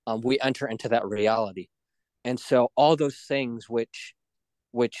 We enter into that reality, and so all those things which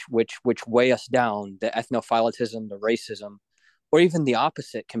weigh us down, the ethnophilitism, the racism, or even the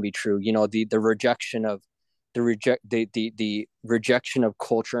opposite can be true. The rejection of the rejection of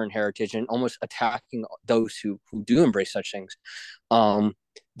culture and heritage, and almost attacking those who do embrace such things.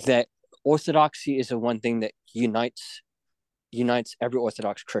 That Orthodoxy is the one thing that unites every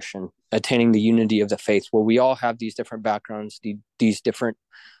Orthodox Christian, attaining the unity of the faith, where we all have these different backgrounds, these different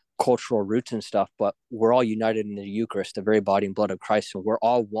cultural roots and stuff, but we're all united in the Eucharist, the very body and blood of Christ, and we're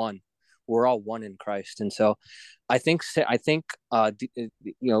all one. We're all one in Christ. And so, I think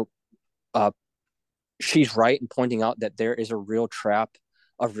she's right in pointing out that there is a real trap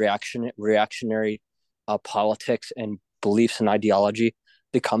of reactionary politics and beliefs and ideology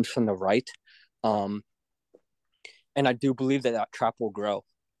that comes from the right. Um, and I do believe that trap will grow.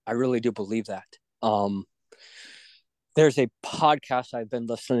 I really do believe that. There's a podcast I've been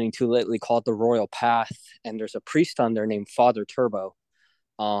listening to lately called The Royal Path, and there's a priest on there named Father Turbo.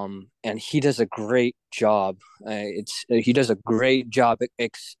 And he does a great job. He does a great job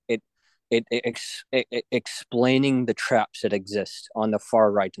explaining the traps that exist on the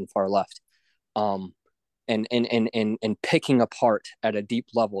far right and far left, um, and picking apart at a deep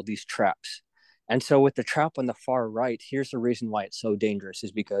level these traps. And so, with the trap on the far right, here's the reason why it's so dangerous: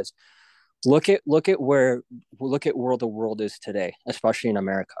 is because look at where the world is today, especially in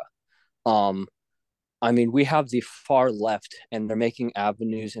America. Um, I mean, we have the far left, and they're making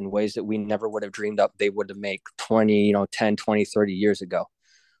avenues in ways that we never would have dreamed up they would have made 20, 10, 20, 30 years ago.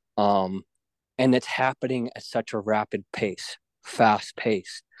 Um, and it's happening at such a rapid pace, fast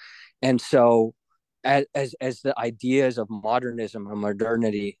pace. And so, as the ideas of modernism and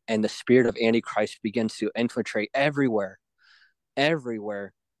modernity and the spirit of Antichrist begins to infiltrate everywhere,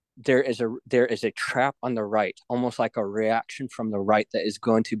 there is a trap on the right, almost like a reaction from the right that is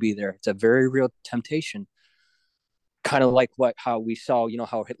going to be there. It's a very real temptation, kind of like how we saw,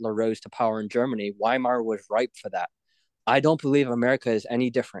 how Hitler rose to power in Germany. Weimar was ripe for that. I don't believe America is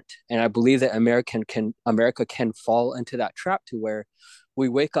any different, and I believe that America can fall into that trap, to where we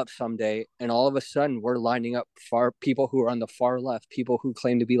wake up someday and all of a sudden we're lining up people who are on the far left, people who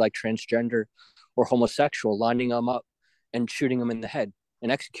claim to be like transgender or homosexual, lining them up and shooting them in the head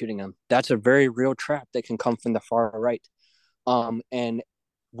and executing them. That's a very real trap that can come from the far right. And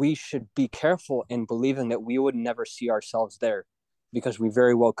we should be careful in believing that we would never see ourselves there, because we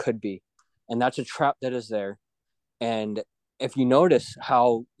very well could be. And that's a trap that is there. And if you notice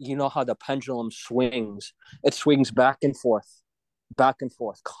how the pendulum swings, it swings back and forth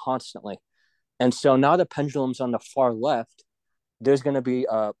constantly. And so now the pendulum's on the far left. There's going to be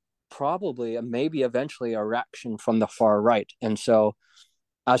probably maybe eventually a reaction from the far right. And so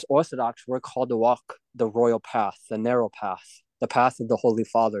as Orthodox, we're called to walk the royal path, the narrow path, the path of the Holy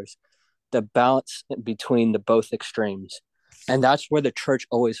Fathers, the balance between the both extremes. And that's where the church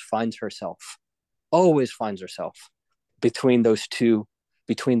always finds herself between those two,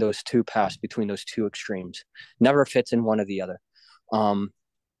 paths, between those two extremes. Never fits in one or the other. Um,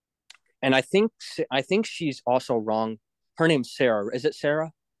 and I think she's also wrong. Her name's Sarah. Is it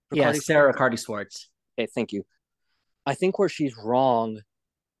Sarah? Yeah, Ricardi? Sarah Riccardi Swartz. Okay, thank you. I think where she's wrong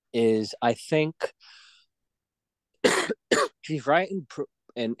is I think she's right in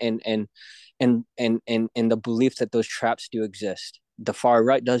the belief that those traps do exist. The far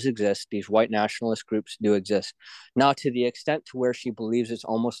right does exist. These white nationalist groups do exist. Now, to the extent to where she believes it's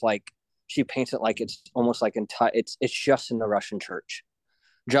almost like she paints it like it's almost like it's just in the Russian church,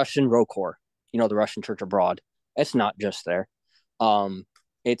 just in Rokor, the Russian church abroad. It's not just there. Um,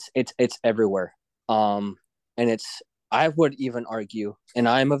 it's everywhere. And I would even argue, and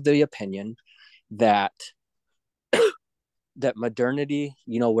I'm of the opinion that modernity,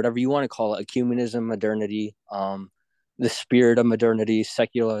 whatever you want to call it, ecumenism, modernity, the spirit of modernity,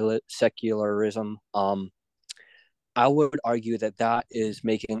 secularism, I would argue that is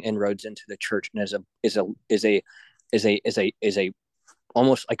making inroads into the church and is a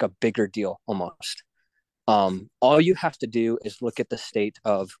almost like a bigger deal almost. All you have to do is look at the state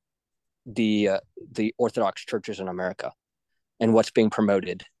of the Orthodox churches in America and what's being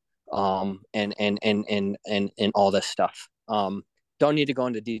promoted, and all this stuff. Don't need to go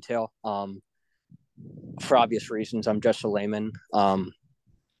into detail, for obvious reasons. I'm just a layman. I'm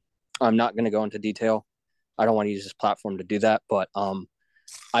not going to go into detail. I don't want to use this platform to do that, but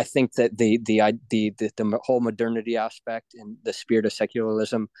I think that the whole modernity aspect and the spirit of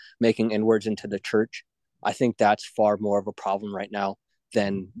secularism making inwards into the church, I think that's far more of a problem right now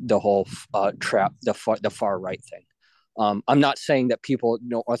than the whole trap, the far right thing. I'm not saying that people,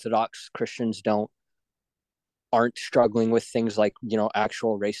 Orthodox Christians aren't struggling with things like,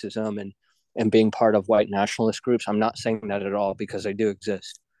 actual racism and being part of white nationalist groups. I'm not saying that at all, because they do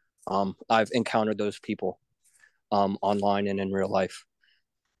exist. I've encountered those people online and in real life.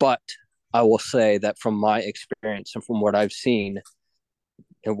 But I will say that from my experience and from what I've seen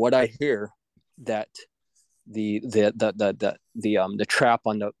and what I hear, that the trap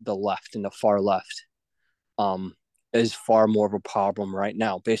on the left and the far left is far more of a problem right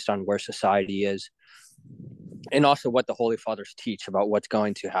now, based on where society is, and also what the Holy Fathers teach about what's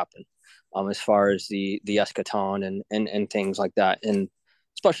going to happen, as far as the eschaton and things like that, and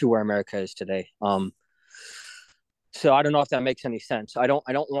especially where America is today. So I don't know if that makes any sense. I don't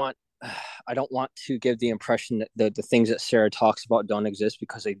want to give the impression that the things that Sarah talks about don't exist,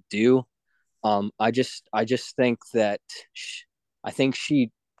 because they do. I just think that I think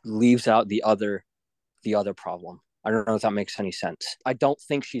she leaves out the other problem. I don't know if that makes any sense. I don't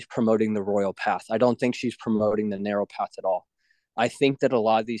think she's promoting the royal path. I don't think she's promoting the narrow path at all. I think that a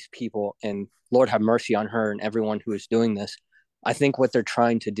lot of these people, and Lord have mercy on her and everyone who is doing this, I think what they're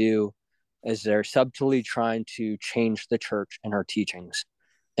trying to do is they're subtly trying to change the church and her teachings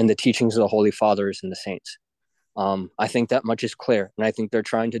and the teachings of the Holy Fathers and the saints. I think that much is clear, and I think they're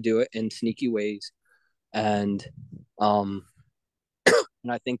trying to do it in sneaky ways, and and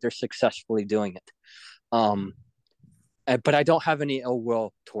I think they're successfully doing it. But I don't have any ill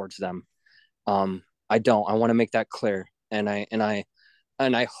will towards them. I don't. I want to make that clear, and I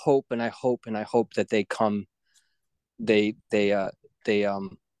hope that they come. They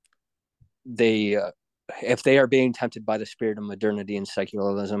if they are being tempted by the spirit of modernity and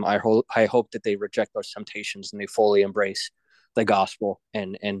secularism, I hope that they reject those temptations and they fully embrace the gospel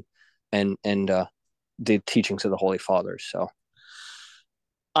and the teachings of the Holy Fathers. So,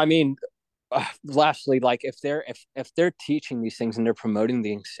 I mean, lastly, like if they're teaching these things and they're promoting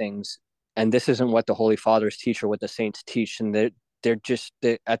these things, and this isn't what the Holy Fathers teach or what the saints teach, and they're just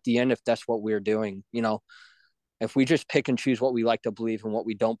at the end, if that's what we're doing, if we just pick and choose what we like to believe and what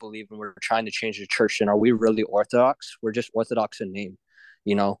we don't believe, and we're trying to change the church, then are we really Orthodox? We're just Orthodox in name.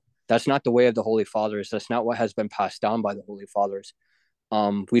 That's not the way of the Holy Fathers. That's not what has been passed down by the Holy Fathers.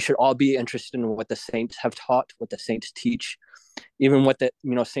 We should all be interested in what the saints have taught, what the saints teach, even what the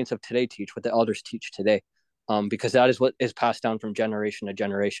saints of today teach, what the elders teach today, because that is what is passed down from generation to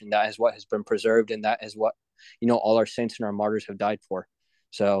generation. That is what has been preserved, and that is what all our saints and our martyrs have died for.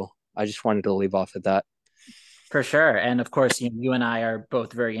 So I just wanted to leave off at that. For sure. And of course, you and I are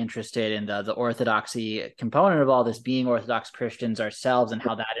both very interested in the orthodoxy component of all this, being Orthodox Christians ourselves and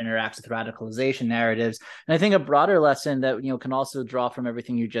how that interacts with radicalization narratives. And I think a broader lesson that, can also draw from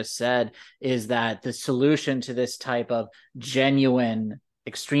everything you just said is that the solution to this type of genuine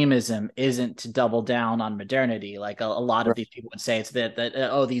extremism isn't to double down on modernity. Like a lot of Right. these people would say, it's that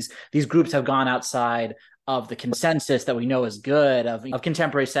oh, these groups have gone outside of the consensus that we know is good of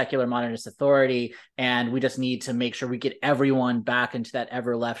contemporary secular modernist authority, and we just need to make sure we get everyone back into that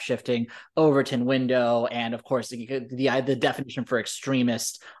ever left shifting Overton window. And of course, the definition for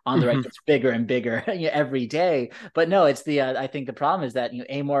extremist on the right Mm-hmm. gets bigger and bigger every day. But no, it's the I think the problem is that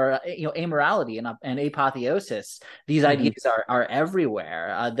amorality and apotheosis, these Mm-hmm. ideas are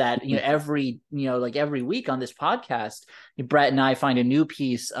everywhere. That Mm-hmm. every like every week on this podcast, Brett and I find a new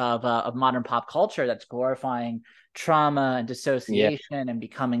piece of modern pop culture that's glorifying trauma and Yeah. dissociation and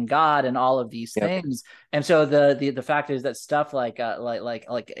becoming God and all of these Yep. things. And so the fact is that stuff like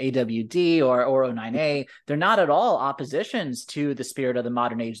AWD or O9A, they're not at all oppositions to the spirit of the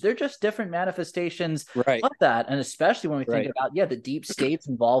modern age. They're just different manifestations Right. of that. And especially when we think Right. about the deep state's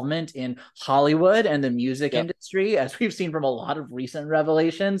involvement in Hollywood and the music Yep. industry, as we've seen from a lot of recent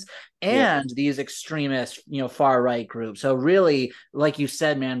revelations, Yep. and these extremist, far right groups. So really, like you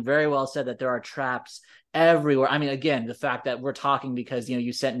said, man, very well said, that there are traps everywhere. I mean, again, the fact that we're talking because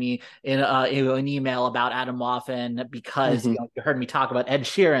you sent me in an email about Atomwaffen because Mm-hmm. you heard me talk about Ed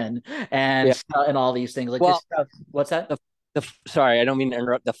Sheeran Yeah. and all these things like this Well, stuff. What's that? the sorry, I don't mean to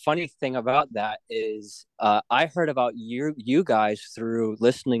interrupt. The funny thing about that is, I heard about you guys through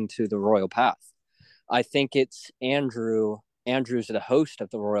listening to the Royal Path. I think it's Andrew. Andrew's the host of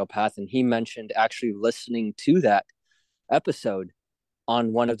the Royal Path, and he mentioned actually listening to that episode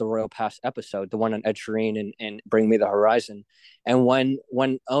on one of the Royal Pass episode, the one on Ed Sheeran and Bring Me the Horizon. And when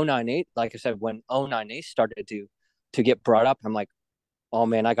 098, like I said, when 098 started to get brought up, I'm like, oh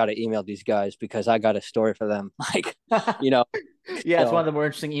man, I got to email these guys because I got a story for them. Like, you know, Yeah, it's one of so the more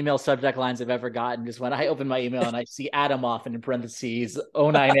interesting email subject lines I've ever gotten. Just when I open my email and I see Adam off and in parentheses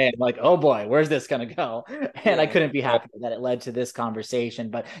 09A, I'm like, oh boy, where's this going to go? And I yeah, couldn't be right, happier that it led to this conversation.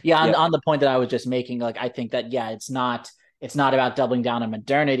 But yeah, yeah, on the point that I was just making, like, I think that, yeah, it's not about doubling down on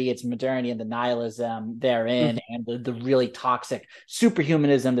modernity. It's modernity and the nihilism therein mm-hmm. and the really toxic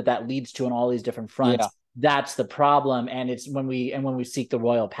superhumanism that leads to on all these different fronts. Yeah, That's the problem. And it's when we seek the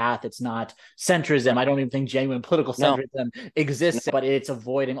royal path, it's not centrism. right. I don't even think genuine political No, centrism no, exists, but it's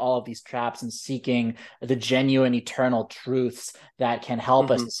avoiding all of these traps and seeking the genuine eternal truths that can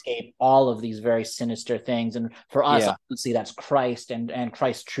help us mm-hmm. escape all of these very sinister things. And for us, Yeah, obviously, that's Christ and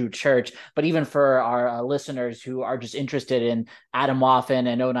Christ's true church. But even for our listeners who are just interested in Atomwaffen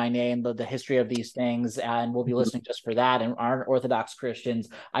and O9A and the history of these things, and we'll be mm-hmm. listening just for that, and aren't Orthodox Christians,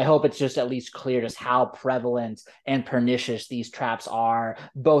 I hope it's just at least clear just how prevalent and pernicious these traps are,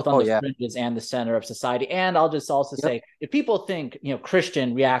 both on Oh the yeah, fringes and the center of society. And I'll just also yep, say, if people think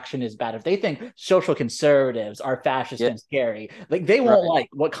Christian reaction is bad, if they think social conservatives are fascist yep, and scary, like they won't right, like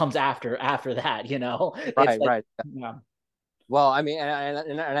what comes after that. It's right, like, right. Well, I mean,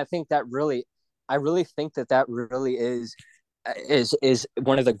 and I think that really, I really think that that really is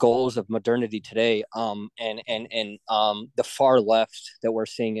one of the goals of modernity today. And the far left that we're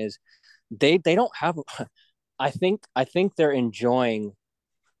seeing is they don't have. I think they're enjoying.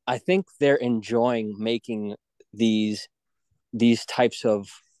 I think they're enjoying making these these types of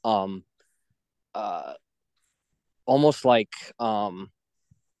um uh almost like the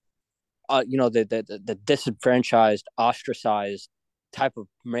disenfranchised, ostracized type of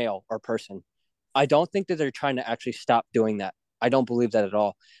male or person. I don't think that they're trying to actually stop doing that. I don't believe that at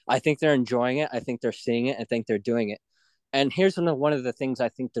all. I think they're enjoying it. I think they're seeing it. I think they're doing it. And here's one of the things I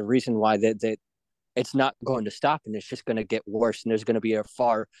think the reason why that it's not going to stop and it's just going to get worse. And there's going to be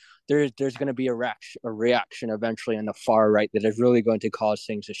there's going to be a reaction eventually on the far right that is really going to cause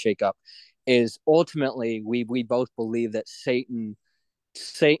things to shake up. Is ultimately we both believe that Satan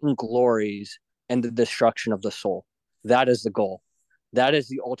glories in the destruction of the soul. That is the goal. That is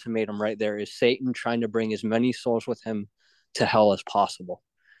the ultimatum right there, is Satan trying to bring as many souls with him to hell as possible.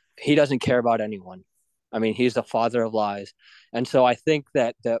 He doesn't care about anyone. I mean, he's the father of lies. And so I think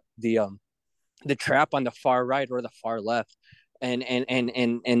that the trap on the far right or the far left and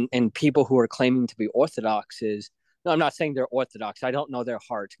people who are claiming to be orthodox is, no, I'm not saying they're orthodox. I don't know their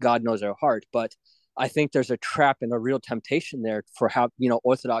heart. God knows their heart, but I think there's a trap and a real temptation there for how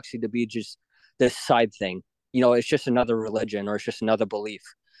orthodoxy to be just this side thing. It's just another religion or it's just another belief.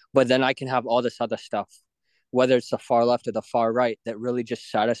 But then I can have all this other stuff, whether it's the far left or the far right, that really just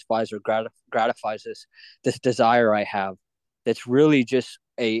satisfies or gratifies this desire I have. That's really just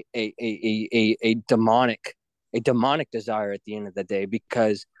a demonic desire at the end of the day,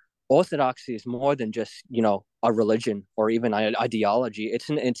 because orthodoxy is more than just a religion or even an ideology. It's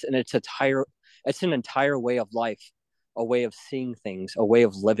an entire way of life, a way of seeing things, a way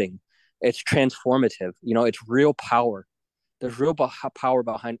of living. It's transformative. It's real power. there's real power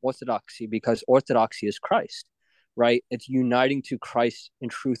behind orthodoxy, because orthodoxy is Christ, right? It's uniting to Christ in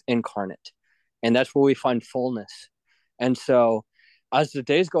truth incarnate. And that's where we find fullness. And so as the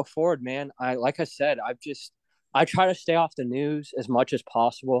days go forward, man, like I said, I try to stay off the news as much as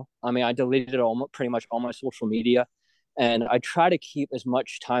possible. I mean, I deleted pretty much all my social media, and I try to keep as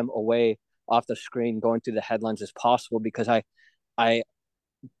much time away off the screen going through the headlines as possible, because I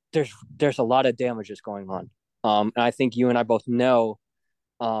there's a lot of damages going on. And I think you and I both know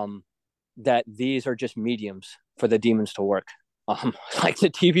um, that these are just mediums for the demons to work. Like the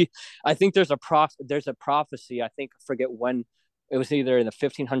TV, I think there's a prophecy. I think, I forget when, it was either in the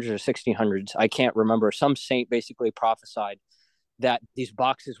 1500s or 1600s. I can't remember. Some saint basically prophesied that these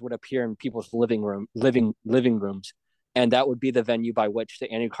boxes would appear in people's living rooms, and that would be the venue by which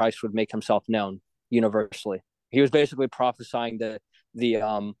the Antichrist would make himself known universally. He was basically prophesying the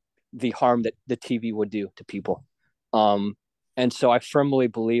harm that the TV would do to people. And so I firmly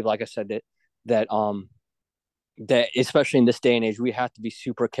believe, like I said, that especially in this day and age, we have to be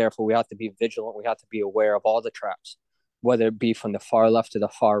super careful. We have to be vigilant. We have to be aware of all the traps, whether it be from the far left to the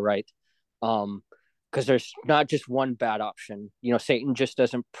far right. Because there's not just one bad option. You know, Satan just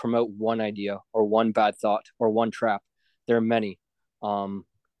doesn't promote one idea or one bad thought or one trap. There are many, and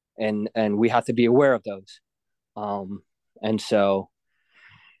we have to be aware of those. And so,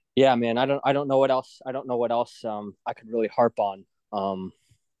 yeah, man, I don't know what else. I don't know what else I could really harp on.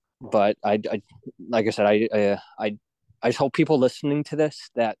 But I like I said, I just hope people listening to this,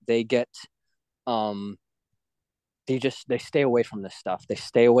 that they get they stay away from this stuff. They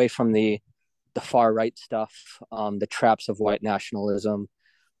stay away from the far right stuff, the traps of white nationalism,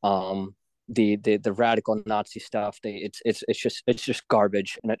 the radical Nazi stuff. It's just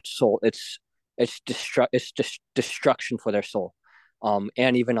garbage, and it's just destruction for their soul,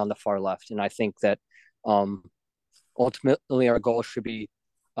 and even on the far left. And I think that ultimately our goal should be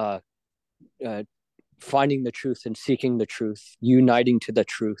uh, uh, finding the truth and seeking the truth, uniting to the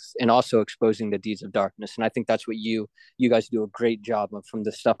truth, and also exposing the deeds of darkness. And I think that's what you guys do a great job of, from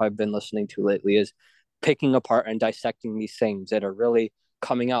the stuff I've been listening to lately, is picking apart and dissecting these things that are really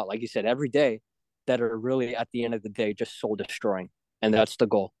coming out, like you said, every day, that are really at the end of the day just soul destroying. And that's the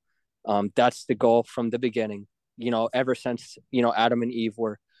goal. That's the goal from the beginning. You know, ever since, you know, Adam and Eve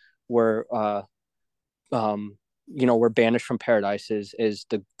were were banished from paradise, is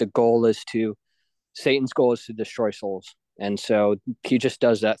the goal is to Satan's goal is to destroy souls. And so he just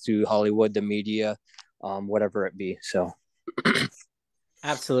does that through Hollywood, the media, whatever it be. So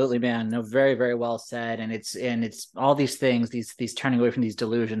Absolutely, man. No, very, very well said. And it's all these things, these turning away from these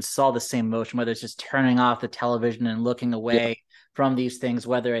delusions. It's all the same motion, whether it's just turning off the television and looking yeah. away from these things,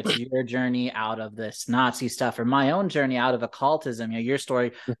 whether it's your journey out of this Nazi stuff or my own journey out of occultism. You know, your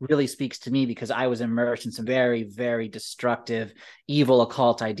story really speaks to me because I was immersed in some very, very destructive, evil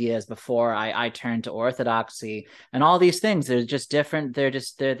occult ideas before I turned to orthodoxy. And all these things, they're just different. They're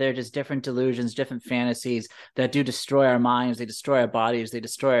just different delusions, different fantasies that do destroy our minds. They destroy our bodies. They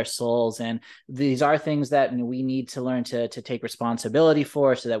destroy our souls. And these are things that, you know, we need to learn to take responsibility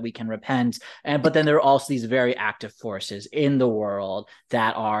for, so that we can repent. But then there are also these very active forces in the world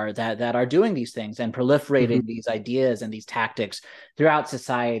that are doing these things and proliferating these ideas and these tactics throughout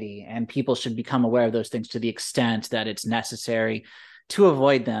society. And people should become aware of those things to the extent that it's necessary to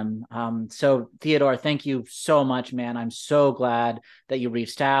avoid them. So Theodore, thank you so much, man. I'm so glad that you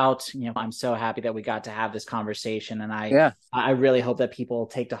reached out. You know, I'm so happy that we got to have this conversation, and Yeah. I really hope that people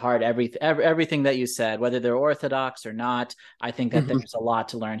take to heart everything that you said, whether they're Orthodox or not. I think that there's a lot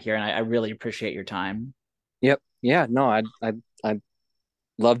to learn here, and I really appreciate your time. Yep. Yeah. No, I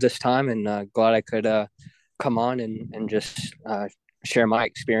love this time, and glad I could come on and just share my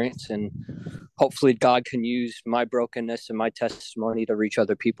experience, and hopefully God can use my brokenness and my testimony to reach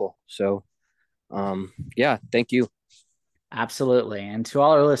other people. So, yeah, thank you. Absolutely. And to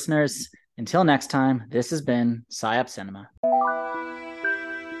all our listeners, until next time, this has been PsyOp Cinema.